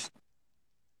 pat bijis.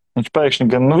 Viņš pēkšņi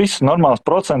gan viss normāls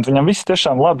procents, viņam viss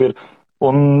tiešām labi ir.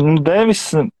 Un Deivis,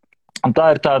 tā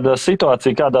ir tāda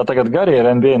situācija, kādā tagad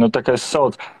garjera NBA, tā kā es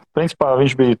saucu, principā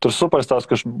viņš bija tur superstārs,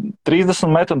 kurš 30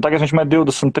 met, un tagad viņš met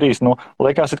 23.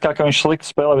 Liekas, ka viņš slikti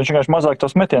spēlē, viņš vienkārši mazāk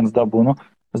tos metienus dabū.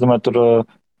 Es domāju, tur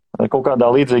kaut kādā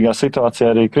līdzīgā situācijā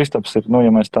arī Kristaps ir,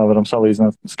 ja mēs tā varam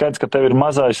salīdzināt. Skaidrs, ka tev ir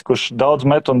mazais, kurš daudz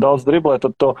met un daudz driblē,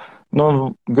 tad to,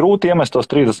 grūti iemest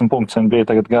tos 30 punktus NBA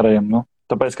tagad garajiem.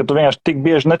 Tāpēc, ka tu vienkārši tik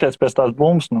bieži netiec pēc tās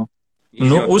bumbas.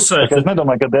 Uzsvērt. Es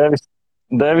nedomāju, ka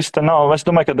Deivis te nav. Es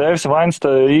domāju, ka Deivis vainas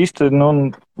te īsti,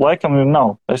 laikam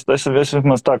nav. Es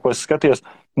vismaz tā, ko es skaties,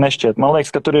 nešķiet. Man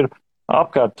liekas, ka tur ir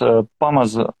apkārt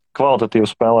pamaz kvalitatīvu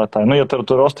spēlētāju. Ja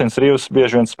tur Ostins Rīvs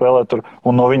bieži vien spēlē tur,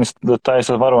 un no viņas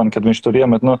taisa varoni, kad viņš tur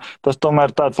iemet, tas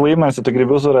tomēr tāds līmenis, ja tu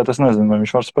gribi uzvarēt, es nezinu, vai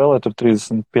viņš var spēlēt tur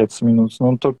 35 minūtes.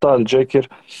 Tur tādi džeki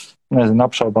ir, nezinu,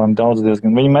 apšaubāmi daudz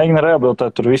diezgan. Viņi mēģina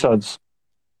rehabilitēt tur visādus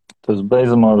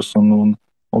Beizamārus un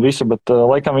visu, bet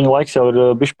laikam viņa laiks jau ir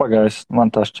bišķi pagājis,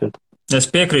 man tā šķiet.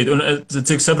 Es piekrītu, un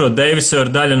cik saprotu, Deivis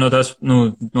ir daļa no tās,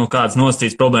 no kādas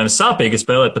nosacītas problēmas sāpīgi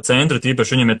spēlēt pa centru,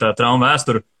 tīpaši viņam ir tā trauma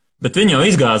vēsture, bet viņi jau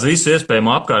izgāza visu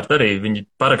iespējamo apkārt arī. Viņi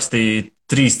parakstīja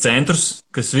 3 centrus,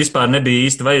 kas vispār nebija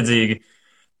īsti vajadzīgi.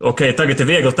 Ok, tagad ir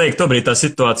viegli teikt, tobrīd tā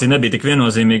situācija nebija tik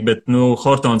viennozīmīga, bet,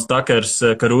 Hortons Takers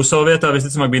Caruso vietā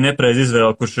visticamāk bija nepareiza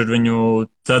izvēle, kurš ir viņu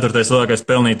 4. lielākais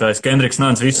pelnītājs. Kendriks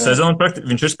Nans visu sezonu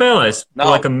viņš ir spēlējis.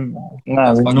 Laikam,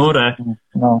 nurē.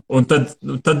 Un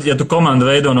tad, ja tu komandu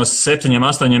veido no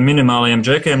 7-8 minimālajiem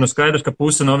džekiem, skaidrs, ka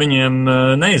puse no viņiem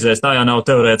neizies. Tā jau nav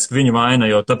teorētiski viņu vaina,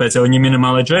 jo tāpēc jau viņi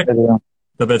minimālai džeki.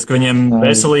 Tāpēc, ka viņiem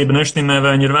veselība neštimē,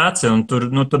 vai viņi ir veci, un tur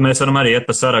mēs varam arī iet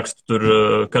pa sarakstu. Tur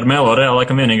Karmelo reāli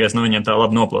laikam vienīgais, viņiem tā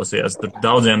labi noplausījās. Tur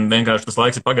daudziem vienkārši tas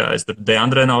laiks ir pagājis. Tur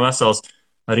Deandre nav vesels,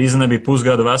 arī Iza nebija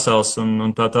pusgadu vesels,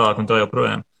 un tā tālāk, un tā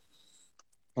joprojām.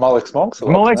 Man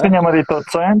liekas, viņam arī to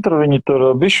centru, viņi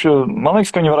tur bišķi, man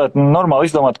liekas, ka viņi varētu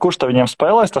normāli izdomāt, kurš te viņiem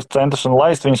spēlēs tas centrs un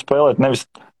laist viņu spēlēt, nevis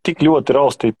tik ļoti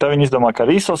raustīt. Te viņi izdomā, ka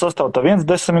arī savu sastāvu, tā viens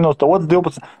 10 minūtes, tā otrs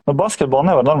 12. Basketbolu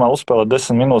nevar normāli uzspēlēt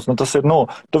 10 minūtes. Tas ir,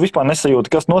 tu vispār nesajūti,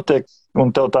 kas notiek,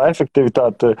 un tev tā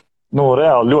efektivitāte,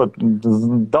 reāli ļoti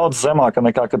daudz zemāka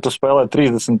nekā, kad tu spēlē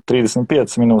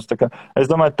 30-35 minūtes. Tā kā, es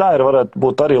domāju, tā varētu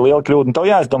būt arī liela kļūda. Un tev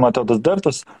jāizdomā, tev tas der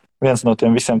tas viens no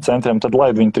tiem visiem centriem, tad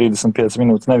laid viņi 35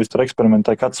 minūtes, nevis tur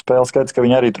eksperimentē. Katrs spēle skaidrs, ka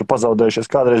viņi arī tur pazaudējušies.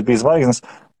 Kādreiz bija zvaigznes,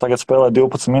 tagad spēlē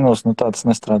 12 minūtes, tā tas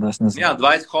nestrādās. Nezinu. Jā,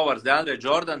 Dwights Howards, DeAndre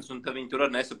Jordans, un tad viņi tur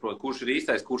arī nesaprot, kurš ir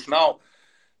īstais, kurš nav.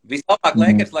 Vislabāk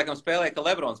Lakers, laikam, spēlēja, ka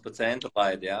Lebrons pa centru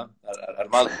laid, jā, ar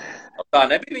mazu. Tā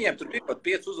nebija viņiem, tur bija pat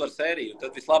 5 uzvaru sēriju,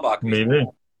 tad vislabāk.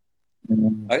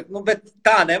 Nu, bet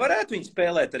tā nevarētu viņi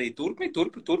spēlēt arī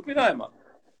turpinājumā.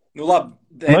 Nu, labi.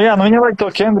 Viņam vajag to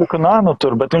Kendriku Nānu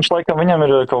tur, bet viņš laikam viņam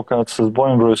ir kaut kāds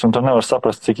boņbrūjs, un tur nevar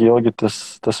saprast, cik ilgi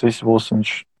tas viss būs.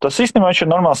 Tas īstenībā viņš ir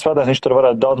normāls spēlētājs, viņš tur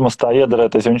varētu daudz maz tā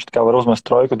iedarēties, ja viņš tā kā var uzmest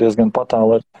trojku diezgan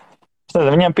patāli. Es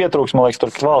nezinu, viņiem pietrūks, man liekas,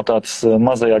 tur kvalitātes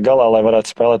mazajā galā, lai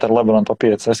varētu spēlēt ar Lebronu pa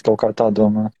 5. Es kaut kā tā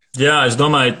domāju. Jā, es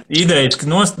domāju, ideja, ka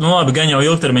labi, gan jau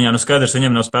ilgtermiņā, skaidrs,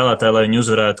 viņiem nav spēlētāji, lai viņi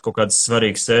uzvarētu kaut kādas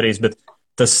svarīgas sērijas, bet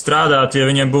tas strādātu, ja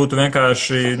viņiem būtu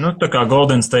vienkārši, tā kā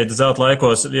Golden State zelta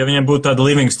laikos, ja viņiem būtu tāda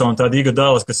Livingstone, tāda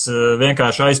Iguodalas, kas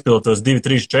vienkārši aizpildos 2,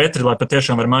 3, 4, lai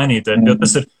patiešām var mainīt. Jo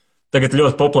tas ir tagad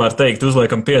ļoti populāri teikt,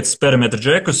 uzliekam 5 perimetra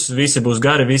džekus, visi būs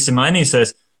gari, visi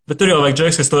mainīsies, bet tur jau vajag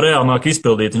džeks, kas to reāli māk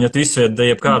izpildīt, un ja tu izsvied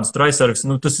jebkādus traisargus,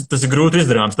 tas ir grūti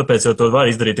izdarāms, tāpēc jau to var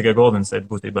izdarīt tikai Golden State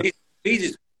būtībā.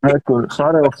 Kur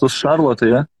Harels uz Šarloti,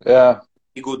 ja? Jā.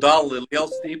 Iguodala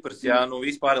liels stiprs, jā,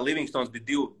 vispār Livingstons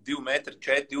bija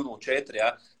 2,4 m, jā.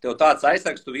 Tev tāds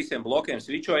aizsargs, tu visiem blokiem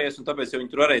svičojies, un tāpēc jau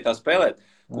viņi tur varēja tā spēlēt,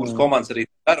 kuras komandas arī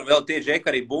dara, un vēl tie džeki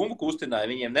arī bumbu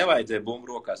kustināja, viņiem nevajadzēja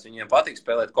bumbu rokās, viņiem patīk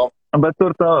spēlēt komandas. Bet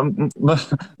tur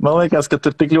man liekas, ka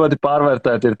tur tik ļoti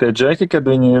pārvērtēti ir tie džeki,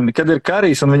 kad ir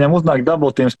Karijs un viņam uznāk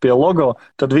double-teams pie logo,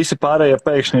 tad visi pārējie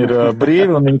pēkšņi ir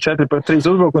brīvi un viņi 4-3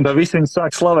 uzbruk, un tad visi viņi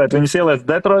sāk slavēt, viņus ieliec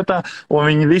Detroitā, un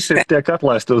viņi visi tiek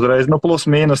atlaisti uzreiz, plus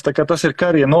mīnus, tā kā tas ir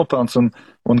Karija nopelns un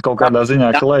kaut kādā ziņā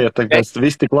klēja, tā kā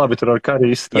viss tik labi tur ar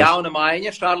Kariju izstāst. Jauna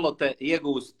maiņa, Šarlote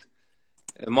iegūst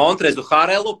Montrezu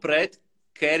Harelu pret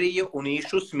Keriju un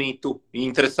Išu Smitu.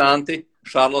 Interesanti.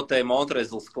 Šarlotei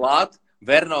Montrezls klāt,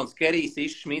 Vernons Kerijs,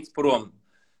 Išs Smits prom.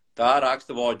 Tā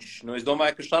raksta Voģis. Es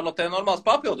domāju, ka Šarlotei ir normāls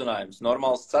papildinājums,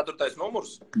 normāls 4.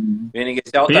 numurs. Vienīgais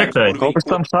jautājums, kaut kas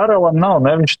tam Harelam nav,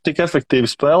 ne? Viņš tik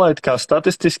efektīvi spēlēt kā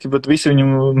statistiski, bet visi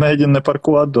viņu mēģina ne par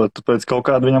ko atdot, tāpēc kaut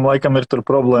kāda viņam laikam ir tur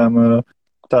problēma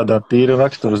tādā tīra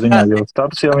rakstura ziņā, jo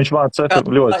status jau viņš vāc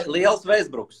ļoti. Liels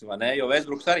Westbrooks, vai ne? Jo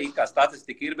Westbrooks arī kā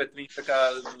statistika ir, bet viņš tā kā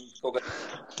kaut kā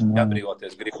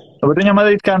atbrīvoties grib. Bet viņam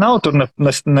arī kā nav tur ne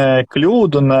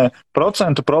kļūdu, ne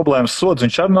procentu problēmas sods.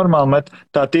 Viņš arī normāli met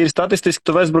tā tīri statistiski,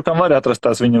 tu Westbrookam vari atrast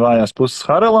tās viņa vājās puses.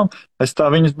 Harelam, es tā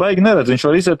viņus baigi neredzu. Viņš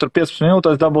var iziet tur 15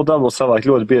 minūtēs double savāk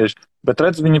ļoti bieži. Bet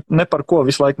redz, viņi ne par ko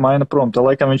visu laiku maina prom. Tā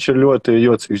laikam viņš ir ļoti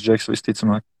jocīgs džeks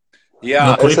visticamāk. Jā,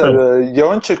 es ar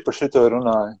Jončiku par šito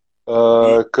runāju,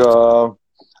 ka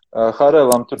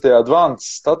Harelam tur tie advanced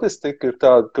statistika ir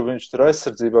tāda, ka viņš tur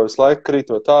aizsardzībā visu laiku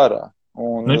krītot ārā.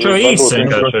 Viņš jau īsts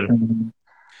vienkārši ir.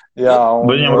 Jā,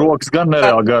 viņam rokas gan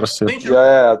nereāli garas ir.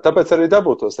 Jā, tāpēc arī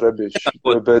dabūtos rebīši,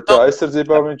 bet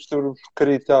aizsardzībā viņš tur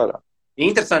krīt ārā.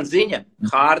 Interesanta ziņa.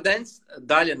 Hārdens,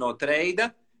 daļa no treida,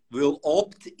 will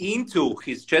opt into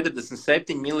his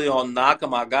 47 miljonu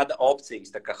nākamā gada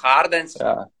opcijas. Tā kā Hārdens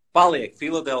paliek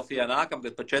Filadelfijā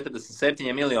nākamgad par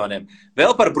 47 miljoniem.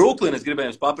 Vēl par Brooklynu es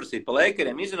gribēju jums paprasīt, pa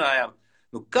Lakeriem izrunājām,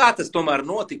 kā tas tomēr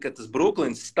notika, ka tas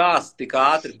Brooklyns stāsts tik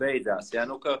ātri beidzās. Ja?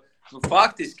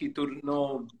 Faktiski tur,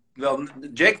 vēl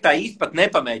Džeki tā īsti pat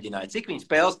nepamēģināja. Cik viņi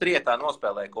spēles trietā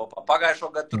nospēlēja kopā? Pagājušo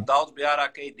gadu tur daudz bija ārā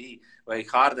KD vai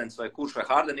Hārdens vai kurš vai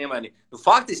Hārden iemainīja.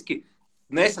 Faktiski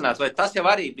nesanāca, vai tas jau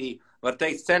arī bija, var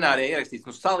teikt, scenārijā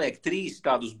ierakstīts, saliek 3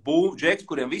 tādus džeks,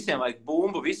 kuriem visiem vajag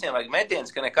bumbu, visiem vajag metiens,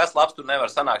 ka nekas labs tur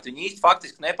nevar sanākt. Viņi īsti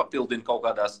faktiski nepapildina kaut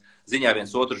kādās ziņā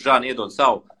viens otru. Žāni iedod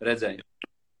savu redzējumu.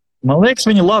 Man liekas,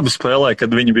 viņi labi spēlēja,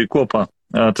 kad viņi bija kopā.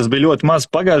 Tas bija ļoti maz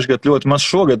pagājušajā gadā, ļoti maz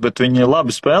šogad, bet viņi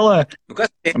labi spēlēja.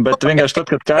 Bet vienkārši tad,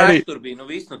 kad Kairi... Tur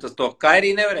bija, tas to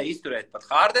Kairi nevarēja izturēt. Pat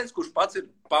Hārdens, kurš pats ir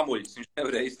pamuļs, viņš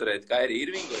nevarēja izturēt Kairi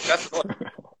Irvingu vai kas to...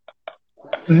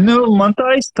 Man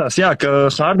tā izstās, ka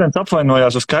Hārdens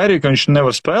apvainojās uz Kairiju, ka viņš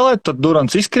nevar spēlēt, tad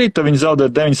Durants izkrīt, tad viņi zaudē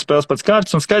 9 spēles pēc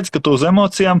kārtas, un skaidrs, ka tu uz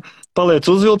emocijām paliec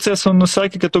uzvilcies un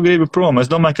saki, ka tu gribi prom. Es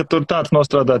domāju, ka tur tāds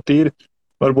nostrādā tīri.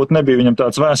 Varbūt nebija viņam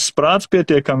tāds vēsts prāts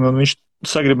pietiekami, un viņš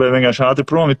sagribēja vienkārši ātri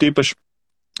prom, tīpaši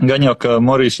gan jau, ka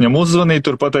Morijs viņam uzzvanīja,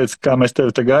 tur pateica, kā mēs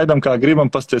tevi te gaidām, kā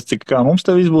gribam, pasties, kā mums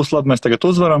tev būs labi, mēs tagad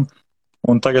uzvaram,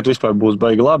 un tagad vispār būs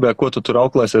baigi labi, ko tu tur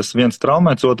auklēsies, viens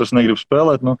traumēts, otrs negrib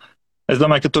spēlēt, Es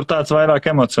domāju, ka tur tāds vairāk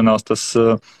emocionāls tas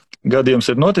gadījums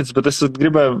ir noticis, bet es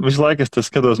gribēju visu laiku, es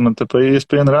skatos, man te pa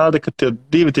ESPN rāda, ka tie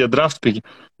draft piki,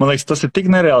 man liekas, tas ir tik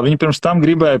nereāli. Viņi pirms tam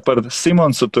gribēja par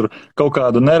Simonsu tur kaut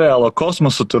kādu nereālo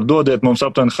kosmosu, tur dodiet mums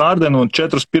aptuveni Hārdenu un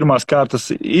 4 pirmās kārtas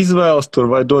izvēles,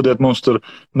 tur vai dodiet mums tur,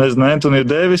 nezinu, Antoniju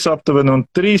Deivisu aptuveni un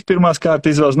 3 pirmās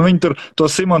kārtas izvēles. Viņi tur to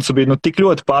Simonsu bija tik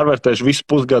ļoti pārvērtējuši visu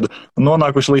pusgadu un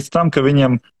nonākuši līdz tam, ka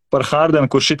viņiem par Hārdenu,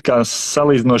 kurš it kā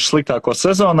salīdzinoši sliktāko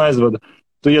sezonu aizvada,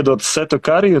 tu iedod Setu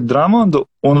Kariju, Dramondu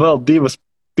un vēl 2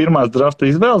 pirmās drafta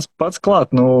izvēles pats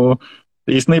klāt. Nu,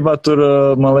 īstenībā tur,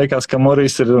 man liekas, ka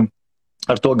Morijs ir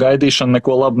ar to gaidīšanu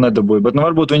neko labu nedabūja. Bet, nu,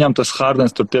 varbūt viņam tas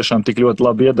Hārdens tur tiešām tik ļoti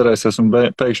labi iedarēsies un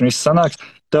pēkšņi viss sanāks.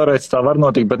 Teorētiski tā var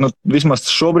notikt, bet, nu, vismaz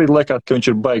šobrīd liekas, ka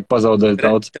viņš ir baigi pazaudējis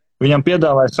daudz. Viņam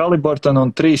piedāvāja Haliburtonu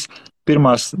un 3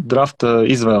 pirmās drafta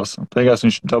izvēles. Beigās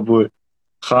viņš dabūja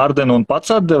Hārdenu un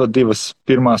pats atdeva 2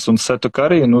 pirmās un Setu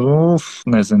Kariju. Nu,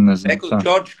 nezinu.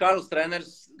 Džordžs Karls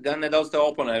treneris gan nedaudz te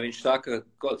oponē. Viņš saka,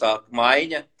 ka tā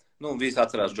maiņa, nu, visi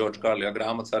atcerās Džordžu Karlu, ja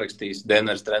grāmatu sarakstījis,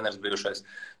 Denveras treneris bijušais.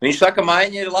 Viņš saka,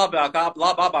 maiņa ir labi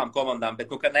abām komandām, bet,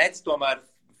 nu, ka Nets tomēr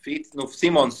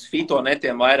Simons Fito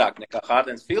netiem vairāk nekā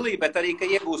Hārdens Filī, bet arī, ka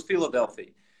iegūst Filadelfiju.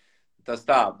 Tas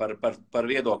tā, par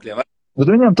viedokļiem.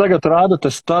 Bet viņam tagad rāda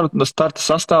tas starta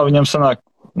sastāv, viņam sanāk,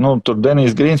 nu, tur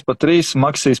Denijs Grīns pa 3,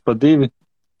 Maksijs pa 2,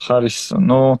 Haris,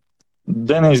 nu,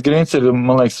 Denijs Grīns ir,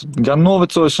 man liekas, gan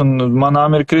novecojis un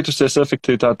manām ir kritusies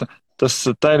efektivitāte. Tas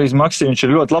Tairijs Maksī, viņš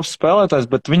ir ļoti labs spēlētājs,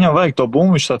 bet viņam vajag to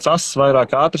bumbu, viņš tāds ass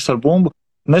vairāk ātrs ar bumbu.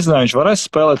 Nezināju, viņš varēs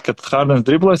spēlēt, kad Hārdens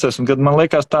driblēsies, un kad man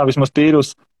liekas tā vismaz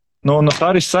tīrus, nu,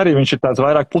 Haris arī viņš ir tāds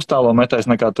vairāk pustālo metējs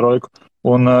nekā trojku,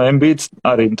 un Embiids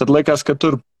arī. Tad liekas, ka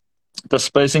tur tas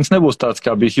spacings nebūs tāds,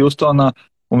 kā bija Hjūstonā,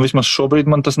 un vismaz šobrīd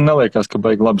man tas neliekas, ka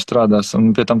baigi labi strādās, un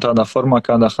pie tam tādā formā,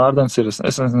 kādā Hārdens ir, es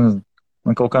nezinu.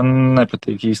 Man kaut kā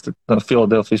nepatīk īsti tā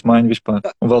Filadelfijas maiņa vispār.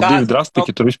 Un vēl 2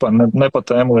 draftpiki tur vispār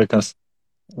nepatēmu liekas.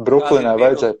 Bruklinai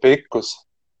vajadzēja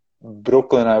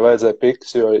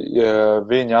pikus, jo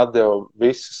viņi atdeva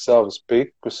visus savus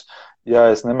pikus, ja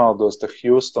es nemaldos, tā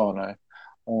Hjūstonai.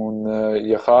 Un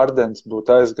ja Hārdens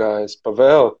būtu aizgājis pa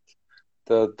vēl,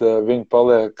 tad viņi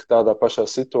paliek tādā pašā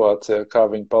situācijā, kā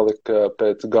viņi palika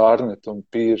pēc Garneta un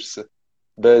Pīrsa.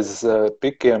 Bez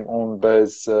pikiem un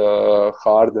bez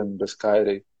Hārdena, bez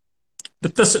Kairī.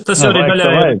 Bet tas arī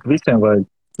daļai visiem vajag.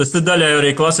 Tas daļai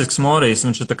arī klasisks Morijs.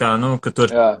 Viņš ir tā kā, nu, ka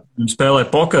tur spēlē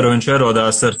pokeru, viņš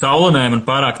ierodās ar taulinēm un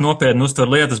pārāk nopietni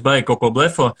uztver lietas, baigi kaut ko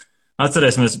blefo.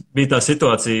 Atcerēsimies, bija tā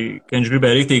situācija, ka viņš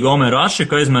gribēja rīktīgi Omeru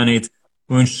Ašiku aizmainīt,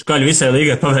 un viņš skaļi visai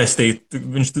līgai pavēstīt.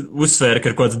 Viņš uzsvēra, ka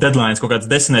ir kaut kāds deadlines, kaut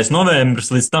kāds 10. novembris,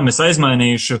 līdz tam es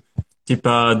aizmainīšu.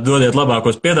 Ķipā, dodiet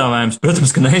labākos piedāvājumus.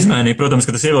 Protams, ka neizmainīja. Protams,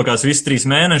 ka tas ievilkās visus 3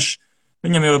 mēnešus.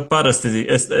 Viņam jau parasti,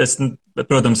 es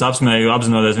protams, apsmēju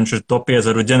apzinoties, viņš ir top 5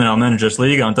 ģenerāla menedžers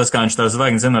līgā, un tas, kā viņš tās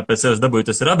zvaigznes vienmēr pēc sevis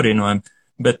dabūja, tas ir apbrīnojami.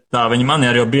 Bet tā viņa mani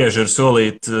arī jau bieži ir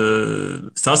solīt,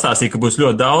 sastāstīt, ka būs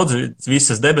ļoti daudz,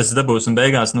 visas debesis dabūs, un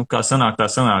beigās, nu, kā sanāk, tā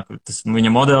sanāk.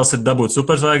 Viņa modelis ir dabūt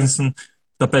superzvaigznes, un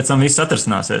tāpēc tam viss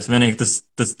atrasināsies. Vienīgi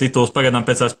tas tituls pagaidām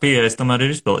pēc tās pieejas tomēr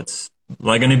ir izpalicis.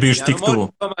 Lai gan ir bijuši tik tuvu.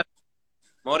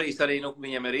 Morijs arī, nu,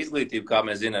 viņam ir izglītība, kā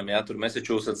mēs zinām, ja, tur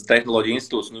Massachusetts tehnoloģija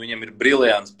institūts, nu, viņam ir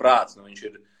briljants prāts, nu, viņš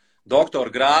ir doktora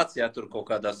grāds, ja, tur kaut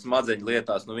kādās smadzeņu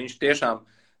lietās, nu, viņš tiešām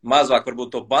mazāk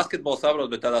varbūt to basketbolu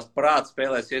saprot, bet tādās prāts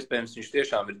spēlēs iespējams, viņš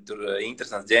tiešām ir tur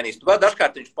interesants ģēnijs. Tu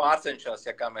dažkārt viņš pārcenšās,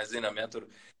 ja, kā mēs zinām, ja, tur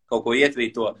kaut ko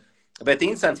ietvīto. Bet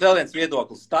interesants vēl viens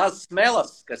viedoklis. Tās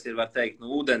smelas, kas ir, var teikt, nu,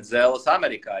 Ūdenszeļļas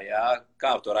Amerikā, jā,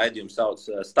 kā to raidījumu sauc,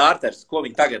 starters, ko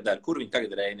viņi tagad dara, kur viņi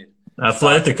tagad Reini ir?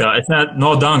 Atletikā.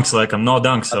 No Dunks, laikam, no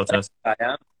Dunks saucās.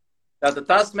 Tātad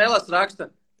tās smelas raksta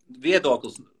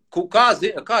viedoklis.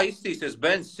 Kā izstīsies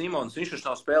Bens Simons? Viņš taču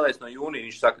nav spēlējis no jūnija.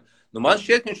 Viņš saka, nu man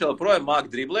šķiet, ka viņš joprojām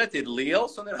māk driblēt, ir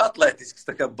liels un ir atletisks.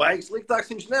 Tā kā baigi sliktāks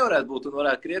viņš nevarētu būt un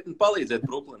varētu krietni palīdzēt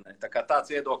Bruklinai. Tā kā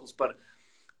tāds viedoklis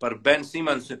par Ben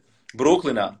Simonsu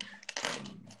Bruklinā.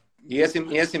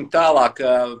 Iesim tālāk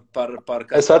par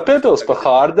Es varu piebilst par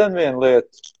Hārdenu vienu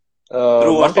lietu.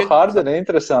 Man par Hārdenu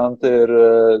interesanti ir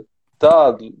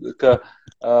tāda, ka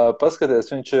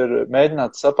paskaties, viņš ir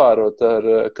mēģināts sapārot ar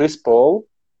Kris Polu.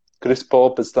 Kris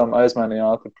Polu pēc tam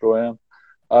aizmainīja ātri projām.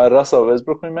 Ar Russellu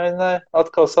Westbrooku viņi mēģināja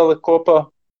atkal salikt kopā.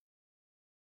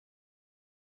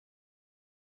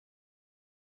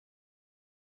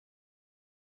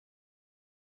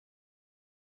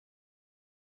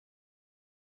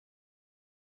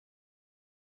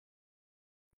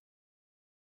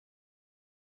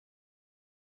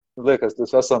 Liekas,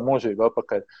 tas esam mūžību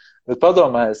apakaļ. Bet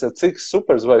padomājies, cik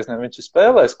superzvaigznēm viņš ir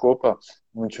spēlējis kopā,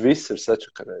 viņš viss ir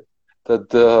sačakarējis.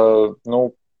 Tad, nu,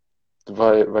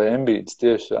 vai Embiids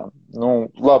tiešām.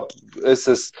 Nu, labi, es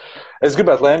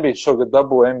gribētu, lai Embiids šogad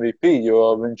dabū MVP,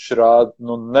 jo viņš rāda,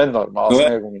 nu, nenormāli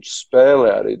sniegumu. Viņš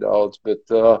spēlē arī daudz,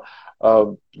 bet,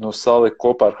 nu, salikt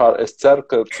kopā ar Hārdenu. Es ceru,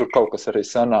 ka tur kaut kas arī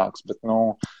sanāks, bet,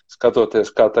 nu,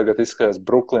 skatoties, kā tagad izskatās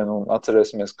Bruklina, un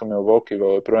atcerēsimies, ka Milwaukee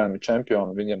vēl joprojām ir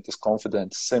čempioni, viņiem tas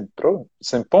konfidents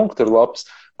 100 punkti ir labs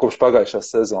kopš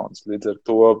pagājušās sezonas. Līdz ar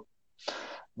to,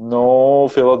 nu,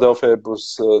 Filadelfijai būs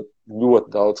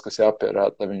ļoti daudz, kas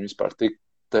jāpierāda, lai viņi vispār tik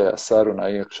tajā sarunā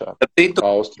iekšā.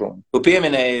 Austrumu. Tu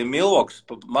pieminēji Milvoks,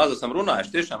 maz esam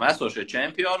runājuši, tiešām esošie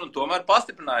čempioni, un tomēr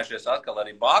pastiprinājušies atkal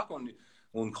arī Bak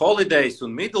un Holidays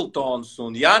un Middletons,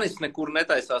 un Janis nekur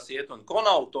netaisās iet, un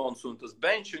Konautons, un tas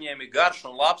bench viņiem ir garš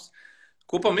un labs.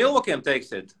 Ko pa Milvokiem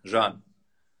teiksiet, Žani?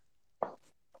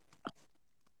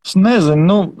 Es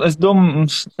nezinu, es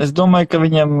domāju, ka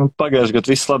viņiem pagājuši gadu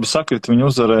viss labi sakrita, viņi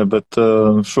uzvarēja, bet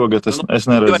šogad es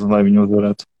neredzu, lai viņi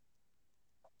uzvarētu.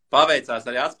 Paveicās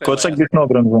arī atspēlējās. Ko saka, viņš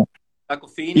nobranzē?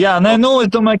 Jā, nē,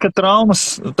 es domāju, ka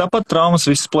traumas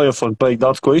visas playoffos beig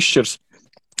daudz ko izšķirs,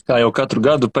 kā jau katru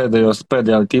gadu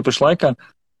pēdējā tīpaši laikā,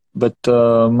 bet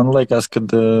man liekas, ka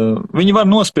viņi var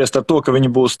nospiest ar to, ka viņi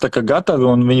būs tā kā gatavi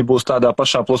un viņi būs tādā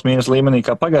pašā plus-mínus līmenī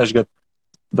kā pagājuši gadu.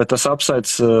 Bet tas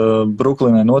apsaids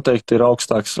Bruklinai noteikti ir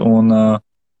augstāks un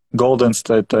Golden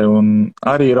State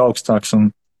arī ir augstāks.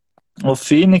 Un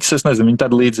Phoenix, es nezinu, viņi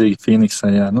tādi līdzīgi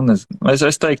Phoenixai, jā. Nezinu.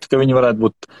 Es teiktu, ka viņi varētu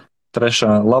būt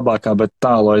trešā labākā, bet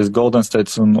tālais Golden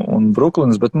State un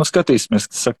Bruklinas, bet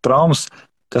skatīsimies, kas saka traumas,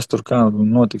 kas tur kā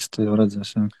notiks, tu jau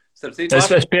redzēs. Jā.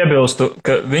 Es piebilstu,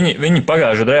 ka viņi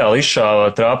pagājuši reāli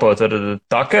izšāva trāpot ar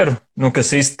Takeru,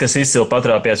 kas izcili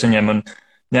patrāpījās viņiem un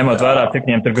ņemot vērā, cik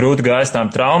viņiem tur grūti gājas tām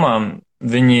traumām,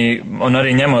 un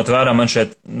arī ņemot vērā man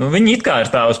šeit, viņi it kā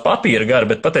ir tā uz papīra gari,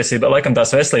 bet patiesībā, laikam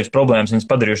tās veselības problēmas viņas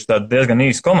padarījuši tādu diezgan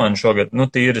īsu komandu šogad,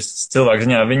 tīri cilvēku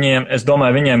ziņā. Es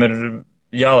domāju, viņiem ir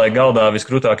jāliek galdā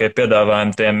viskrūtākie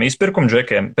piedāvājumi tiem izpirkumu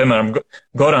džekiem, piemēram,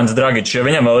 Gorans Dragičs, ja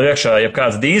viņam vēl ir iekšā, ja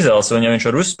kāds dīzels, un ja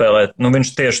viņš var uzspēlēt,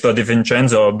 viņš tieši to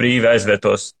DiVincenzo brīvi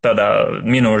aizvietos tādā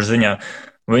minūžu ziņā.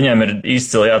 Viņiem ir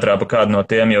izcili jātrāpa kādu no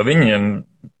tiem, jo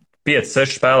viņiem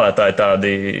 5-6 spēlētāji tādi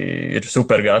ir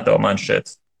super gatavi, man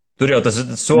šķiet. Tur jau tas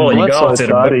soliņa galds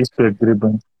ir. Arī izpirkt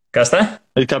gribam. Kas te?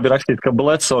 Kā bija rakstīts, ka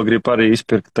Bledso grib arī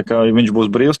izpirkt, tā kā ja viņš būs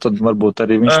brīvs, tad varbūt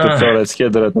arī viņš tur teorētiski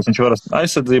iedarēt, viņš var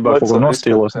aizsardzībā kaut ko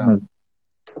nostīlos.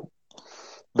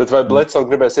 Bet vai Bledso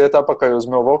gribēs iet apakaļ uz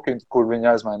Milwaukee, kur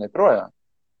viņi aizmainīja projām?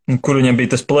 Kur viņam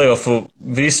bija tas playoffu,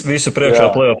 visu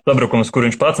priekšā playoffu sabrukums, kur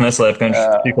viņš pats neslēp, ka viņš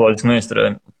psiholoģiski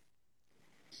neizturēja.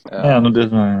 Jā,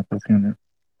 diezgan tas viņam ir.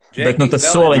 Bet tas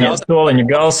soliņa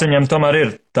gals viņam tomēr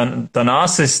ir.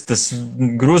 Tanasis, tas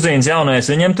Gruzīns jaunais,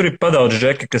 viņiem tur ir padaudz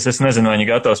džeki, kas es nezinu, vai viņi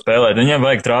gatavi spēlēt. Viņiem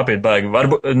vajag trāpīt baigi.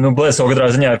 Varbūt, Bledso katrā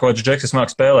ziņā ir kaut kāds džeks, kas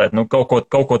māk spēlēt.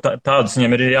 Kaut ko tādus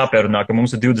viņiem ir jāpierunā, ka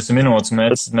mums ir 20 minūtes,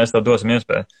 mēs tā dosim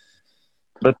iespēju.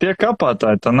 Bet tie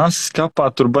kapātāji, Tanasis kapā,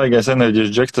 tur baigais enerģijas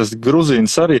džeks, tas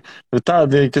Gruzīns arī, ir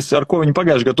tādi, ar ko viņi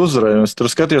pagājuši gadu uzvarēja. Es tur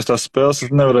skatījos tās spēles,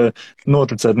 es nevarēju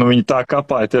noticēt, viņi tā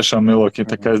kapāja tiešām Milwaukee.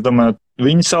 Tā kā es domāju,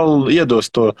 viņi savu iedos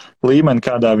to līmeni,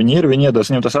 kādā viņi ir, viņi iedos,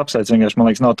 viņam tas apsaids vienkārši, man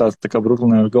liekas, nav tāds tā kā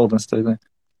Bruklinē vai Golden State.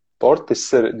 Portis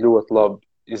ir ļoti labi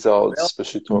izaudzis pa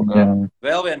šito.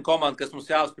 Vēl viena komanda, kas mums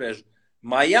jāapspriež.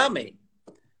 Miami.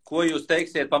 Ko jūs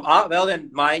teiksiet? Vēl viena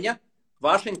maiņa.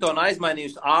 Vašingtona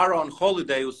aizmainījusi Āronu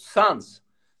Holidayu uz Suns.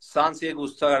 Suns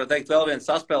iegūst, var teikt, vēl viens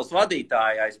saspēles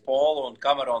vadītāji aiz Polu un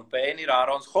Cameronu Payne ir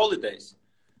Ārons Holidays.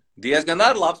 Diezgan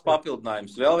arī labs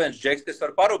papildinājums. Vēl viens džeks, kas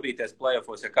var parūpīties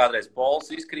playoffos, ja kādreiz Pols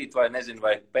izkrīt vai nezinu,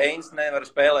 vai Paynes nevar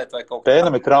spēlēt vai kaut kā.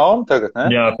 Payneam ir trauma tagad, ne?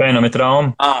 Jā, Payneam ir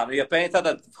trauma. Ja Payne,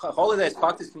 tad Holidays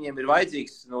faktiski viņiem ir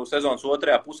vajadzīgs sezonas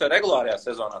otrajā pusē regulārajā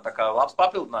sezonā. Tā kā labs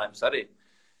papildinājums arī.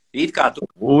 It kā tu.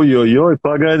 Ojojoj,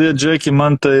 pagaidiet, Džeki,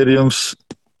 man te ir jums.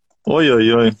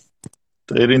 Ojojoj,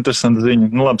 te ir interesanta ziņa.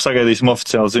 Labi, sagaidīsim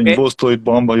oficiāli ziņu. Būs tūlīt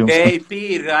bomba jums. KP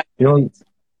ir raidīts.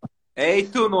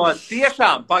 Ej, tu no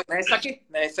tiešām,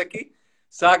 nesaki,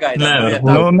 sagaidām.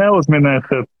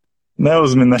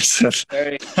 Neuzminēsiet.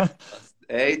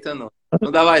 Ej, tu no.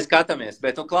 Davai skatāmies,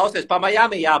 bet klausies, pa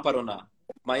Miami jāparunā.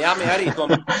 Miami arī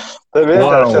tomēr. Te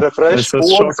vienkārši ir refresh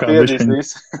pols spiedīs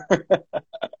visu.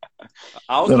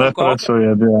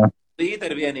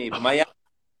 Līdervienība, Miami.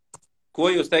 Ko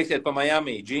jūs teiksiet pa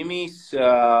Miami? Jimmys,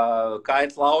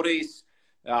 Kaits Laurijs,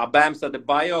 Bams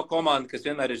Adebayo komanda, kas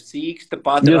vienmēr ir sīksta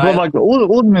pati.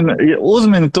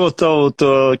 Uzmini to,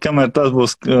 kamēr tas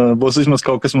būs vismaz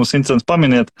kaut kas mums interesants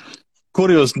paminiet. Kur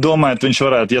jūs domājat, viņš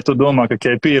varētu, ja tu domā, ka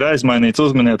KP ir aizmainīts,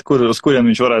 uzminiet, uz kuriem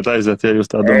viņš varētu aiziet, ja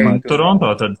jūs tā domājat? Toronto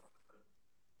tad.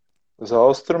 Uz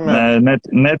austrumiem?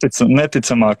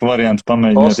 Neticamāk variantu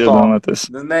pamēģiniet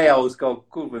iedomāties. Ne jau uz kaut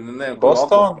kur,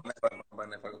 Boston?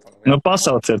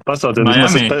 Pasauciet.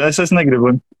 Es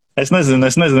negribu. Es nezinu,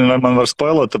 vai man var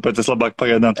spoilot, tāpēc es labāk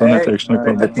pagaidām to neteikšu.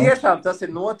 Bet tiešām tas ir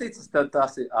noticis, tad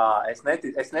tas ir, es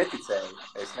neticēju.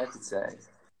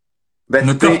 Bet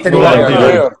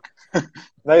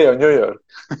ne jau New York.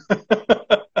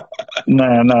 Nē,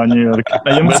 nav Ņujorka.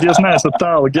 Bet jūs neesat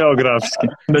tālu geogrāfiski.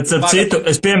 Bet, ar citu,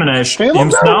 es pieminēšu,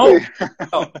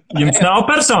 jums nav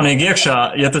personīgi iekšā,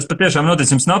 ja tas patiešām notic,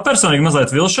 jums nav personīgi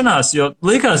mazliet vilšanās, jo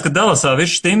likās, ka Dallasā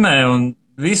viss stimē un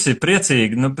visi ir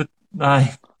priecīgi, nu, bet, ai.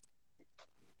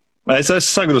 Es esmu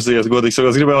sagrūzījies, godīgi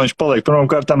sakot, gribēju, lai viņš paliek.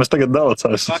 Pirmkārt, es tagad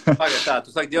Dallasās. Pagad tā, tu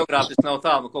saki, geogrāfiski nav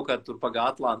tālu, no kaut kā tur pagā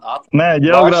Atlanta. Nē,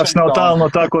 geogrāfiski nav tālu no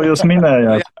tā, ko jūs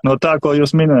minējāt. No tā, ko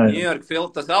jūs minējāt. New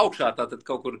York, tas augšā, tātad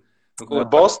kaut kur.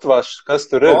 Kas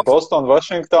tur ir? Boston,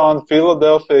 Washington,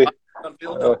 Philadelphia.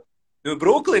 Nu,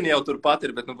 Brooklyn jau tur pat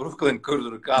ir, bet nu Brooklyn, kur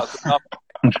tur kā tur nav.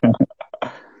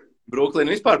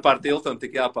 Brooklyn vispār pār tiltam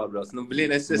tik jāpārbrauc. Nu,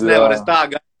 blīn, es nevaru, es tā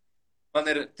gāju. Man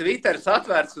ir Twitteris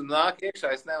atvērts un nāk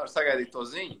iekšā, es nevaru sagaidīt to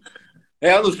ziņu.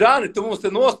 Jā, nu, Žani, tu mums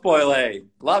te nospoilēji.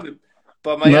 Labi,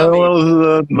 pa Miami.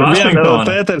 Washington.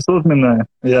 Pēteris uzminēja.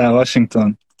 Jā,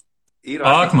 Washington.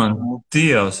 Ak, man,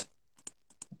 Dievs.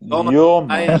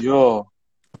 Jo.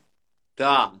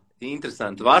 Tā,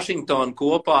 interesanti. Washington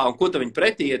kopā, un ko tu viņi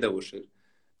pretī iedevuši?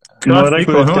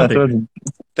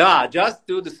 Tā, just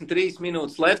 23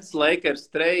 minūtes left, Lakers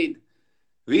trade.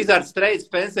 Wizards trade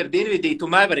Spencer Dinwiddie to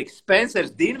Mavericks. Spencers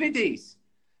Dinwiddijs.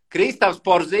 Kristaps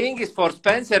Porziņģis for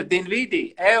Spencer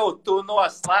Dinwiddie. Tu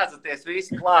noslēdzaties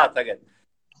visi klāt tagad.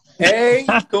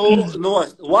 Tu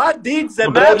nos. What did the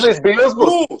Bradley's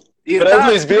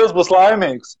Buļs būs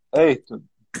laimīgs. Tu.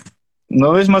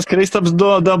 Nu, vismaz Kristaps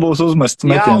dabūs uzmests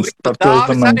metiens. Par to es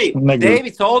domāju.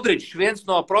 Davids Aldridžs, viens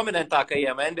no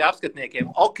prominentākajiem NBA apskatniekiem.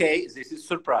 Ok, this is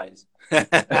surprise.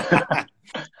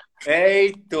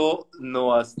 Tu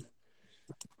nost.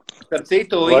 Starp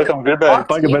citu... Laikam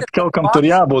gribēju. Bet kaut kam tur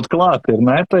jābūt klāt, ir,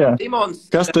 ne, tajā?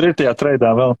 Kas tur ir tajā treidā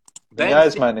vēl? Viņi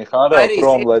aizmainīja Hārdenu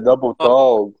prom, lai dabūtu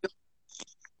algu.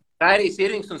 Reinis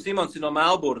Irvings un Simons ir no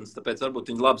Melburnas, tāpēc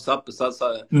varbūt viņi labi saprast.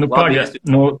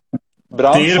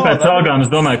 Tīri pēc algām,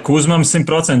 es domāju, Kuzmam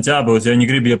 100% jābūt, ja viņi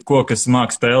grib jebko, kas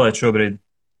māk spēlēt šobrīd.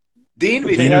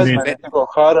 Viņi aizmainīja tikko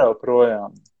Hārdenu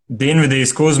projām.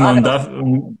 Dinwiddijs, Kuzma un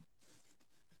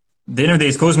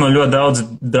Dinwiddijs Kuzma ļoti daudz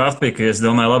draftpika, es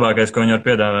domāju, labākais, ko viņi var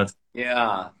piedāvāt. Jā,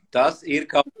 tas ir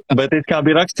kaut kā. Bet it kā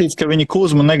bija rakstīts, ka viņi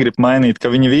Kuzmu negrib mainīt,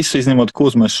 ka viņi visu izņemot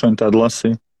Kuzmu, es šodien tādu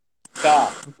lasīju. Tā.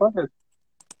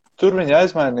 Tur viņi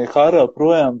aizmainīja Hārdenu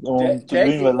projām, un tur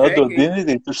viņi vēl atdod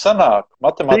Dinwiddiju. Tur sanāk,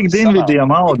 matemātiski sanāk. Tik Dinwiddijam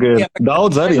alga ir.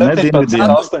 Daudz arī, ne Dinwiddijam.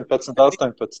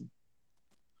 18.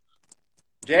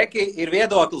 Džeki, ir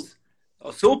viedoklis.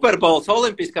 Superbowls,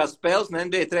 olimpiskās spēles un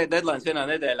NBA trade deadlines vienā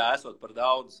nedēļā esot par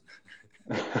daudz.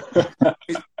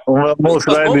 Mūsu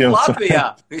raidījums.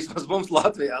 Vismaz mums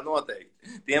Latvijā noteikti.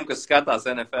 Tiem, kas skatās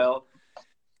NFL.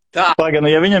 Tā. Pagaid,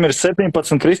 ja viņam ir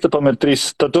 17, Kristapam ir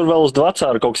 3, tad tur vēl uz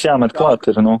vecāru kaut kas jāmet klāt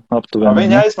ir, aptuveni.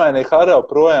 Viņi aizmainīja Hārdenu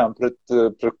projām, pret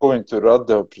ko viņi tur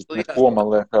atdeva, pret neko, man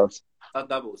liekas. Tad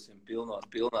dabūsim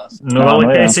pilnās. Nu, vēl ir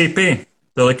KCP.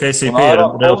 Vēl ir KCP ir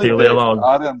relatīvi liela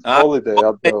alga. Holiday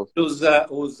atdeva.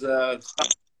 Uz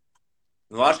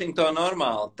Washington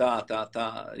normāli. Tā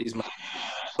izmanto.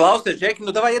 Klausies, Džeki,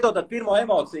 davai iedodat pirmo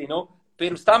emociju.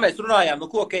 Pirms tam mēs runājām,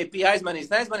 ko KP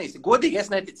neaizmanīs. Godīgi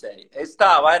es neticēju. Es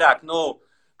tā vairāk,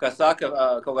 kā saka,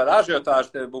 kaut kāda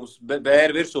ažiotāža te mums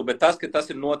bēra virsū, bet tas, ka tas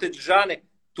ir noticis, Žani,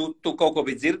 tu kaut ko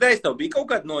biji dzirdējis, tev bija kaut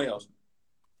kāda nojausma?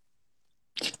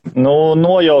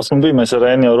 Nojausma bija, mēs ar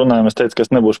Reini jau runājām, es teicu, ka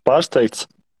es nebūšu pārsteigts,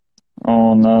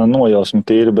 un nojausma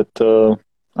tīri, bet,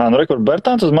 rekord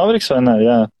Bertāns uz Mavericks vai nē,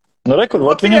 jā. Rekord,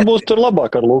 viņam būs tur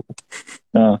labāk ar Luku.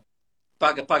 Jā.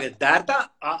 Pagad, Dērtā,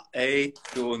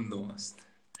 tu nost.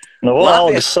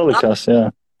 Algas salikās,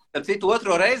 jā. Tad citu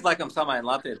otro reizi, laikam, samaina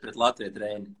Latvietu pret Latvietu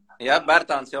Reini. Jā,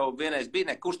 Bertāns jau vienreiz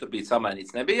bija, kurš tur bija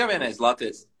samainīts? Nebija jau vienreiz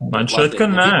Latvietis? Man šeit, ka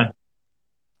nē.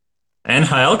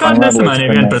 NHL kā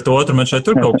nesamainīja vienu pret otru, man šeit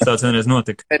tur kaut kas tāds vienreiz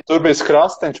notika. Tur bija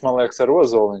Skrastiņš, man liekas, ar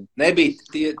Ozoliņu.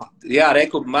 Nebija,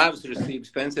 Reku Mavs received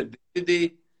Spencer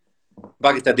Dinwiddie.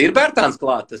 Bagi, tad ir Bertāns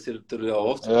klāt, tas ir tur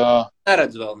jau oficiāli.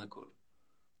 Neredz vēl nekur.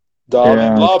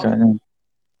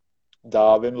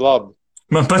 Dāvim labi.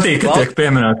 Man patīk, ka tiek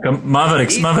pieminēt, ka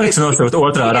Mavericks nosaukt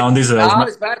otrā raunda izvēles.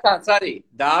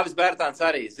 Dāvis Bertāns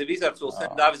arī. The Wizards will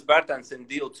send Dāvis Bertāns in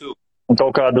deal 2. Un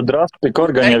kaut kādu draftpiku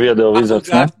organi jau iedeva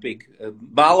Wizards, ne?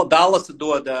 Dallas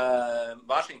dod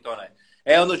Washingtonai.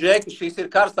 Džeki, šis ir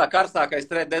karstākais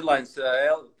trade deadlines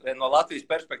no Latvijas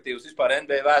perspektīvas vispār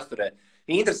NBA vēsturē.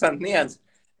 Interesanti nians.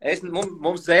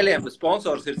 Mums zēļiem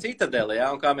sponsors ir Citadele,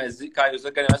 ja? Un kā jūs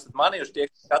esat manījuši, tie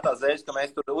skatās zēļus, ka mēs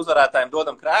tur uzvarētājiem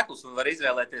dodam krēklus un var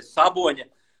izvēlēties Saboņa,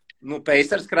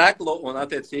 Pacers krēklu un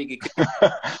attiecīgi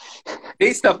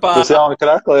Kristapā. Tas jauni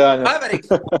krēkli jāņem.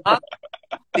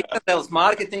 Citadeles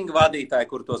mārketinga vadītāji,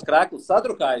 kur tos krēklus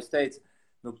sadrukājas, teica,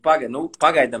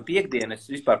 Pagaidām piekdienas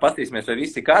vispār paskatīsimies, vai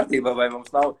viss ir kārtībā, vai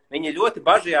mums nav. Viņi ļoti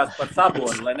bažījās par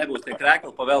saboni, lai nebūs tie krēkli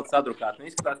pa velti sadrukāti.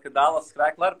 Izskatās, ka Dallas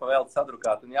krēkli ar pa velti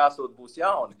sadrukāti un jāsūt būs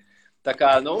jauni. Tā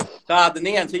kā, tāda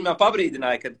nianses viņi man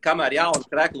pabrīdināja, ka kamēr jaunas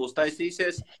krēkli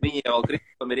uztaisīsies, viņi jau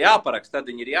Kristapam ir jāparaksta,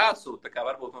 tad viņi ir jāsūt. Tā kā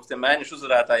varbūt mums tiem mēnešu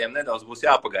uzvarētājiem nedaudz būs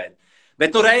jāpagaida.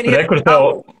 Bet, Reini,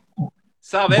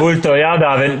 Buļ, tev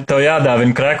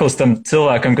jādāvina krēkls tam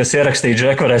cilvēkam, kas ierakstīja,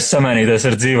 Džek varēs samainīties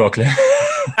ar dzīvokļiem.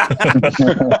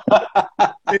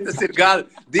 Tas ir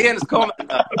dienas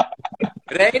komentārs.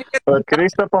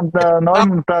 Kristapam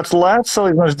tāds lēts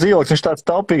salīdzinoši dzīvoklis, viņš tāds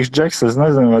taupīgs Džeks, es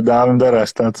nezinu, vai Dāvim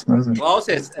darēs tāds. Nezinu.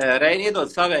 Klausies, Reini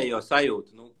iedod savējo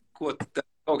sajūtu.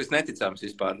 Kaut kas neticams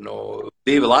vispār.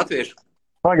 Divi latvieši.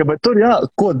 Paga, bet tur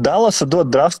ko Dallasa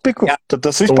dod draftpiku, tad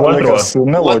tas vispār liekas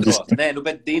neloģiski. Nē,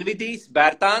 bet Dinvidijs,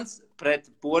 Bertāns pret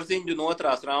Porziņģu no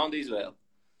 2. raunda izvēli.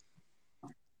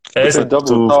 Es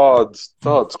dabūju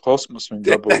tāds kosmos viņi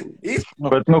dabūju.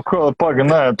 Bet, paga,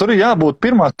 nē, tur ir jābūt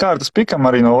pirmā kārtas pikam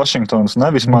arī no Vašingtonas,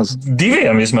 ne vismaz.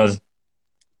 2 vismaz.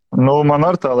 Man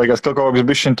ar tā liekas, ka kaut kas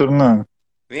bišķiņ tur nē.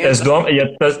 Viens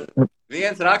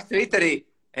raksts Twitterī.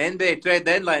 NBA trade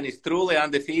deadline is truly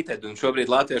undefeated, un šobrīd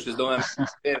latvieši, es domāju,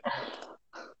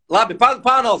 labi,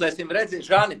 pāanalizēsim, redzi,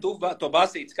 Žani, tu to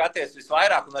basīt skaties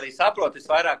visvairāk un arī saproti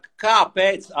visvairāk,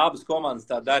 kāpēc abas komandas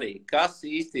tā darīja, kas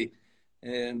īsti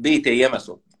bija tie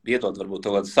iemesli, vietot varbūt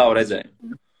to savu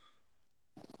redzējumu.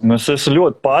 Es esmu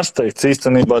ļoti pārsteigts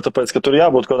īstenībā, tāpēc, ka tur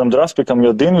jābūt kaut kādam draftpikam, jo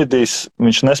Dinvidijs,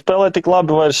 viņš nespēlē tik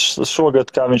labi vairs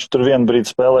šogad, kā viņš tur vienu brīdi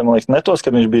spēlē, man liekas, netos,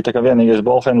 kad viņš bija tā kā vienīgais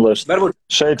ballhandlers.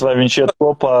 Šeit vai viņš iet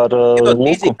kopā ar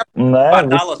Luku? Nē.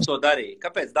 Dallas to darīja?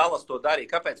 Kāpēc Dallas to darīja?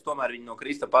 Kāpēc tomēr viņi no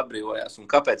Kristapa atbrīvojās? Un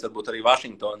kāpēc varbūt arī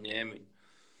Vašingtona ņēma viņu?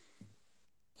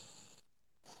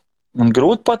 Man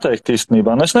grūti pateikt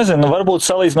īstenībā. Es nezinu, varbūt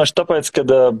salīdzinoši tāpēc, ka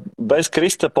bez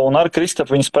Kristapa un ar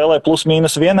Kristapu viņi spēlē plus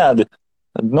mīnus vienādi.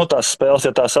 Tās spēles,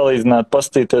 ja tā salīdzināt,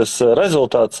 pastīties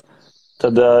rezultāts,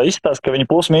 tad izskatās, ka viņi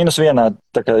plus mīnus vienādi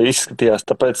tā kā izskatījās.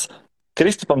 Tāpēc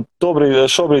Kristapam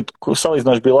šobrīd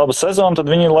salīdzinoši bija laba sezona, tad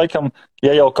viņi laikam,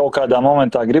 ja jau kaut kādā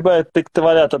momentā gribēja tikt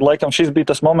vaļā, tad laikam šis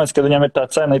bija tas moments, kad viņam ir tā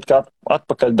cena it kā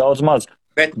atpakaļ daudz maz.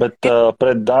 Bet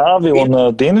pret Dāvi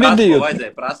un Dinvidiju... Tas, ko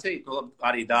vajadzēja prasīt,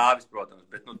 arī Dāvis, protams,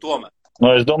 bet tomēr.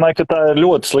 Es domāju, ka tā ir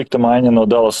ļoti slikta maiņa no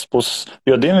Dallas puses,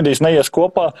 jo Dinvidijs neies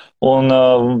kopā, un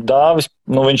Dāvis,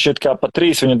 viņš ir kā pa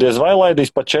 3, viņu diez vai laidīs,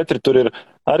 pa 4 tur ir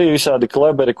arī visādi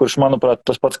kleberi, kurš, manuprāt,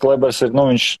 tas pats klebers ir,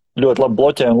 viņš ļoti labi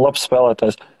bloķē un labs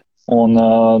spēlētājs. Un,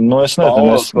 es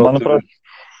nezinu, manuprāt,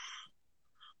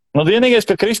 vienīgais,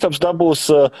 ka Kristaps dabūs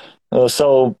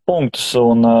savu punktus,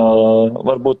 un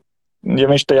varbūt, ja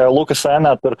viņš tajā Lukas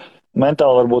ēnā tur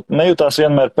mentāli varbūt nejūtās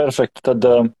vienmēr perfekti,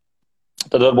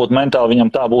 tad varbūt mentāli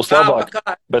viņam tā būs labāk.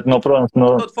 Bet, protams,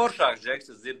 foršāks Džeks,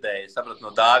 es dzirdēju, sapratu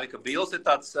no Dāvi, ka Buļs ir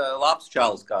tāds labs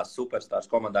čalis kā superstārs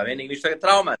komandā. Vienīgi viņš tagad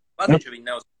traumēs.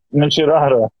 Viņš ir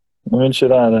ārā.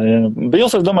 Jā.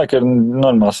 Buļs, es domāju, ka ir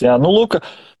normāls. Jā, Luka,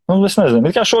 es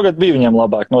nezinu, kā šogad bija viņam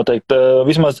labāk noteikti.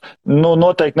 Vismaz,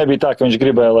 noteikti nebija tā, ka viņš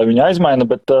gribēja, lai viņu aizmaina,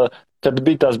 bet kad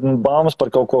bija tās baumas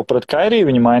par kaut ko pret Kairiju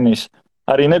viņu mainīs,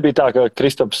 arī nebija tā, ka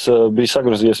Kristaps bija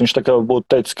sagrozījies. Viņš tā kā būtu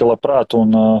teicis, ka labprāt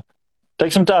un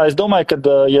teiksim tā, es domāju, ka,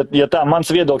 ja tā mans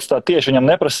viedoklis tā tieši viņam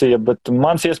neprasīja, bet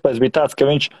mans iespējas bija tāds, ka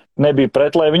viņš nebija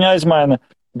pret, lai viņu aizmaina,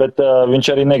 bet viņš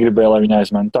arī negribēja, lai viņu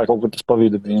aizmaina. Tā kaut kur tas pa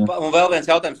vidu bija. Un vēl viens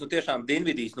jautājums, tiešām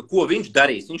Dinvidijs, ko viņš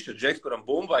darīs? Viņš ir Džeks, kuram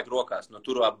bumbu vajag rokās,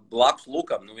 tur blakus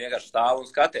Lukam, vienkārši stāv un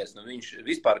skaties, viņš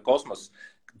vispār kosmos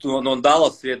no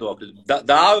Dallas viedokļa.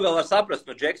 Dāvi vēl var saprast,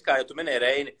 Džeks, kā jau tu minēji,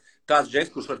 Reini, tāds Džeks,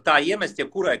 kurš var tā iemest, ja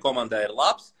kurai komandai ir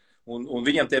labs, un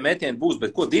viņam tie metieni būs,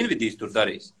 bet ko Dinvidijs tur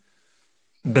darīs?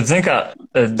 Bet, zin kā,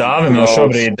 Dāvim jau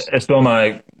šobrīd, es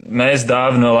domāju, mēs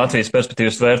Dāvi no Latvijas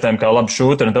perspektīvas vērtējam kā labu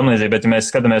šūteru un tam līdzīgi, bet ja mēs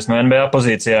skatāmies no NBA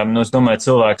pozīcijām, es domāju,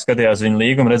 cilvēki skatījās viņu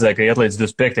līgumu, redzēja, ka iet līdz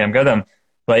 25. gadam,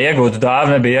 lai iegūtu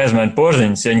Dāvi, nebija jāizmaina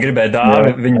Porziņas. Ja viņi gribēja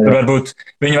Dāvi,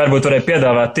 viņi varbūt varēja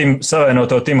piedāvāt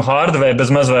savienoto Timu Hārdenu bez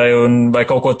maz vai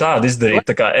kaut ko tādu izdarīt.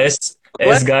 Tā kā es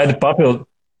gaidu papildu.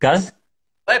 Kas?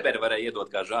 Kleberi varēja iedot,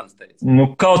 kā Žanis teica.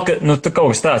 Kaut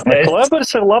kas tāds.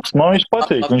 Klebers ir labs, man viņš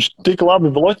patīk. Viņš tik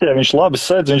labi bloķē, viņš labi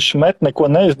sēdz, viņš met neko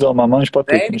neizdomā, man viņš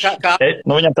patīk.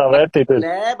 Viņam tā vērtība ir.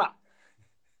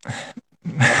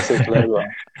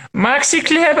 Maxi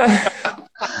Kleba.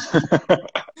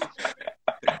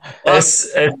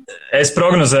 Es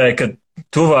prognozēju, ka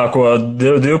tuvāko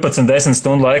 12-10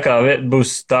 stundu laikā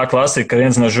būs tā klasika, ka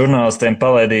viens no žurnālistiem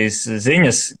palaidīs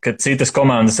ziņas, ka citas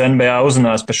komandas NBA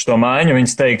uzrunās par šo maiņu.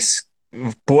 Viņas teiks,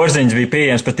 Porziņš bija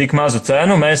pieejams par tik mazu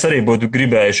cenu, mēs arī būtu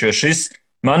gribējuši, jo šis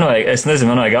Man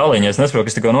vajag galiņu, es nesaprotu,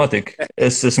 kas tikko notika.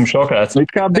 Es esmu šokēts.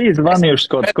 It kā bija zvanījušas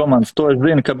kaut kādas komandas, to es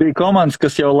zinu, ka bija komandas,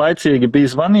 kas jau laicīgi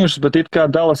bija zvanījušas, bet it kā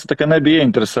Dallas tā kā nebija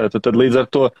interesēta. Tad līdz ar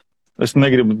to es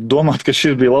negribu domāt, ka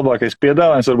šis bija labākais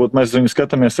piedāvājums. Varbūt mēs viņu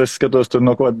skatāmies, es skatos tur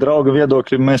no kaut kāda drauga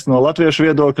viedokļa, mēs no latviešu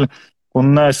viedokļa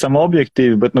un neesam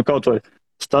objektīvi, bet kaut vai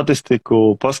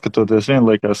statistiku paskatoties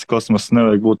vienlaikās kosmos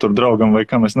nevajag būt tur draugam vai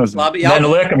kam, es nezinu. Labi,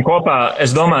 liekam kopā,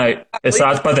 es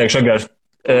ātri pateikšu, Edgars.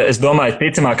 Es domāju,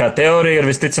 ticamākā teorija ir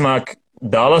visticamāk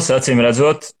Dallas, acīm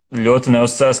redzot, ļoti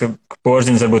neuzticās, ka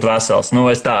Porziņģis var būt vesels.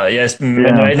 Ja es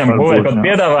mēģinām būvēt kaut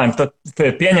piedāvājumu, tad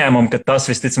pieņēmumu, ka tas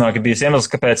visticamāk ir bijis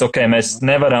iemesls, kāpēc, mēs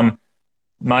nevaram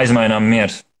aizmainām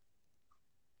miers.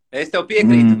 Es tev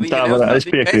piekrītu. Es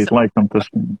piekrītu, laikam tas.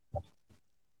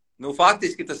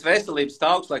 Faktiski tas veselības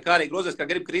stāvoklis, lai kā arī grozies, kā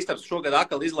grib Kristaps šogad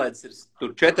atkal izlaidis, ir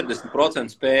tur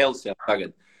 40% spēles jau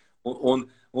tagad.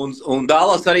 Un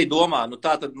Dallas arī domā,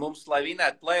 tātad mums, lai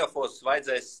vinētu playoffos,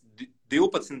 vajadzēs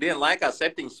 12 dienu laikā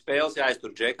 7 spēles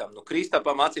jāiztur Džekam.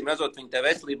 Kristapam, acīm redzot, viņa te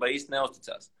veselībā īsti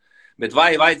neusticās. Bet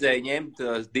vai vajadzēja ņemt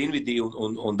Dinvidiju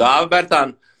un Dāvju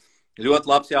Bertānu?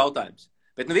 Ļoti labs jautājums.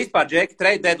 Bet vispār Džeka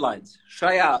trade deadlines.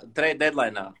 Šajā trade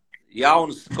deadlineā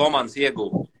jaunas komandas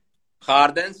ieguva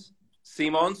Hārdens,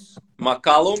 Simons,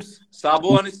 Makkalums,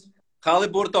 Sabonis,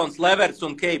 Haliburtons, Leverts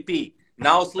un KP.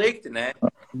 Nav slikti, ne?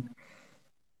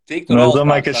 Es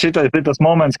domāju, ka šitais ir tas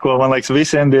moments, ko, man liekas,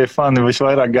 visi NBA fani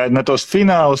visvairāk gaida, ne tos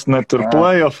finālus, ne tur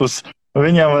playoffus.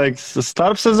 Viņam vajag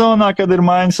starpsezonā, kad ir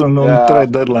maiņas un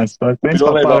trade deadlines.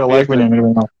 Principā pārējo laiku viņam ir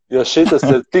vienā. Jo šitas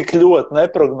ir tik ļoti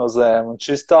neprognozējami, un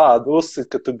šis tādu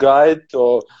uzsit, ka tu gaidi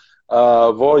to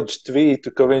Voģu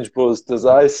tvītu, ka viņš būs tas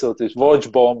aizsūtījis Voģu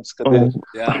bombs, kad ir.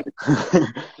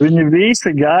 Viņi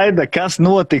visi gaida, kas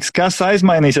notiks, kas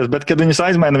aizmainīsies, bet, kad viņus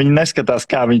aizmaina, viņi neskatās,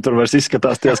 kā viņi tur vairs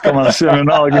izskatās tajās komandas,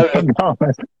 vienalga,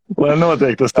 lai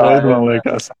notiek tas tā, man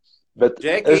liekas.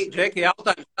 Džeki,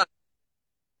 jautājums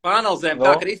panelzēm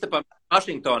tā Kristapam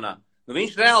Vašingtonā.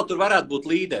 Viņš reāli tur varētu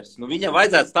būt līderis. Viņam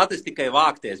vajadzētu statistikai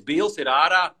vākties. Bils ir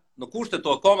ārā. Kurš tad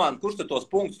to komandu, kurš tad tos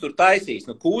punktus tur taisīs?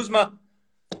 Kuzma,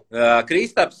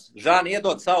 Kristaps, Žani,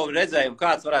 iedod savu redzējumu,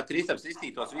 kāds varētu Kristaps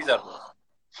iztītos Vizardos.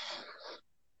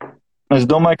 Es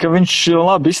domāju, ka viņš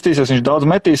labi iztīsies, viņš daudz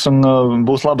metīs un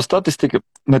būs laba statistika,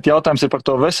 bet jautājums ir par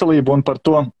to veselību un par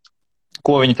to,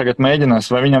 ko viņi tagad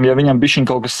mēģinās. Vai viņam, ja viņam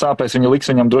bišķiņ kaut kas sāpēs, viņi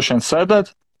liks viņam droši vien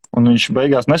sēdēt, un viņš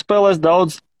beigās nespēlēs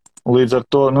daudz. Līdz ar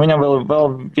to, viņam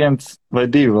vēl 1 vai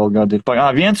 2 vēl gadi ir.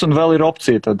 1 un vēl ir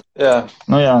opcija tad.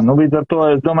 Līdz ar to,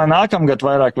 es domāju, nākamgad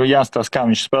vairāk jāstās, kā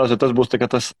viņš spēlēs, jo tas būs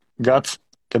tas gads,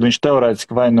 kad viņš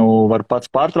teorētiski vai var pats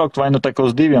pārtraukt, vai tā kā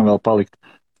uz 2 vēl palikt.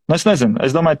 Es nezinu,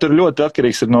 es domāju, tur ļoti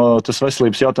atkarīgs ir no tas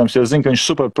veselības jautājums, jo es zinu, ka viņš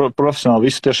super profesionāli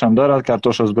visu tiešām dara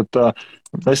atkārtošos, bet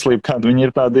veselība kāda viņi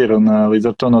ir tāda ir, un līdz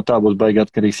ar to no tā būs baigi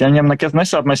atkarīgs. Ja viņam nekas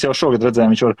nesāp, mēs jau šogad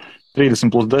redzējām, viņš var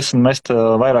 30+10 mest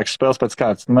vairākas spēles pēc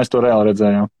kārtas, mēs to reāli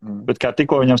redzējām. Bet kā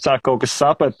tikko viņam sāk kaut kas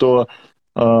sāpēt,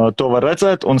 to var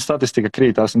redzēt, un statistika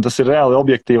krītās, un tas ir reāli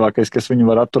objektīvākais, kas viņu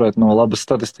var atturēt no labas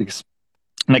statistikas.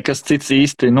 Nekas cits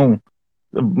īsti,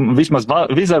 vismaz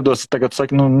Vizardos tagad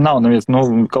saka, nav neviens,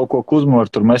 kaut ko Kuzmu var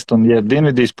tur mest, un ja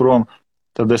Dinvidijs prom,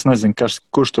 tad es nezinu,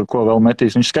 kurš tur ko vēl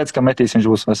metīs. Viņš skaidrs, ka metīs, viņš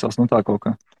būs vesels, tā kaut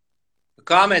kā.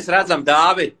 Kā mēs redzam,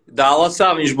 Dāvi,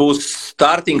 Dallasā viņš būs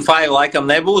starting 5, laikam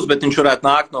nebūs, bet viņš varētu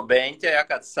nākt no beņķa,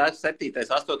 kāds 7.,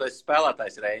 8.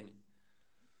 spēlētājs Reini.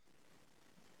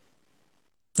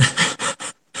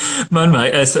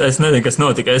 Es nezinu, kas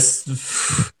notika.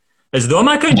 Es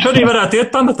domāju, ka viņš arī varētu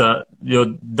iet pamatā, jo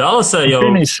Dallasā jau...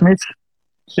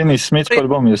 Finnijs Smits par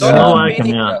bombu.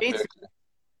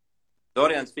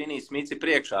 Dorians Finnijs Smits ir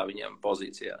priekšā viņam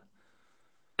pozīcijā.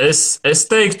 Es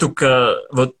teiktu, ka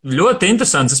ļoti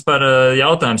interesants par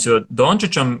jautājums, jo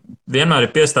Dončičam vienmēr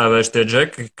ir piestāvējuši tie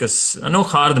džeki, kas,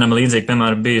 Hārdenam līdzīgi,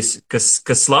 piemēram, bijis,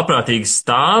 kas labprātīgi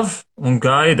stāv un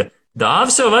gaida.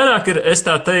 Dāvis jau vairāk ir, es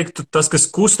tā teiktu, tas,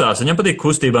 kas kustās. Viņam patīk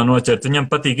kustībā noķert,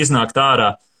 viņam patīk iznākt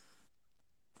ārā.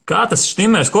 Kā tas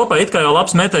štimēs kopā, it kā jau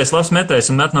labs metējs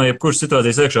un met no jebkuras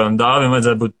situācijas iekšā, un Dāvim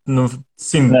vajadzētu būt,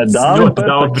 ļoti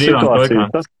daudz brīvām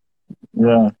projektām.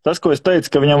 Tas, ko es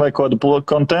teicu, ka viņam vajag kādu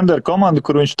kontenderu komandu,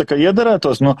 kur viņš tā kā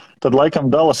iederētos, tad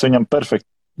laikam Dallas viņam perfekti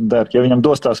der. Ja viņam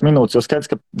dos tās minūtes, jo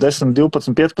skaidrs, ka 10,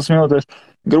 12, 15 minūtes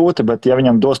grūti, bet ja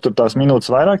viņam dos tur tās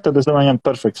minūtes vairāk, tad es domāju, viņam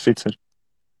perfekts fits ir.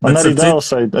 Un arī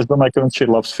Dallasai, es domāju, ka viņš ir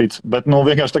labs fits. Bet,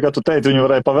 vienkārši tā kā tu teici, viņu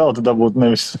varēja pavēlti dabūt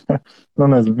nevis,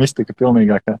 mistika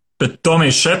pilnīgākā. Bet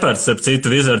Tomijs Šepards, ap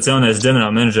citu Wizards jaunais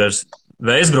ģenerālmenedžers,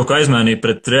 Veisbruku aizmainīja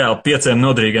pret reāli 5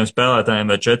 nodrīgiem spēlētājiem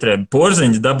vai 4.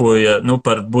 Porziņģa dabūja,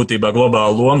 par būtībā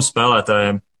globālu lomu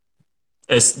spēlētājiem.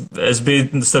 Es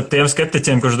biju starp tiem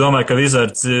skeptiķiem, kurš domāja, ka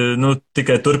Wizards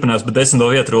tikai turpinās, bet 10.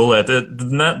 vietu rulēt.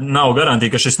 Nav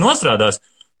garantija, ka šis nostrādās,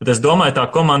 bet es domāju, tā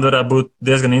komanda varētu būt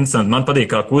diezgan interesanta. Man patīk,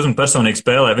 kā Kuzma personīgi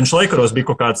spēlē. Viņš Lakeros bija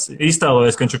kaut kāds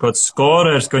iztēlojies, ka viņš ir kaut kāds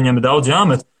skorers, ka viņam ir daudz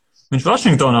jāmet. Viņš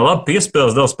Vašingtonā labi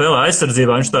piespēles, daudz spēlē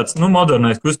aizsardzībā. Viņš tāds,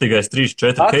 modernais, kustīgais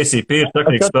 3-4 KCP ir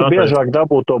takrīgs spēlētājs. Kad tu biežāk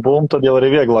dabū to bumbu, tad jau arī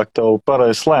vieglāk tev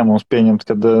pareizs lēmums pieņemt,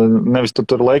 kad nevis tu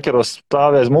tur Lakeros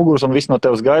stāvēs muguras un viss no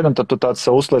tevis gaida, un tad tu tāds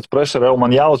sev uzliec pressure,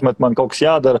 man jāuzmet, man kaut kas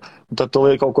jādara, un tad tu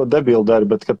liek kaut ko debilu dari,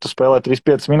 bet kad tu spēlē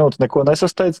 3-5 minūtes, neko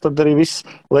nesasteidz, tad arī viss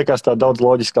liekas tā daudz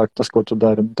loģiskāk tas, ko tu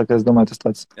dari. Tā kā es domāju, tas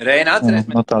tāds. Reina,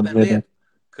 atceries, no tāda viedokļa.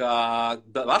 Ka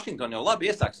Vašington jau labi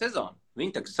iesāk sezonu.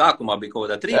 Viņi tā sākumā bija kaut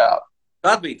kādā 3.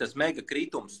 Tad bija tas mega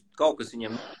kritums, kaut kas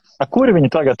viņiem. Kuri viņi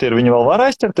tagad ir? Viņi vēl var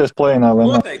aizķerties plēnā vai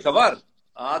ne? Noteikti, ka var.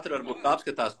 Ātri varbūt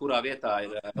apskatās, kurā vietā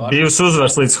ir. 2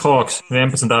 uzvars līdz Hawks,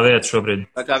 11. vieta šobrīd.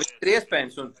 Tā kā viss ir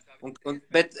iespējams.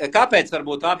 Bet kāpēc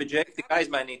varbūt abi džeki tika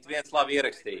aizmainīti, viens labi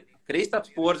ierakstīja?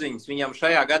 Kristaps Porziņģis viņam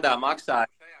šajā gadā maksāja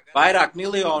vairāk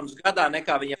miljonus gadā,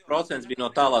 nekā viņam procents bija no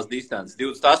tālās distances.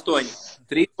 28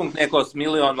 trīspunktniekos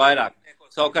miljonu vairāk.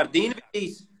 Savukārt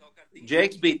Dinvidijs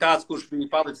džeks bija tāds, kurš bija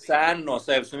palicis sēnu no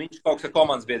sevis, un viņš kaut kas ar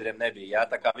komandas biedriem nebija, jā,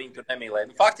 tā kā viņi tur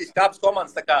nemīlēja. Faktiski abas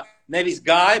komandas tā kā nevis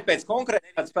gāja pēc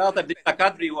konkrēta spēlētāja, bet tā kā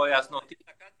atbrīvojās no tīk,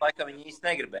 laikam viņi īsti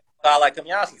negribēja. Tā laikam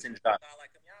jāsacina tā.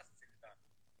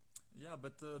 Jā,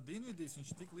 bet Dinvidijs,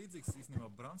 viņš tik līdzīgs īstenībā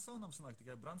Bransonam, sanāk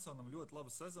tikai Bransonam ļoti laba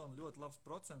sezona, ļoti labs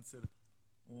procents ir.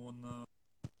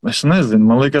 Es nezinu,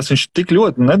 man liekas, viņš tik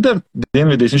ļoti nedara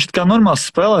Dinvidijs. Viņš ir kā normāls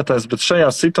spēlētājs, bet šajā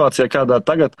situācijā, kādā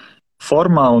tagad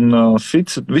formā un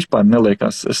fits vispār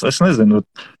neliekās. Es nezinu,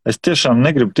 es tiešām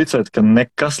negribu ticēt, ka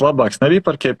nekas labāks nebija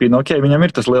par KP. Viņam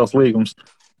ir tas liels līgums,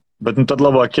 bet tad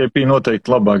labāk KP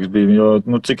noteikti labāks bija,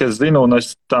 jo, cik es zinu, un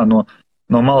es tā no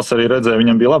malas arī redzēju,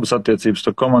 viņam bija labas attiecības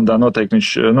tur komandā, noteikti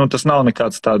viņš, tas nav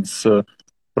nekāds tāds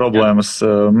problēmas,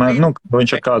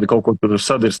 viņš ar kādu kaut ko tur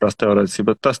sadirstās teorētiski,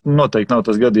 bet tas noteikti nav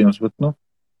tas gadījums, bet.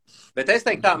 Bet es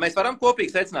teiktu tā, mēs varam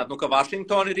kopīgi secināt, ka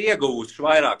Vašingtona ir ieguvusi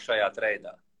vairāk šajā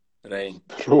treidā. Reini.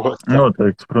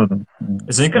 Noteikti, protams.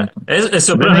 Es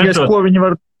saprotu, ko viņi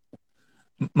var.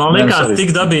 Man liekas,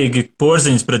 tik dabīgi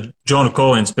Porziņģis pret Džonu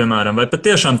Collins, piemēram, vai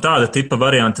patiešām tāda tipa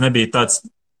varianta nebija tāds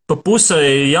pa pusē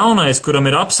jaunais, kuram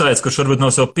ir apsveic, kurš varbūt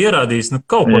nav sev pierādījis,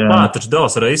 kaut ko taču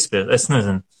daudz var izspiest, es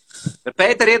nezinu.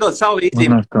 Pēteri, iedod savu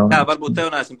līdzību. Jā, varbūt tev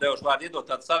neesam devuši vārdu, iedod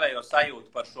tādu savējo sajūtu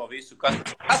par šo visu.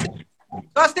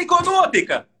 Kas tikko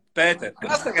notika, Pēteri?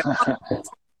 Kas tagad?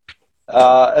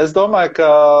 Es domāju, ka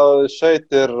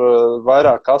šeit ir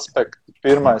vairāk aspekti.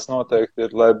 Pirmais noteikti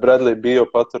ir, lai Bradley Beal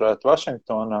paturētu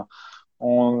Vašingtonā.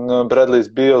 Un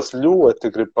Bradley's Beals ļoti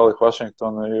grib palikt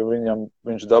Vašingtonā, jo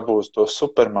viņš dabūs to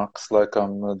supermaks,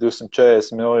 laikam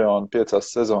 240 miljonu 5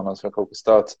 sezonās vai kaut kas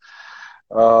tāds.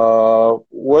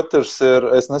 Otrs ir,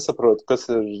 es nesaprotu, kas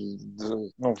ir,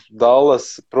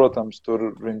 Dallas, protams,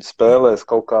 tur viņi spēlēs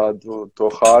kaut kādu to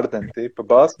Hārdena tipa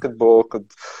basketbolu, kad,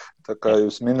 tā kā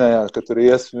jūs minējāt, ka tur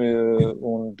ies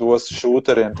un dos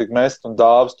šūteriem tik mest, un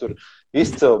Dāvs tur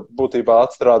izcili būtībā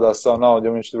atstrādās savu naudu,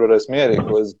 jo viņš tur varēs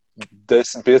mierīgi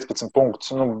 10-15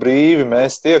 punktus, brīvi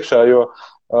mest iekšā, jo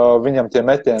viņam tie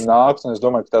metieni nāks, un es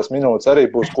domāju, ka tās minūtes arī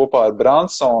būs kopā ar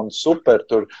Bransonu, super,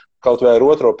 tur kaut vai ar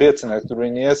otro piecinieku, tur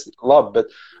viņi ies labi, bet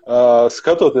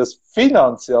skatoties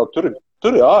finansiāli,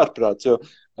 tur ir ārprāts, jo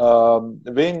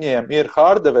viņiem ir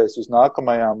Hārdevējs uz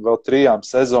nākamajām vēl 3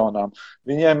 sezonām.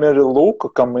 Viņiem ir Luka,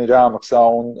 kam ir jāmaksā,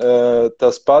 un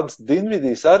tas pats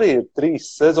Dinvidijs arī ir 3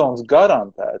 sezonas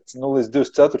garantēts, līdz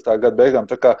 24. gada beigām.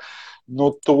 Tā kā,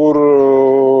 tur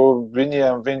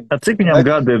viņiem... Cik viņam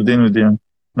gadi ir Dinvidijam?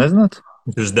 Nezināt?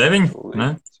 Viņš 9, ne?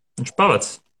 Viņš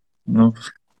pavads.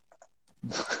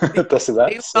 Tas ir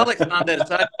vecs. Aleksandrs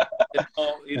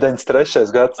 93.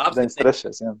 gads.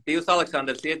 93. jā. Tīvs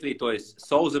Aleksandrs ietvītojas,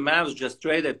 "So the Mavs just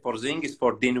traded Porzingis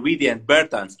for Dinwiddie and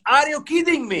Bertāns. Are you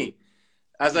kidding me?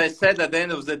 As I said at the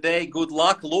end of the day, good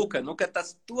luck, Luka." Ka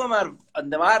tas tomēr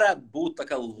nevarētu būt tā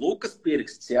kā Lukas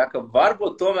pirksts, jā, ka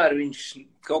varbūt tomēr viņš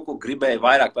kaut ko gribēja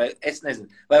vairāk, vai es nezinu.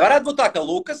 Vai varētu būt tā, ka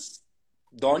Lukas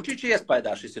Dončiča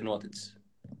iespējā šis ir noticis?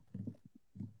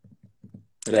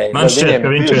 Man šķiet,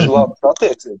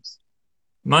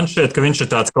 ka viņš ir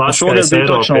tāds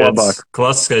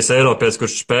klasiskais Eiropietis,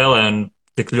 kurš spēlē un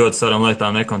tik ļoti saram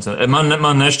lietām nekoncentrē. Man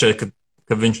nešķiet,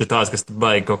 ka viņš ir tāds, kas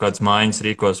baigi kaut kādas maiņas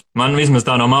rīkos. Man vismaz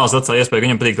tā no malas atstāja iespēju, ka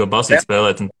viņam patīk to basīt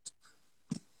spēlēt.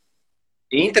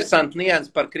 Interesanti nians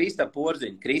par Kristapu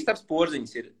Porziņģu. Kristaps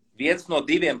Porziņģis ir viens no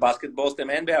 2 basketbolistiem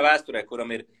NBA vēsturē,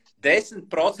 kuram ir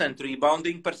 10%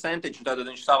 rebounding percentage, un tad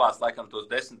viņš savās laikam tos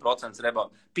 10% rebound,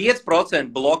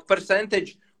 5% block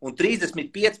percentage un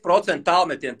 35%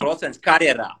 tālmetienu procents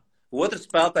karjerā. Otrs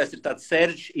spēlētājs ir tāds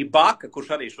Serģis Ibaka, kurš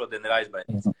arī šodien ir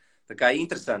aizbaidīts. Tā kā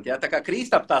interesanti, jā. Tā kā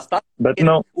Kristapa tā statistika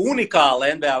ir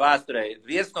unikāla NBA vēsturē.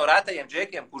 Viens no retajiem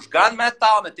džekiem, kurš gan met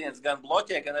tālmetiens, gan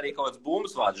bloķē, gan arī kaut kāds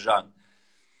bumbas vārds Žani.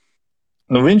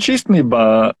 Viņš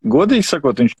īstenībā, godīgi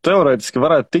sakot, viņš teorētiski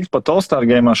varētu tikt pat All-Star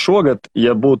game'ā šogad,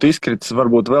 ja būtu izkritis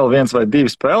varbūt vēl 1 vai 2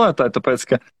 spēlētāji, tāpēc,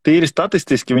 ka tīri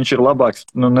statistiski viņš ir labāks,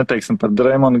 neteiksim par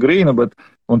Draymonu Greenu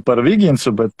un par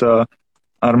Wigginsu, bet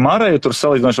ar Mareju tur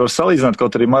salīdzinoši var salīdzināt,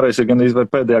 kaut arī Marejs ir gandrīz vai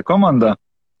pēdējā komandā.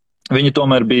 Viņi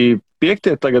tomēr bija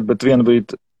 5. tagad, bet vienu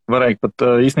brīdi varēja pat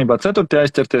īstenībā 4.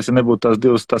 aizķerties, ja nebūtu tās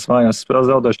 2 tās vājās spēles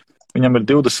zaudējuši. Viņam ir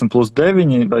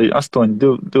 20+9 vai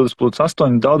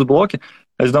 20+8 daudz bloki.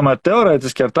 Es domāju,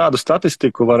 teorētiski ar tādu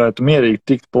statistiku varētu mierīgi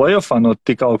tikt playoffā no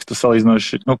tik augsta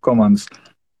salīdzinoši komandas.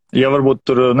 Ja varbūt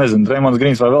tur, nezinu, Dreimons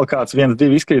Greens vai vēl kāds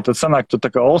 1-2 izkrīt, tad sanāk tu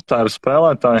tā kā All-Star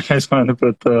spēlētāji. Es mani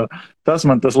pret tas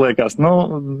man tas liekas.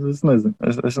 Es nezinu.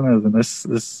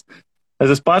 Es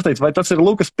esmu pārsteigts, vai tas ir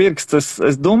Lukas pirksts.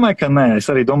 Es domāju, ka nē. Es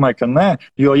arī domāju, ka nē.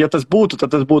 Jo, ja tas būtu,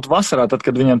 tad tas būtu vasarā, tad,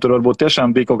 kad viņam tur varbūt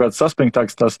tiešām bija kaut kāds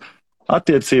saspringtāks tās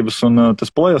attiecības un tas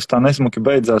playoffs tā nesmuki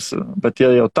beidzās. Bet ja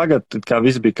jau tagad, kā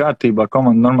viss bija kārtībā,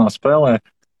 komanda normāli spēlē,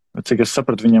 cik es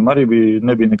sapratu, viņam arī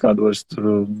nebija nekādu vairs,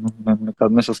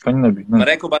 nekādu nesaskaņu nebija.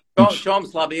 Rekubā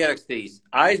Čoms labi ierakstījis.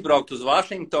 Aizbraukt uz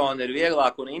Vašingtonu ir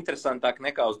vieglāk un interesantāk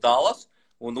nekā uz Dallas.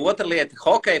 Un otra lieta,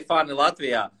 hokeja fani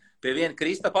Latvijā. Pie viena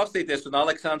Kristapa apstīties un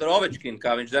Aleksandru Ovečkinu,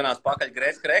 kā viņš zenās pakaļ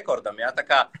Greska rekordam. Jā? Tā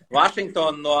kā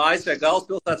Vašingtona no ASV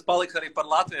galvaspilsētas paliks arī par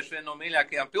latviešu vienu no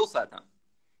mīļākajām pilsētām.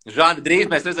 Žani, drīz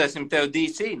mēs redzēsim tevi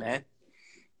DC, ne?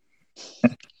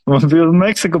 Mums bija uz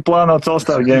Meksiku plānots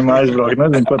All-Star game aizbraukt.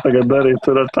 Nezinu, ko tagad darīt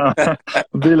tur ar tām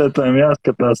biļetēm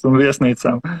jāskatās un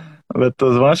viesnīcām. Bet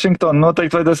uz Vašingtonu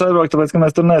noteikti vajadzēs aizbraukt, tāpēc, ka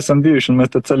mēs tur neesam bijuši un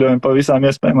mēs te ceļojam pa visām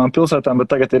iespējamām pilsētām,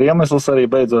 bet tagad ir iemesls arī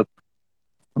beidzot.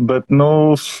 Bet,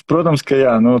 protams, ka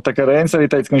jā, tā kā Reinis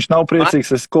arī teica, ka viņš nav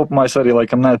priecīgs, es kopumā arī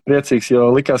laikam neesmu priecīgs, jo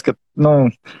likās, ka,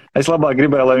 es labāk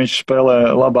gribēju, lai viņš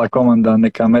spēlē labā komandā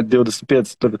nekā met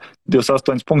 25, tur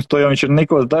 28 punktus, to jau viņš ir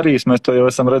Nikos darījis, mēs to jau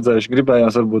esam redzējuši,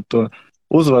 gribējās varbūt to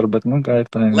uzvaru, bet, kā ir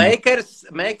tā. Lakers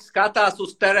skatās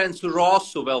uz Terensu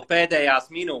Rossu vēl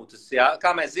pēdējās minūtes, jā,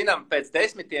 kā mēs zinām, pēc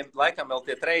 10, laikam vēl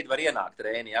tie trade var ienākt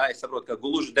Reini, jā, es saprotu, ka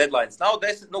gluži deadlines nav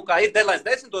 10, kā ir deadlines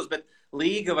 10, bet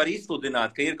līga var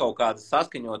izsludināt, ka ir kaut kādas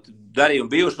saskaņot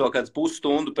darījumi bijuši vēl kādas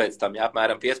pusstundu pēc tam, jā,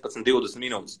 apmēram 15-20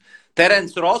 minūtes.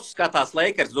 Terence Ross skatās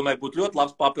Lakers, domāju, būtu ļoti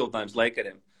labs papildinājums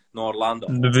Lakeriem no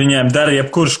Orlando. Viņiem dara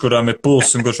jebkurš, kuram ir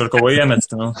pulss un kurš var kaut ko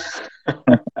iemest,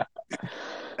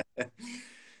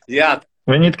 Jā.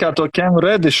 Viņi it kā to Kemu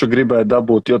Redišu gribēja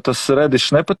dabūt, jo tas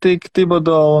Redišs nepatīk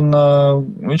Tibodo, un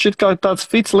viņš it kā tāds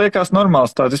fits liekas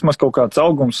normāls, tāds vismaz kaut kāds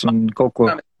augums un kaut ko.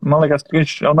 Man liekas,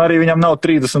 un arī viņam nav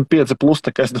 35 plus,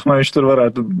 tā kā es domāju, viņš tur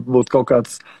varētu būt kaut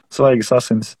kāds svaigas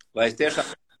asins. Vai es tiešām,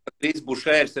 Kris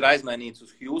Bušērs ir aizmainīts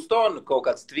uz Houstonu, kaut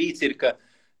kāds tvīts ir, ka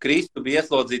Kristu bija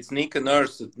ieslodzīts Nika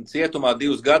Nurse cietumā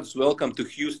 2 gadus, welcome to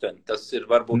Houston. Tas ir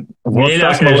varbūt...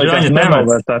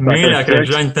 Mīļākais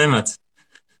Žaņa temats.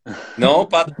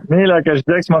 Mīļākais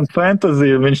Džeksmans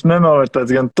fantasy, viņš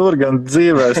nenovērtēts gan tur, gan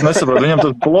dzīvē. Es nesaprotu, viņam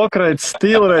tur blokreits,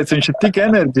 stīlreits, viņš ir tik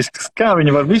enerģisks, kā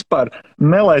viņi var vispār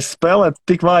nelaist spēlēt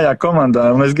tik vājā komandā.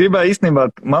 Un es gribēju īstenībā,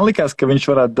 man likās, ka viņš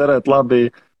varētu derēt labi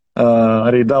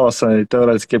arī Dallasai,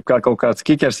 teorētiski, kā kaut kāds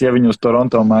kikers, ja viņu uz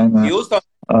Toronto maina. Jūs to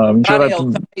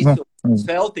taisu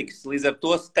Celtics, līdz ar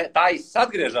to taiss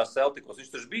atgriežās Celticos,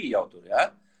 viņš taču bija jau tur, jā?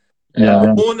 Jā.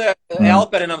 Un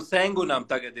Elperinam Sengunam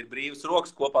tagad ir brīvas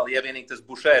rokas kopā, ja vienīgi tas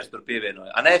Bušērs tur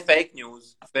pievienoja. Ne, fake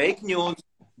news.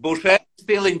 Bušērs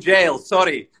still in jail,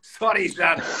 sorry,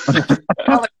 Žani.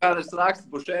 Alekādrs raksts,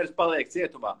 Bušērs paliek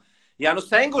cietumā. Jā,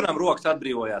 Sengunam rokas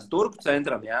atbrīvojās Turku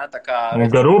centram, jā, tā kā...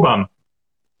 Garūbām.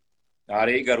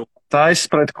 Arī Garūbām. Tais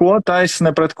pret ko, tais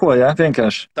ne pret ko, jā,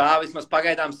 vienkārši. Tā vismaz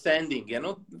pagaidām sending, ja,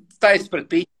 tais pret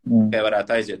pīķi,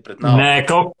 varētu aiziet pret naudu. Nē,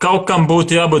 kaut kam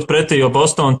būtu jābūt pretī, jo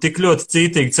Boston tik ļoti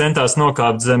cītīgi centās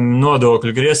nokāpt zem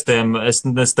nodokļu griestiem. Es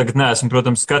tagad neesmu,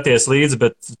 protams, skaties līdzi,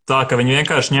 bet tā, ka viņi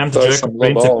vienkārši ņemtu Džeku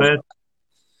principēt.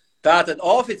 Tātad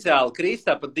oficiāli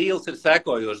Kristapa deals ir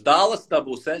sekojošs. Dallas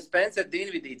dabū Spencer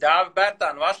Dinwiddie, Dāvja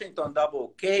Bertāna, Washington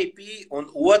dabū KP un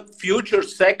future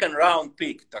second round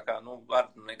pick. Tā kā, var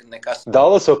nekas.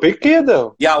 Dallas o pick iedeva?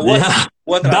 Jā, otrā.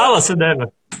 Dallas deva.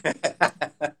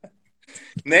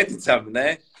 Neticami,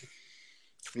 ne?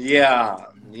 Jā,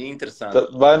 interesanti.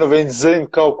 Vai viņi zina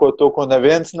kaut ko to, ko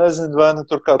neviens nezina, vai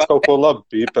tur kāds kaut ko labi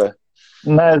pīpē?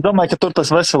 Nē, es domāju, ka tur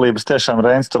tas veselības tiešām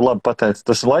Reinis tur labi pateica.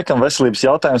 Tas laikam veselības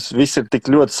jautājums, viss ir tik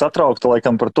ļoti satraukti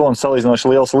laikam par to un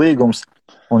salīdzinoši liels līgums.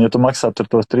 Un ja tu maksā tur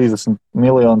tos 30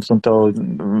 miljonus un tev,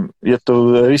 ja tu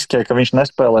riskē, ka viņš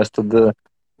nespēlēs, tad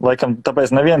laikam,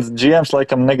 tāpēc neviens GMs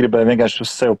laikam negribēja vienkārši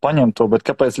uz sevi paņemt to, bet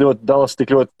kāpēc Dallas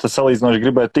tik ļoti salīdzinoši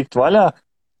gribēja tikt vaļā?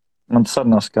 Man tas arī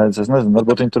nav skaidrs. Es nezinu,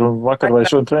 varbūt viņi tur vakar vai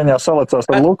šodien treniņā salacās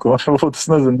ar Luku. Varbūt es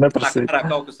nezinu, neprasīju.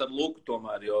 Kaut kas ar Luku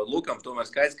tomēr, jo Lukam tomēr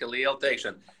skaidrs, ka liela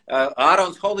teikšana.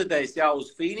 Ārons Holidays jau uz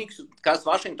Phoenixu, kas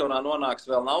Vašingtonā nonāks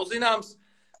vēl nav zināms.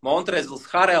 Montrezls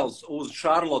Harrells uz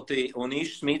Charlotti un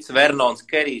Išs Smits Vernons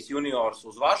Kerijs juniors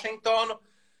uz Vašingtonu.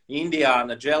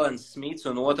 Indiāna Dželens Smits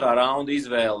un otrā raunda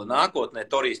izvēle nākotnē.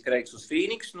 Torijs Kreigs uz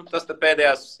Phoenixu. Tas te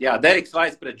pēdējās, Deriks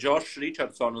Vaits pret Džošu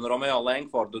Richardsonu un Romeo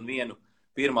Langfordu un vienu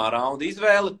pirmā raunda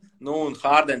izvēle, un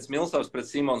Hārdens Milsavs pret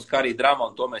Simons Karī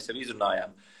Dramonu, to mēs jau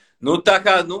izrunājām. Tā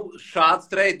kā, šāds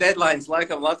trade deadlines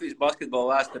laikam Latvijas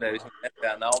basketbola vēsturē vismaz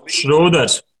nav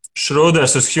bijis.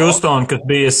 Šrūders uz Houstonu, kas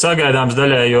bija sagaidāms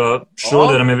daļai, jo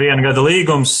Šrūderam ir 1 gada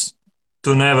līgums,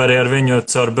 tu nevari ar viņu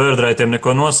caur birdraitiem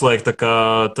neko noslēgt, tā kā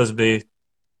tas bija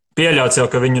pieļauts jau,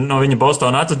 ka no viņa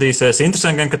Bostona atvadīsies.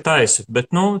 Interesanti gan, ka taisi, bet,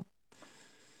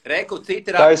 Reku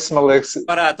citi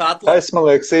varētu atlaist. Man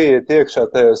liekas, ieiet iekšā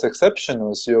tajos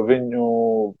exceptionos, jo viņu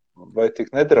vai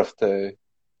tik nedraftēja.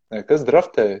 Kas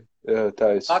draftēja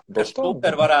Taisu?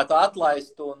 Super varētu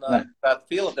atlaist un varētu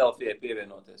Filadelfijai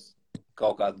pievienoties.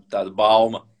 Kaut kāda tāda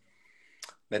bauma.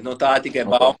 Bet tā ir tikai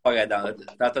bauma pagaidām.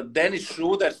 Tātad Denis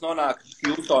Šrūders nonāk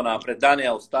Houstonā pret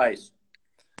Danielu Taisu.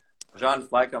 Žanis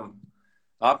laikam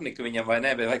apnika viņam vai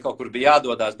ne, vai kaut kur bija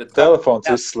jādodās. Bet telefons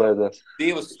izslēdās.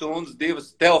 2 stundas,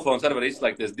 telefons arī var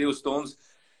izslēgties 2 stundas.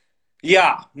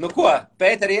 Jā, ko,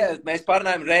 Pēteri, mēs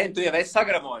parunājam, Reini, tu jau esi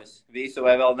sagramojis visu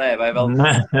vai vēl nē?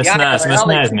 Nē, es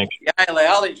neesmu. Lai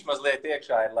Aliņš mazliet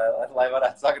iekšā ir, lai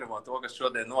varētu sagramot to, kas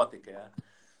šodien notika, jā.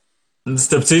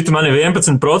 Starp citu, man ir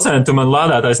 11%, tu man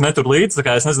lādētājs netur līdz, tā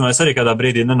kā es nezinu, es arī kādā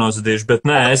brīdī nenozudīšu, bet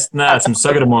nē, es neesmu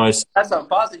sagramojis. Esam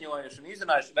paziņojuši un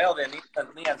izrunājuši vēl vienu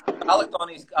niansu.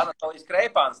 Anatolijas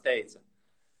Kreipāns teica,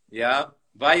 jā,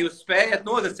 vai jūs spējat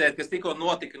noticēt, kas tikko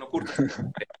notika, kur tas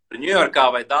Ņujorkā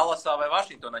vai Dallasā vai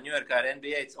Vašingtonā? Ņujorkā ir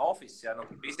NBA office, jā,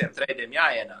 visiem treidiem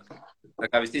jāienāk. Tā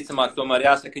kā visticamāk tomēr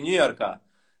jāsaka Ņujorkā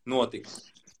notika.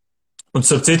 Un,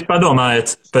 starp citu,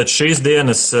 padomājiet, pēc šīs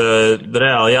dienas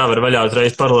reāli jāvar vaļā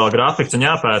uzreiz paralēli grafiks un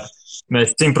jāpēta.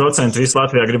 Mēs 100% visu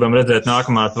Latvijā gribam redzēt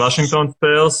nākamās Vašingtonas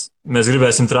spēles. Mēs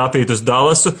gribēsim trāpīt uz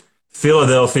Dallasu,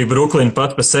 Filadelfiju, Bruklinu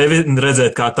pat pa sevi,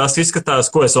 redzēt, kā tas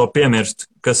izskatās, ko es vēl piemirstu,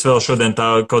 kas vēl šodien tā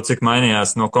kaut cik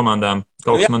mainījās no komandām.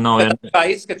 Kaut kas man nav kā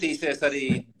izskatīsies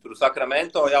arī tur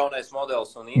Sacramento jaunais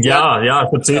modelis un Indiana. Jā,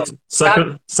 starp citu,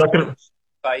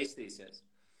 kā izskatīsies.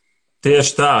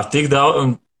 Tieši tā, tik daudz.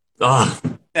 Un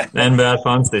NBA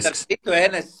fantastisks.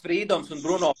 Ernsts Frīdoms un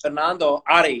Bruno Fernando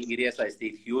arī ir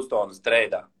iesaistīti Houstonas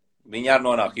treidā. Viņi arī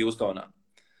nonāk Houstonā.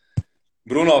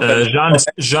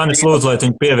 Žanis lūdzu, lai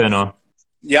viņu pievieno.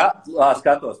 Jā,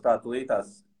 skatos tā tulītās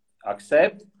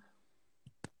accept.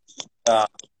 Tā,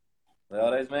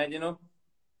 vēlreiz mēģinu.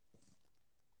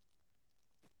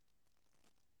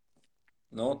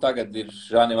 Tagad ir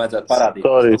Žanim vajadzētu parādīt.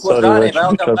 Sorry,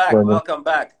 welcome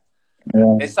back.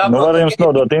 Var jums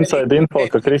nodot inside info,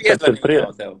 ka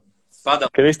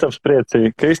Kristaps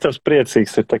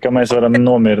priecīgs ir, tā kā mēs varam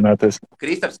nomierināties.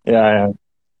 Kristaps? Jā.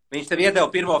 Viņš tev iedeva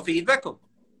pirmo feedbacku?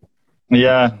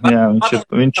 Jā,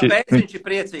 viņš ir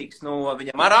priecīgs.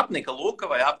 Viņam arī apnika Luka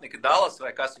vai apnika Dallas vai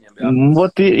kas viņam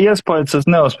bija? Iespējas es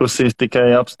neuzprasīju,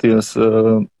 tikai apstījos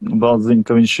baldziņu,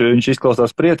 ka viņš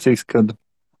izklausās priecīgs, kad,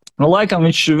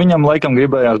 viņam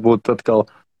gribējās būt atkal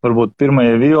varbūt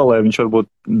pirmajai violē, viņš varbūt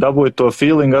dabūja to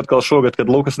feelingu atkal šogad, kad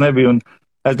Lukas nebija, un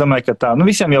es domāju, ka tā,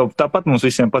 visiem jau tāpat mums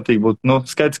visiem patīk būt,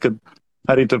 skaidrs, ka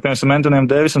arī tur, piemēram, Antonijam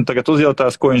Deivisam tagad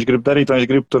uzjautās, ko viņš grib darīt, vai viņš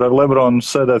grib tur ar Lebronu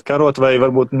sēdēt karot, vai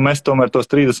varbūt mest tomēr tos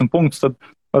 30 punktus, tad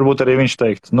varbūt arī viņš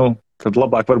teikt, kad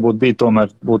labāk varbūt bija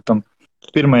tomēr būt tam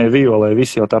pirmajai violē,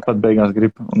 visi jau tāpat beigās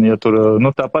grib, un ja tur,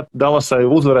 tāpat Dallasai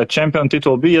uzvarēt čempionu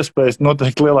titulu bija iespējas,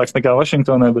 noteikti lielāks nekā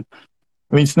Vašingtonai, bet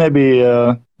viņas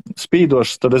nebija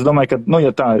spīdošas, tad es domāju,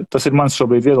 ka, tas ir mans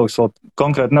šobrīd viedoklis, vēl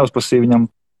konkrēti neuzprasīju viņam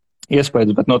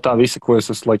iespējas, bet no tā visa, ko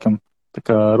es esmu laikam tā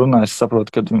kā runājis,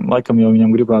 saprotu, ka laikam jau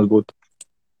viņam gribās būt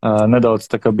nedaudz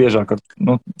tā kā biežāk ar,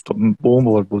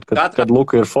 bumbu varbūt, kad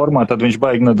Luka ir formā, tad viņš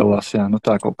baigi nedalās, jā,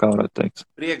 tā kaut kā varētu teikt.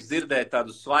 Prieks dzirdēt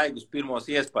tādus svaigus pirmos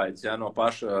iespējas, jā, no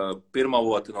paša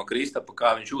pirmavota, no Kristapa,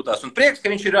 kā viņš jūtās, un prieks, ka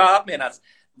viņš ir apmierināts.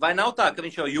 Vai nav tā, ka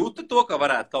viņš jau jūta to, ka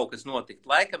varētu kaut kas notikt?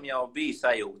 Laikam jau bija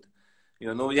sajūta.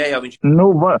 Jo, ja jau viņš...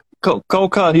 Kaut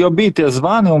kā, jo bija tie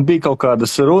zvani un bija kaut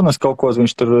kādas runas, kaut ko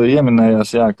viņš tur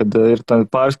ieminējās, jā, kad ir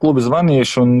pāris klubi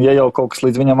zvanījuši, un ja jau kaut kas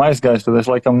līdz viņam aizgājis, tad es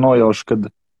laikam nojaušu, kad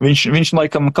viņš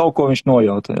laikam kaut ko viņš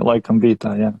nojauta, laikam bija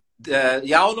tā, jā.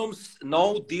 Jaunums,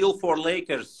 no deal for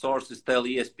Lakers, sources tell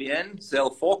ESPN, they'll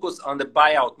focus on the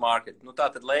buyout market. Nu,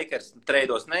 tātad Lakers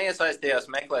treidos neiesaistījās,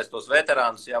 meklēs tos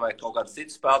veterānus, vai kaut kāds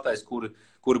cits spēlētājs,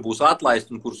 kuri būs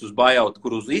atlaisti un kurus uz buyout,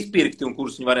 kurus izpirkti un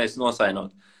kurus viņi varēs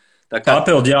nosainot.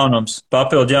 Papildu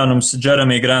jaunums,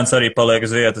 Jeremy Grants arī paliek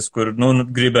uz vietas, kur,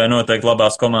 gribēja noteikt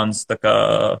labās komandas, tā kā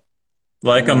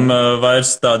laikam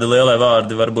vairs tādi lielie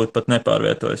vārdi varbūt pat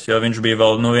nepārvietojas, jo viņš bija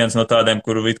vēl viens no tādiem,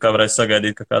 kuru it kā varēs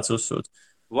sagaidīt, ka kāds uzsūta.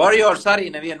 Warriors arī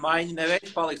nevienu maiņu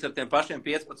neveic, paliks ar tiem pašiem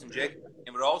 15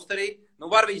 džekiem rosterī.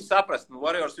 Var viņi saprast,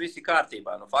 Warriors visi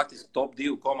kārtībā. Faktiski top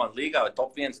 2 komandu līgā vai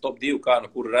top 1, top 2, kā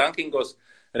kur rankingos,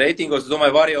 reitingos. Es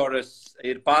domāju, Warriors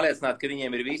ir pārliecināti, ka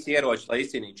viņiem ir visi ieroči, lai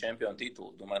izcīnītu čempionu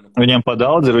titulu. Viņiem pa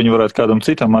daudz ir, viņi varētu kādam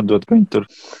citam atdot, ka viņi tur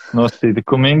nostīti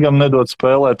Kumingam nedod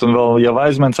spēlēt, un vēl, ja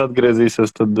Vaizmens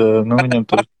atgriezīsies, tad, viņiem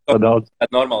tur pa daudz.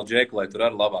 Normāli džeku, lai tur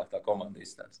arī labāk tā komanda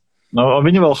izstāsta.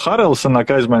 Viņi vēl Harelu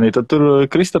sanāk aizmainīt, tad tur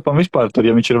Kristapam vispār tur,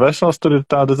 ja viņš ir vesels, tur ir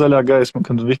tāda zaļā gaisma,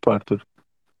 kad vispār tur.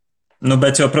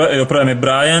 Bet joprojām ir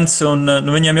Bryants, un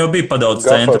viņiem jau bija padaudz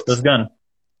centru, tas gan.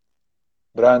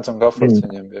 Bryants un Gaffords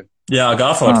viņiem bija. Jā,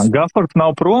 Gaffords. Gaffords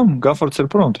nav prom, Gaffords ir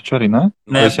prom, taču arī, ne?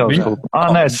 Nē,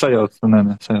 es sajaucu.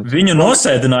 Viņu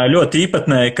nosēdināja ļoti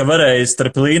īpatnēji, ka varēja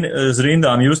starp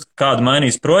rindām just kādu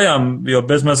mainīs projām, jo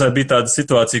bezmazai bija tāda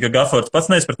situācija, ka Gaffords pats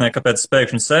neizpratnēja, kāpēc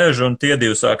pēkšņi sēž, un tie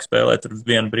divi sāka spēlēt tur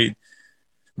vienu brīdi.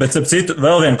 Bet, starp citu,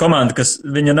 vēl viena komanda, kas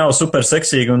viņa nav super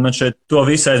seksīga, un man šeit to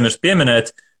visu aizmirst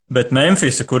pieminēt, bet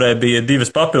Memphisa, kurai bija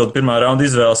 2 papildu pirmā raunda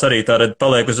izvēles, arī tā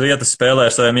paliek uz vietas spēlē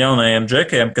ar saviem jaunajiem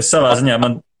džekiem, kas savā ziņā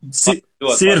man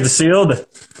sirdi silda.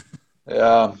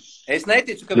 Jā. Es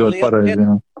neticu, ka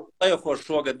viņi playoffos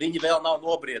šogad viņi vēl nav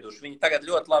nobrieduši. Viņi tagad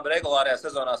ļoti labi regulārajā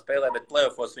sezonā spēlē, bet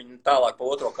playoffos viņi tālāk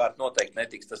pa otro kārtu noteikti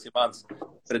netiks. Tas ir mans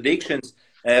predictions.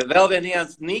 Vēl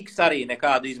viens Niks arī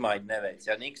nekādu izmaiņu neveic.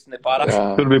 Ja Niks nepārāk.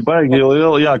 Tur bija baigi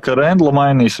liela, ka Rendla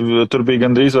mainīs. Tur bija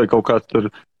gandrīz vai kaut kāds tur.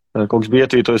 Kaut kas bija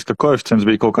ietvītojis, ka koeficients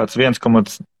bija kaut kāds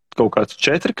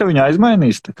 1,4, ka viņa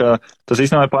aizmainīs. Tā kā tas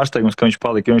īstenībā ir pārsteigums, ka viņš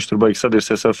palika, jo viņš tur baigi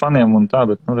sadirsies ar faniem un tā,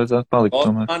 bet, redzēt, palika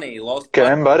tomēr.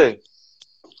 Kemba arī.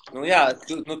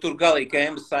 Tur galīgi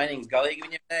Kembas signings galīgi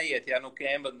viņiem neiet,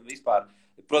 Kemba vispār.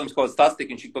 Protams, kaut kāds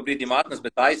statistika viņš pa brīdim atnes,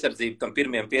 bet aizsardzība tam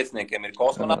pirmiem pieciniekiem ir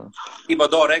kosmonauts.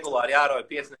 Ibado regulāri jāroja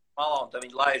piecinieku malā, un tad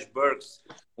viņi laiž Burks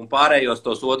un pārējos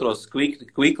tos otros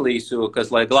quicklies,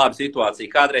 kas, lai glābi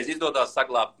situāciju. Kādreiz izdodās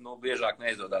saglābt, biežāk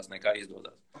neizdodas nekā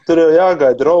izdodās. Tur jau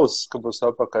jāgaida Roses, ka būs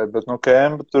apakaļ, bet,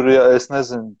 Kemba tur, es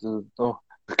nezinu,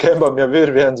 Kembam jau ir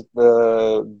viens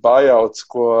buyouts,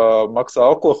 ko maksā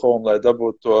Oklahoma, lai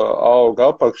dabūtu to augu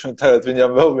apakšu, un tagad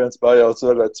viņam vēl viens buyouts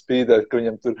varētu spīdēt, ka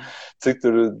viņam tur, cik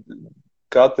tur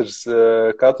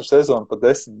katru sezonu pa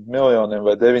 10 miljoniem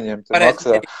vai 9 tur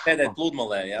maksā. Sēdēt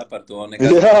pludmalē, par to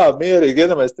nekad. Jā, mierīgi,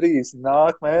 iedomājies 30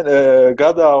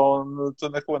 gadā, un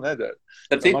tu neko nedēļ.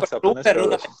 Tad cik par Ruperu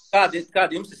runāt,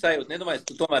 kādi jums ir sajūta? Nedomājies,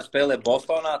 tu tomēr spēlē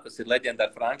Bostonā, tas ir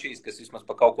leģendāra frančīze, kas vismaz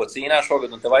pa kaut ko cīnās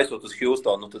šogad, un tev aizsūt uz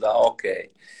Houstonu, tad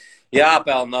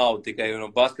jāpēl nav, tikai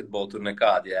basketbolu tur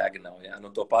nekāda jēga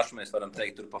nav, to pašu mēs varam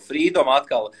teikt tur pa Freedom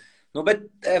atkal. Bet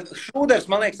Šūders,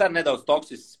 man liekas, arī nedaudz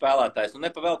toksisks spēlētājs.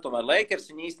 Nepavēl tomēr Lakers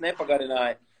viņu īsti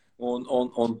nepagarināja. Un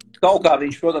kaut kā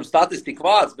viņš, protams, statistika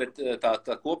vāc, bet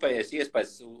tā kopējais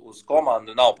iespējas uz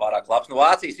komandu nav pārāk labs.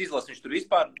 Vācijas izlases viņš tur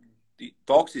vispār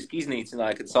toksiski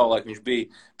iznīcināja, kad savulaik viņš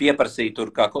bija pieprasīt tur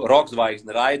kā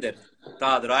rockzvaigzne Raideri.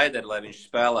 Tādu Raideri, lai viņš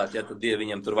spēlētu, ja tad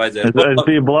viņam tur vajadzēja.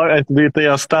 Es biju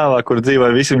tajā stāvā, kur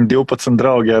dzīvoja visi viņa 12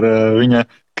 draugi ar viņa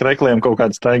krekliem kaut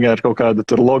kādu staigā ar kaut kādu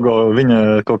tur logo,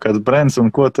 viņa kaut kāds brands un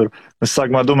ko tur. Es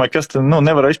sākumā domāju, kas tur,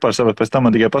 nevar vispār saprast, pēc tam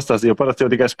man tikai pastāstīja, jo parasti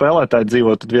jau tikai spēlētāji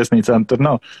dzīvo, tad viesnīcā tur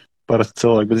nav parasti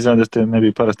cilvēki, bet izrādās tie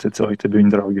nebija parasti cilvēki, tie bija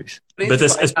viņa draugi visi. Bet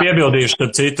es piebildīšu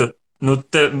starp citu,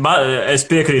 es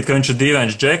piekrītu, ka viņš ir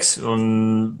dīvains džeks, un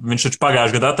viņš taču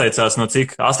pagājušajā gadā atteicās no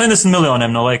cik 80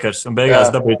 miljoniem no Lakers, un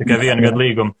beigās dabūja tikai 1 gadu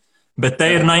līgumu. Bet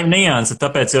te ir nianse,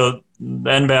 tāpēc jau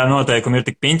NBA noteikumi ir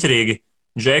tik piņķirīgi.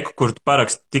 Džeku, kur tu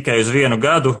paraksti tikai uz 1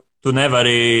 gadu, tu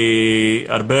nevari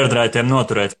ar birdraitiem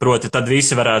noturēt. Proti, tad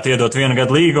visi varētu iedot 1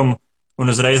 gadu līgumu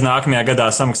un uzreiz nākamajā gadā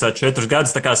samaksāt 4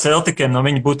 gadus. Tā kā Celticiem no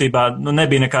viņa būtībā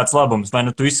nebija nekāds labums. Vai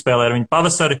tu izspēlē ar viņu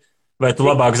pavasari, vai tu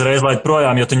labāk uzreiz laid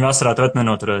projām, jo tu viņu vasarā tev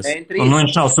nenoturēs. Un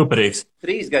viņš nav superīgs.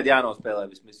 3 gadi jānospēlē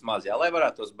vismaz, lai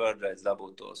varētu tos birdraits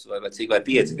dabūt tos, vai cik, vai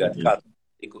 5 gadi. Kā?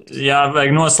 Jā,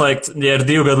 vajag noslēgt, ja ir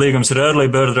 2 gadu līgums ir early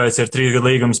bird rights, ir 3 gadu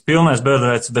līgums pilnais bird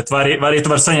rights, bet vai arī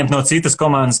tu vari saņemt no citas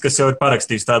komandas, kas jau ir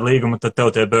parakstījis tādu līgumu, tad tev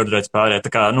tie bird rights pārējie.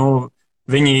 Tā kā,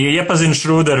 viņi iepazina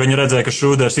Šrūderu, viņi redzēja, ka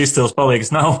Šrūders izcils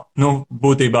palīgs nav.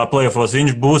 Būtībā playoffos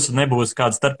viņš būs, nebūs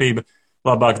kāda starpība.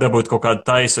 Labāk dabūt kaut kādu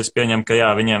taisu, es pieņemu, ka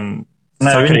jā, viņiem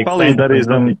viņi palīdz arī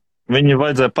Viņi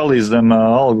vajadzēja palīdz zem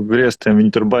algu griestiem,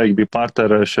 viņi tur baigi bija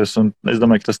pārtērējušies, un es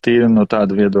domāju, ka tas tīri no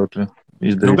tāda viedokļa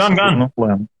izdarīs. Gan.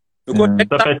 Lēmu.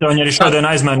 Tāpēc viņi arī šodien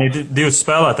aizmainīja 2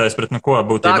 spēlētājus pret neko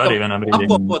būtībā arī vienā brīdī.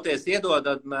 Apkopoties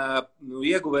iedodam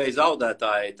ieguvēju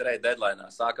zaudētāji trade deadline'ā.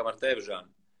 Sākam ar tevi, Žāni.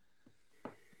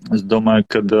 Es domāju,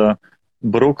 ka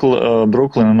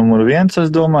Bruklina numur 1, es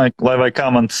domāju, lai vai kā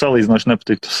man salīdzinoši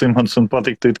nepatiktu Simons un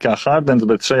patiktu it kā Hārdens,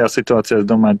 bet šajā situācijā, es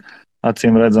domāju,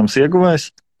 acīm redzams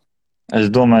ieguvējs. Es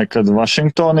domāju, ka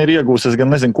Vašingtona ir iegūs, es gan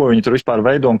nezinu, ko viņi tur vispār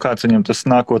veido un kāds viņiem tas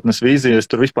nākotnes vīzija, es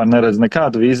tur vispār neredzu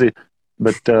nekādu vīziju,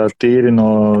 bet tīri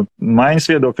no maiņas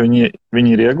viedokļa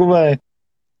viņi ir ieguvēji,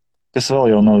 kas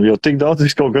vēl jau nav, jo tik daudz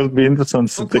kaut kas bija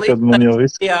interesants, kad man jau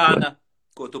viss. Jāna,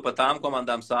 ko tu pa tām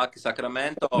komandām sāki,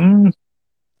 Sacramento?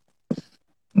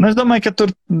 Es domāju, ka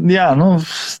tur,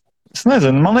 es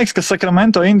nezinu, man liekas, ka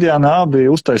Sacramento, Indiāna abi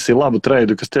uztaisīja labu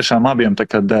treidu, kas tiešām abiem tā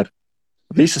kā der.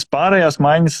 Visas pārējās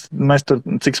maiņas, mēs tur,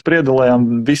 cik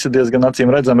spriedulējām, visi diezgan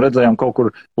acīm redzējām kaut kur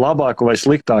labāku vai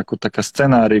sliktāku tā kā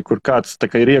scenāriju, kur kāds tā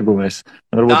kā ir ieguvējis.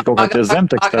 Varbūt kaut kā tie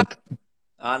zemtekstēti.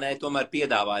 Nē, tomēr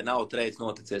piedāvāja, nav trades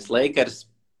noticies.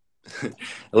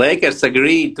 Lakers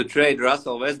agreed to trade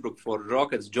Russell Westbrook for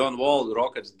Rockets John Wall.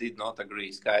 Rockets did not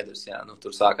agree, skaidrs, jā.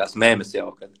 Tur sākās mēmes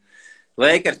jau, kad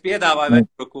Lakers piedāvāja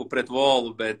Westbrooku pret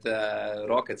Wallu, bet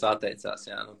Rockets atteicās,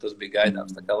 jā. Tas bija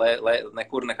gaidāms. Tā kā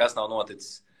nekur nekas nav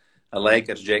noticis ar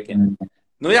Lakers džekiem.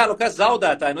 Kas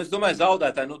zaudētāji? Es domāju,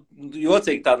 zaudētāji,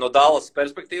 jocīgi tā no Dallas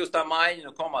perspektīvas tā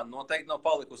maiņa, komanda noteikti nav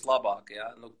palikusi labāk, jā.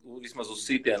 Vismaz uz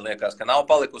sitienu liekas, ka nav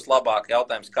palikusi labāk.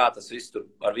 Jautājums, kā tas viss tur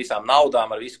ar visām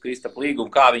naudām, ar visu Kristapa līgumu,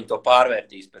 kā viņi to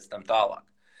pārvērtīs pēc tam tālāk.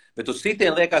 Bet uz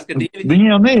sitienu liekas, ka viņi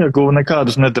jau neieguva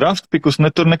nekādus ne draft pikus, ne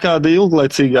tur nekāda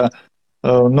ilglaicīgā.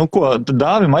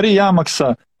 Dāvim arī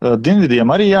jāmaksā, Dinvidiem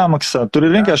arī jāmaksā. Tur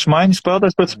ir vienkārši maiņas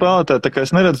spēlētājs pēc spēlētāja, tā kā es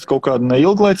neredzu kaut kādu ne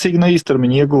ilglaicīgu, ne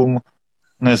īstermiņu ieguvumu.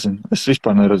 Nezinu, es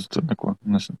vispār neredzu tur neko.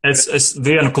 Nezinu. Es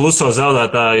vienu kluso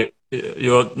zaudētāju,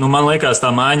 jo, man liekas,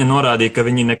 tā maiņa norādīja, ka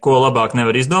viņi neko labāk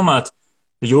nevar izdomāt.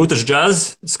 Jūtas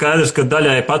Jazz, skaidrs, ka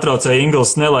daļai patraucēja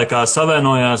Ingles nelaikā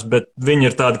savienojās, bet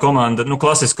viņi ir tāda komanda,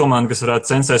 klasiska komanda, kas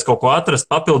varētu censties kaut ko atrast,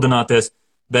 papildināties.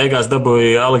 Beigās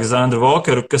dabūja Aleksandru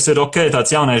Walkeru, kas ir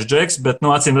tāds jaunais džeks, bet,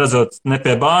 acīm redzot, ne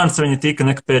pie Barnes viņi tika,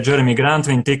 ne pie Jeremy Grant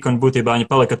viņi tika, un būtībā viņi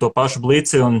palika to pašu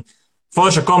blici, un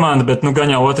forša komanda, bet,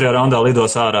 gan jau otrajā raundā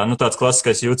lidos ārā. Tāds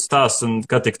klasiskais jūtas stāsts, un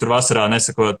kad tik tur vasarā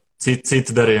nesako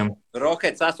citu darījumu.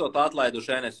 Rockets esot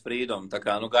atlaiduši Enes Freedom, tā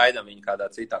kā, gaidam viņu kādā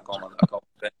citā komandā.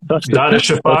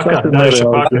 Dariša paka.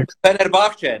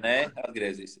 Fenerbahčē, ne?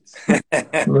 Atgriezīsies.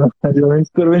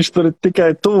 Viņš tur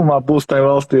tikai tuvumā būs tai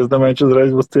valstī, es domāju, viņš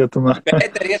uzreiz būs cietumā.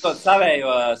 Pēteri ietot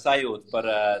savējo sajūtu par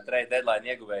trade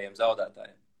deadline ieguvējiem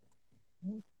zaudētājiem.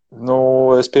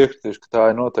 Es piekritīšu, ka tā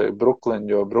ir noteikti Bruklina,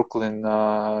 jo Bruklina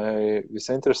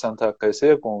visinteresantākais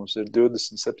iegūms ir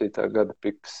 27. gada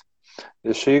piks.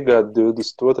 Ja šī gada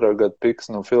 22. gada piks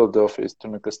no Filadelfijas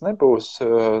tur nekas nebūs,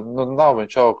 nav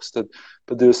viņš augsts, tad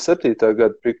pa 27.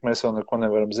 gada piku mēs vēl neko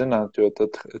nevaram zināt, jo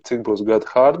tad cik būs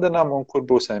gada Hārdenam un kur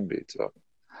būs Embiids vēl.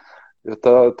 Jo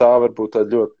tā var būt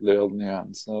tāda ļoti liela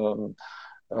nians.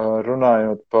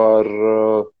 Runājot par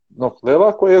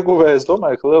lielāko ieguvēju, es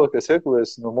domāju, ka lielākais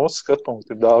ieguvējs no mūsu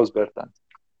skatpunkta ir Dāvja Bertāna.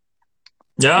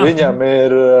 Viņam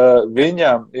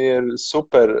ir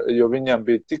super, jo viņam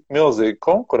bija tik milzīga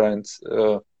konkurence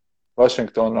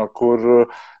Vašingtonā, kur,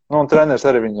 un treneris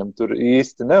arī viņam tur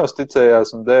īsti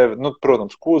neusticējās un deva,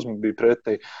 protams, Kuzma bija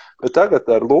pretī, bet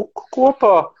tagad ar Luku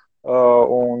kopā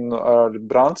un ar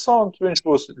Bransonu viņš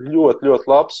būs ļoti, ļoti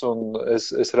labs, un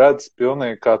es redzu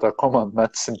pilnīgi, kā tā komanda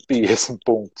met 150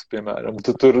 punktus, piemēram.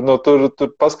 Tur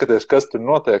paskaties, kas tur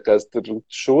notiekās, tur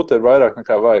šūta ir vairāk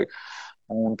nekā vajag.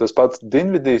 Un tas pats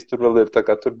Dinvidijs tur vēl ir, tā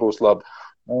kā tur būs labi.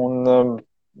 Un,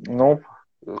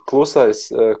 klusais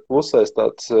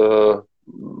tāds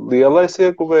lielais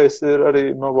ieguvējs ir arī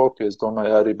Milwaukee, es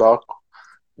domāju, arī Baku,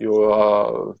 jo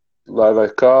lai vai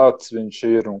kāds viņš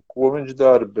ir un ko viņš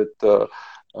dara, bet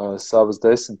savas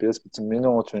 10-15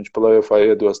 minūtes viņš play-offā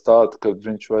iedos tādu, ka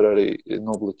viņš var arī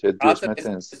nobloķēt 2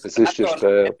 metienus, kas izšķir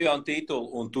spēli. Čempionu titulu,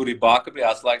 un tur ir Baka bija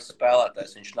atslēgas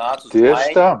spēlētājs. Viņš nāca uz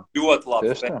maiņu, ļoti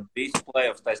labi spēlēt visu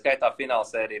play-offs, tā skaitā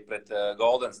finālsēriju pret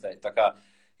Golden State. Tā kā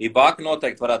Baka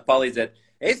noteikti varētu palīdzēt.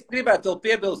 Es gribētu vēl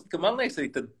piebilst, ka man liekas,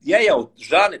 arī tad, ja jau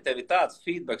Žani tev ir tāds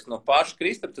feedbacks no paša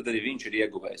Kristapa, tad arī viņš ir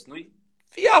ieguvējis.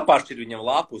 Jāpašķir viņam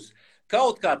lapus.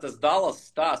 Kaut kā tas Dallas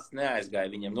stāsts neaizgāja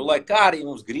viņam. Lai kā arī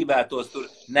mums gribētos tur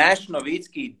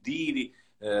Nešnovicki 2,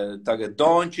 tagad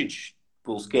Dončić,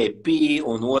 puls KP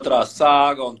un otrā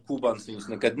sāga un Kubans viņus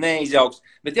nekad neizjauks.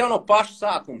 Bet jau no paša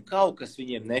sākuma kaut kas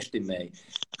viņiem neštimēja.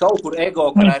 Kaut kur ego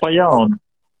pa jaunu.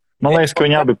 Man liekas, ka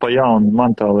viņi abi pa jaunu,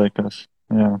 man tā liekas.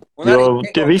 Jā. Jo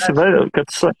tie visi, kad...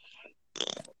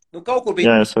 Nu, kaut kur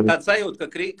bija tāda sajūta,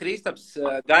 ka Kristaps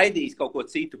gaidījis kaut ko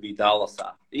citu bija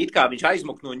Dallasā. It kā viņš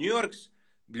aizmuka no Ņujorkas,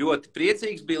 ļoti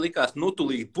priecīgs bija, likās, nu,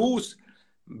 tulīt būs,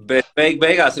 bet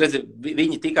beigās, redzi,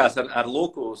 viņi tikās ar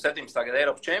Luku 17. gada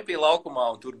Eiropas čempionu laukumā,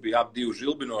 un tur bija ap divu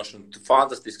žilbinoši, un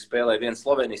fantastiski spēlēja viens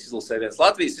Slovenijas izlasē, viens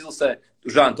Latvijas izlasē.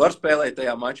 Žāni, tu arī spēlēji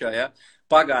tajā mačā, ja?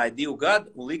 Pagāja 2 gadi,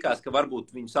 un likās, ka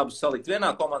varbūt viņus abus salikt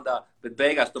vienā komandā, bet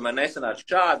beigās tomēr nesanāca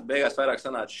šādi, beigās vairāk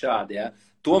sanāca šādi, ja?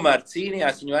 Tomēr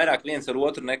cīnījās viņu vairāk viens ar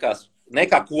otru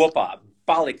nekā kopā,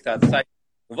 palika tāda sajūta.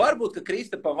 Un varbūt, ka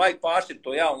Kristapam vajag pāršķirt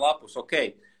to jaunu lapus,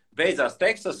 ok, beidzās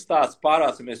Teksas stāsts,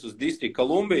 pārāsimies uz Distrikt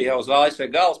Kolumbiju, jau uz ASV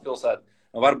galvaspilsētu,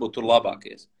 varbūt tur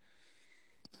labākies.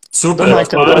 Super,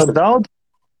 daudz?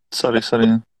 Sorry.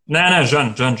 Nē,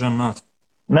 Žan, nāc.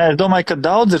 Nē, es domāju, ka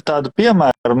daudz ir tādu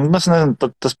piemēru. Es nezinu,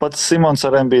 tas pats Simons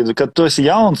ar Embīdu, kad tu esi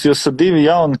jauns, jūs esat 2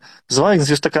 jauni zvaigznes,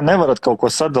 jūs tā kā nevarat kaut ko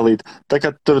sadalīt. Tā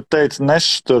kā tur teica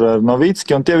Nešs tur ar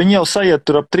Novicki, un tie viņi jau sajiet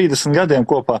tur ap 30 gadiem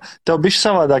kopā. Tev bišķi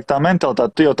savādāk tā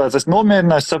mentalitāte. Tu jau tāds esi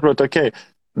nomierinājis, saproti, ok,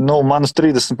 nu, manus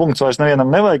 30 punktus vairs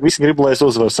nevienam nevajag, visi grib, lai es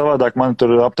uzvaru. Savādāk man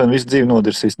tur aptuveni visu dzīvi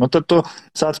nodirsīs. Nu, tad tu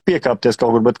sāc piekāpties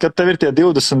kaut kur, bet kad tev ir tie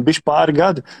 20 bišķi pāri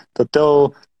gadi, tad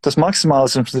tev tas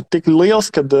maksimālisms ir tik liels,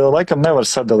 ka laikam nevar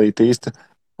sadalīt īsti.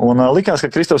 Un likās,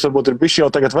 ka Kristaps varbūt ir bišķi jau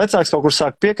tagad vecāks, kaut kur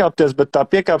sāk piekāpties, bet tā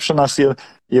piekāpšanās,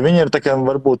 ja viņi ir tā kā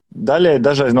varbūt daļai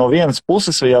dažreiz no vienas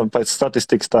puses, vai ja pēc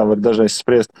statistikas tā var dažreiz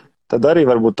spriest, tad arī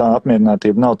varbūt tā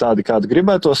apmierinātība nav tāda, kāda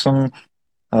gribētos. Un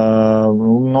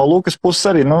no Lukas puses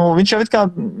arī, nu, viņš jau it kā,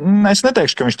 es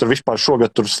neteikšu, ka viņš tur vispār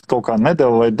šogad tur kaut kā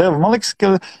nedeva vai deva. Man liekas,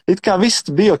 ka it kā viss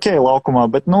bija ok laukumā,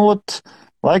 bet, nu,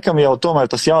 laikam jau tomēr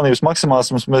tas jaunības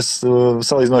maksimālisms, mēs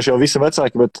salīdzinoši jau visi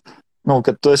vecāki, bet, nu,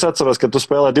 kad es atceros, ka tu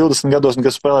spēlē 20 gados un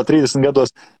kad spēlē 30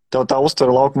 gados, tev tā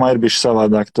uztvera laukumā ir bišķi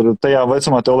savādāk. Tur tajā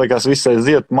vecumā tev liekas visai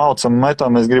ziet, maucam,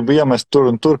 metam, es gribu iemest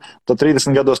tur un tur, tad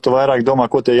 30 gados tu vairāk domā,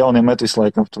 ko tie jaunie met visu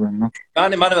laiku aptuveni. Nu.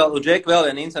 Jāni, man vēl, Džek, vēl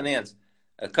viena incidents.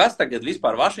 Kas tagad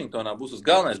vispār Vašingtonā būs uz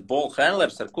galvenais ball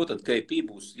handlers, ar ko tad KP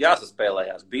būs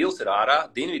jāsaspēlējās? Bils ir ārā,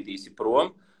 Dinvidijs ir prom.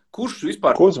 Kurš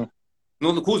vispār? Kuzma.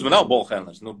 Nu, Kuzma nav ball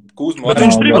handlers. Nu, Kuzma bet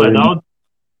viņš driblē daudz.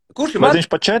 Kurš ir viņš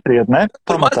pa 4 iet, ne?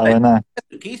 Pamatā vai ne?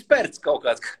 Kisperts kaut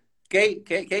kāds.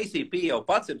 KCP jau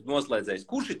pats ir noslēdzējis.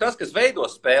 Kurš ir tas, kas veido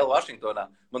spēli Vašingtonā?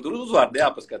 Man tur uzvārdi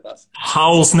jāpaskatās.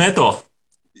 Hauls Neto.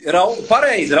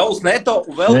 Pareizi, Rauls Neto.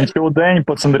 Viņš jau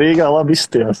 19 Rīgā labi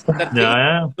izstījās. Jā.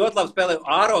 Ļoti labi spēlē.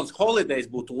 Ārons Holidays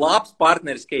būtu labs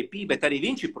partneris KP, bet arī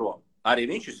viņš ir prom. Arī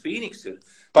viņš uz Phoenix ir.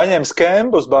 Paņems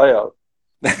Kembus bajāt.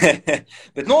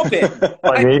 Bet nopietni,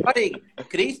 svarīgi,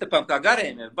 Kristapam kā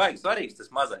gariem ir baigi svarīgs tas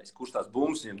mazais, kurš tās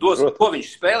bumbas viņam dos, ko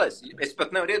viņš spēlēs. Es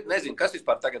pat nezinu, kas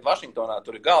vispār tagad Vašingtonā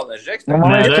tur ir galvenais žeks. Nu,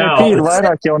 man liekas, KP ir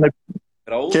vairāk jau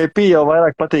KP jau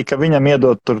vairāk patīk, ka viņam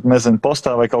iedot tur, nezinu,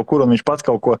 postā vai kaut kur, un viņš pats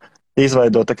kaut ko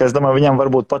izveido. Tā kā es domāju, viņam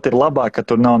varbūt pat ir labāk, ka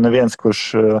tur nav neviens, kurš,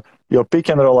 jo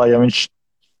pick and rollā, ja viņš,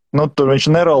 nu, tur viņš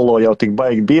nerolo jau tik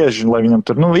baigi bieži, lai viņam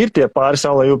tur, nu, ir tie pāri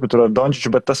saulē upi tur ar Dončiču,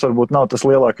 bet tas varbūt nav tas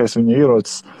lielākais viņa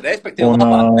ierocis. Respektīvi,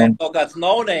 labāk kaut kāds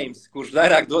no-names, kurš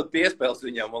vairāk dod piespēles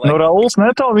viņam. Nu, Rauls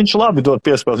Neto, viņš labi dod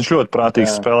piespēles, viņš ļoti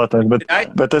prātīgs spēlētājs,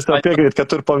 bet es tev piekrītu, ka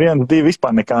tur pa 1-2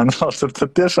 vispār nekā nav.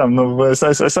 Tur tiešām, nu, es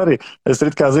arī, es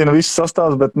rit kā zinu visus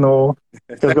sastāvus, bet, nu,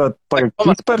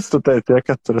 Kisperts tu teici, ja,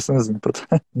 ka tur es nezinu pat.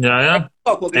 Jā.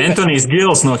 Antonijs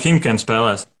Gils no Himkiem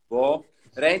spēlēs.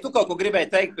 Reini, tu kaut ko gribēji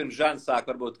teikt, pirms Žanis sāk,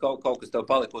 varbūt kaut kas tev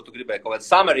palika, ko tu gribēji, kaut kādu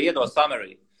summary, iedod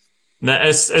summary. Ne,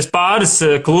 es pāris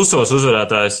klusos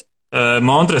uzvarētājs.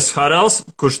 Montres Harels,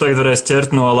 kurš tagad varēs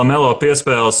ķert no Lamelo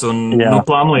piespēles un, nu,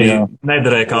 Plumlee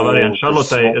nederēja kā variantu.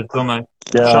 Šarlotei, es domāju,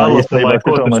 Šarlotei, lai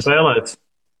ko tur spēlēt.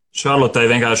 Šarlotei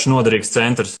vienkārši noderīgs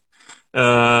centrs.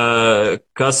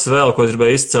 Kas vēl, ko es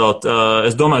gribēju izcelt?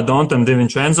 Es domāju, Dontam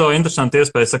DiVincenzo interesanti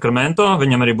iespēja Sacramento.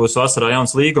 Viņam arī būs vasarā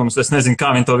jauns līgums. Es nezinu,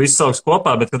 kā viņi to visu sauks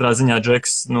kopā, bet katrā ziņā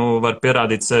Džeks, nu, var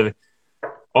pierādīt sevi.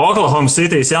 Oklahoma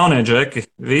City's jaunie Džeki.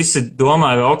 Visi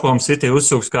domāja, vai Oklahoma City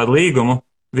uzsūks kādu līgumu.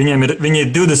 Viņi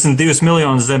ir 22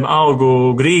 miljonus zem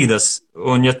augu grīdas.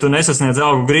 Un ja tu nesasniedz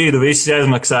augu grīdu, visi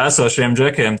aizmaksā esošiem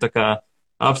Džekiem. Tā kā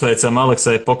apsveicam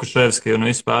Aleksēju Pokuševski un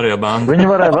vispārējo bandu. Viņi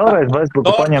varēja vēlreiz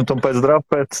Westbrooku paņemt un pēc draft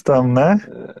pēc tam, ne?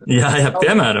 Jā,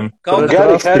 piemēram.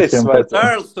 Gary Harris vai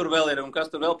Earls tur vēl ir un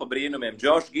kas tur vēl pa brīnumiem.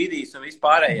 Josh Gidijs un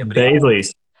vispārējie brīnumi.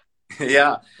 Daidlijs.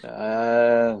 Jā.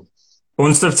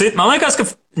 Un starp citu, man liekas, ka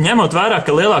ņemot vērā,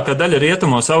 ka lielākā daļa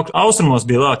rietumos, austrumos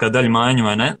bija lielākā daļa maiņu,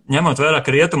 vai ne? Ņemot vērā,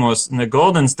 ka rietumos ne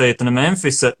Golden State, ne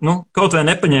Memphis, nu, kaut vai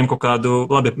nepaņēma kaut kādu,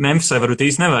 labi, Memphisai varbūt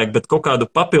īsti nevajag, bet kaut kādu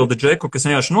papildu džeku, kas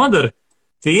vienkārši nodara.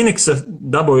 Phoenixa,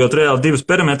 dabūjot reāli 2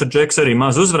 perimetru džeks, arī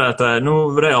maz uzvarētāji,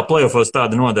 reāli playoffos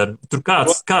tāda nodara. Tur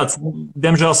kāds,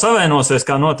 diemžēl, savienosies,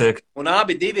 kā notiek. Un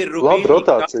abi divi ir Labi,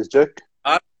 rotācijas džeki.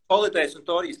 Politejs un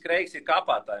Torijs Kreigs ir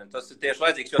kāpātāji, un tas ir tieši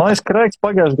vajadzīgs. Mājas Kreigs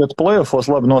pagājušajā gadā playoffos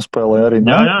labi nospēlēja arī.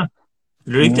 Ne? Jā.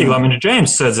 Rīktīgi, labi, viņš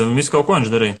Džeims sedz, un visu kaut ko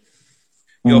viņš darīja.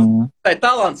 Jo tai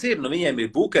talants ir, viņiem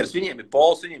ir Bukers, viņiem ir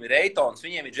Pols, viņiem ir Eitons,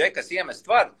 viņiem ir džeki, kas iemest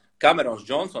var. Kamerons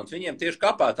Džonsons, viņiem tieši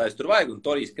kāpātājs tur vajag, un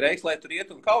Torijs Kreigs, lai tur iet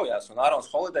un kaujās, un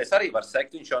Ārons Holidejs arī var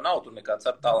sekt, viņš jau nav tur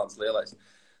nekāds talants lielais.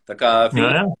 Tā kā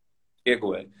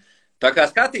ieguvēja. Tā kā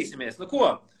skatīsimies,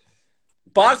 ko?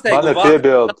 Pārsteigumu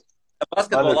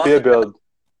Man ir piebildi.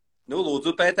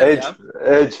 Lūdzu, Pēteri, jā.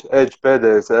 Edgars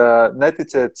pēdējais.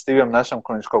 Neticiet Stevam Nešam,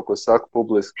 ko viņš kaut ko saka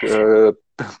publiski.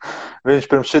 Viņš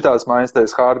pirms šitās maiņas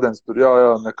teica Hārdens, tur jā,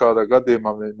 nekādā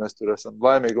gadījumā mēs tur esam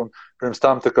laimīgi. Un pirms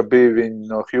tam, tā kā bija viņi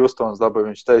no Houstonas dabā,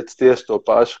 viņš teica tieši to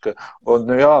pašu,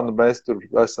 mēs tur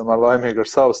esam laimīgi ar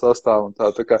savu sastāvu.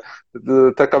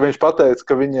 Tā kā viņš pateica,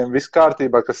 ka viņiem viss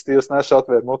kārtībā, ka Stevs Nešs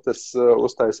atvēr mutes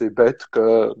uztaisīja betu, ka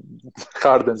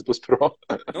Hārdens būs prom.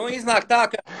 Iznāk tā,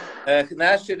 ka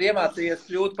Nešs ir iemācījies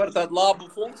kļūt par tādu labu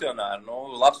funkcionāru.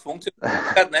 Labs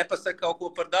funkcionārs, kad nepasaka kaut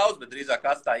ko par daudz, bet drīzāk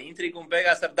atstāja intrigu un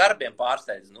beigās ar darbiem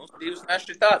pārsteidz. Stevs Nešs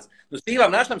ir tāds.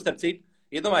 Stevam Nešam, starp citu,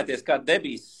 iedomājieties, kā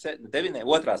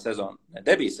otrā sezona.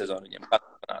 Debijas sezona viņam.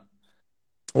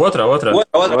 Otrā.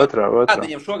 Kāda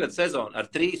viņam šogad sezona ar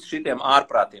 3 šitiem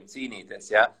ārprātiem cīnīties,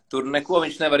 ja? Tur neko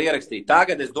viņš nevar ierakstīt.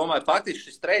 Tagad, es domāju, faktiski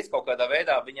šis trades kaut kādā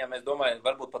veidā viņam, es domāju,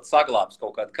 varbūt pat saglābs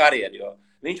kaut kādu karjeru, jo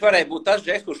viņš varēja būt tas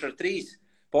džeks, kurš ar 3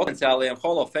 potenciālajiem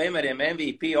Hall of Fameriem,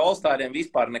 MVP, All-Stariem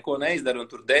vispār neko neizdara, un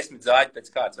tur 10 zāļi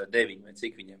pēc kārtas vai 9, vai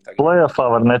cik viņiem tagad. Playoffā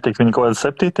var netikt, viņi kaut kādā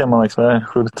 7, man liekas, vai?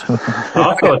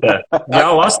 8.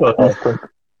 Jau 8.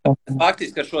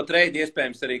 Faktiski ar šo trade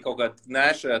iespējams arī kaut kāda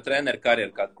Neša treneru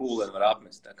karjeru, kādu Kūlenu var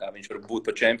apmest, tā kā viņš var būt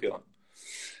par čempionu.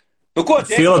 Ko,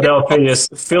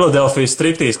 Filadelfijas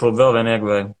striptīs klubu vēl vien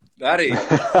ieguvēja. Arī.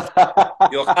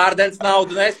 Jo Hārdens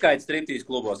naudu neskaita striptīs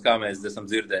klubos, kā mēs esam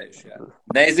dzirdējuši. Jā.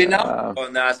 Nezinām,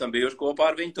 neesam bijuši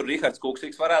kopā ar viņu. Tur Rihards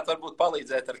Kuksiks varbūt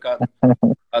palīdzēt ar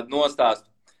kādu nostāstu.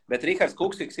 Bet Rihards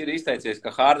Kuksiks ir izteicies,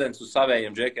 ka Hārdens uz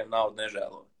savējiem džekiem naudu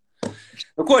nežēlo.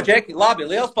 Ko, džeki, labi,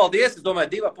 liels paldies. Es domāju,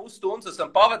 2,5 stundas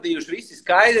esam pavadījuši. Visi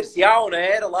skaidrs, jauna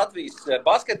ēra Latvijas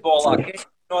basketbolā. Keņš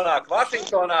nonāk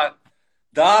Vašingtonā,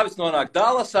 Dāvis nonāk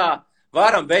Dallasā.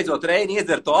 Varam beidzot Reini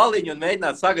iedzert to aliņu un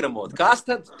mēģināt sagramot. Kas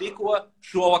tad tikko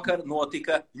šovakar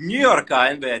notika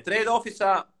Ņujorkā NBA trade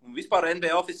ofisā un vispār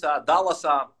NBA ofisā,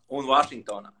 Dallasā un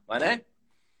Vašingtonā, vai ne?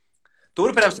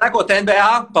 Turpinām sekot NBA.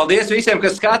 Paldies visiem,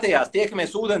 kas skatījās.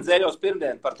 Tiekamies Ūdenszeļļos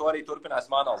pirmdien. Par to arī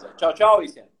turpināsim analizēt. Čau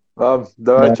visiem! Labi,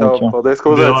 čau. Paldies,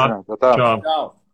 ka uzaicināt. Čau.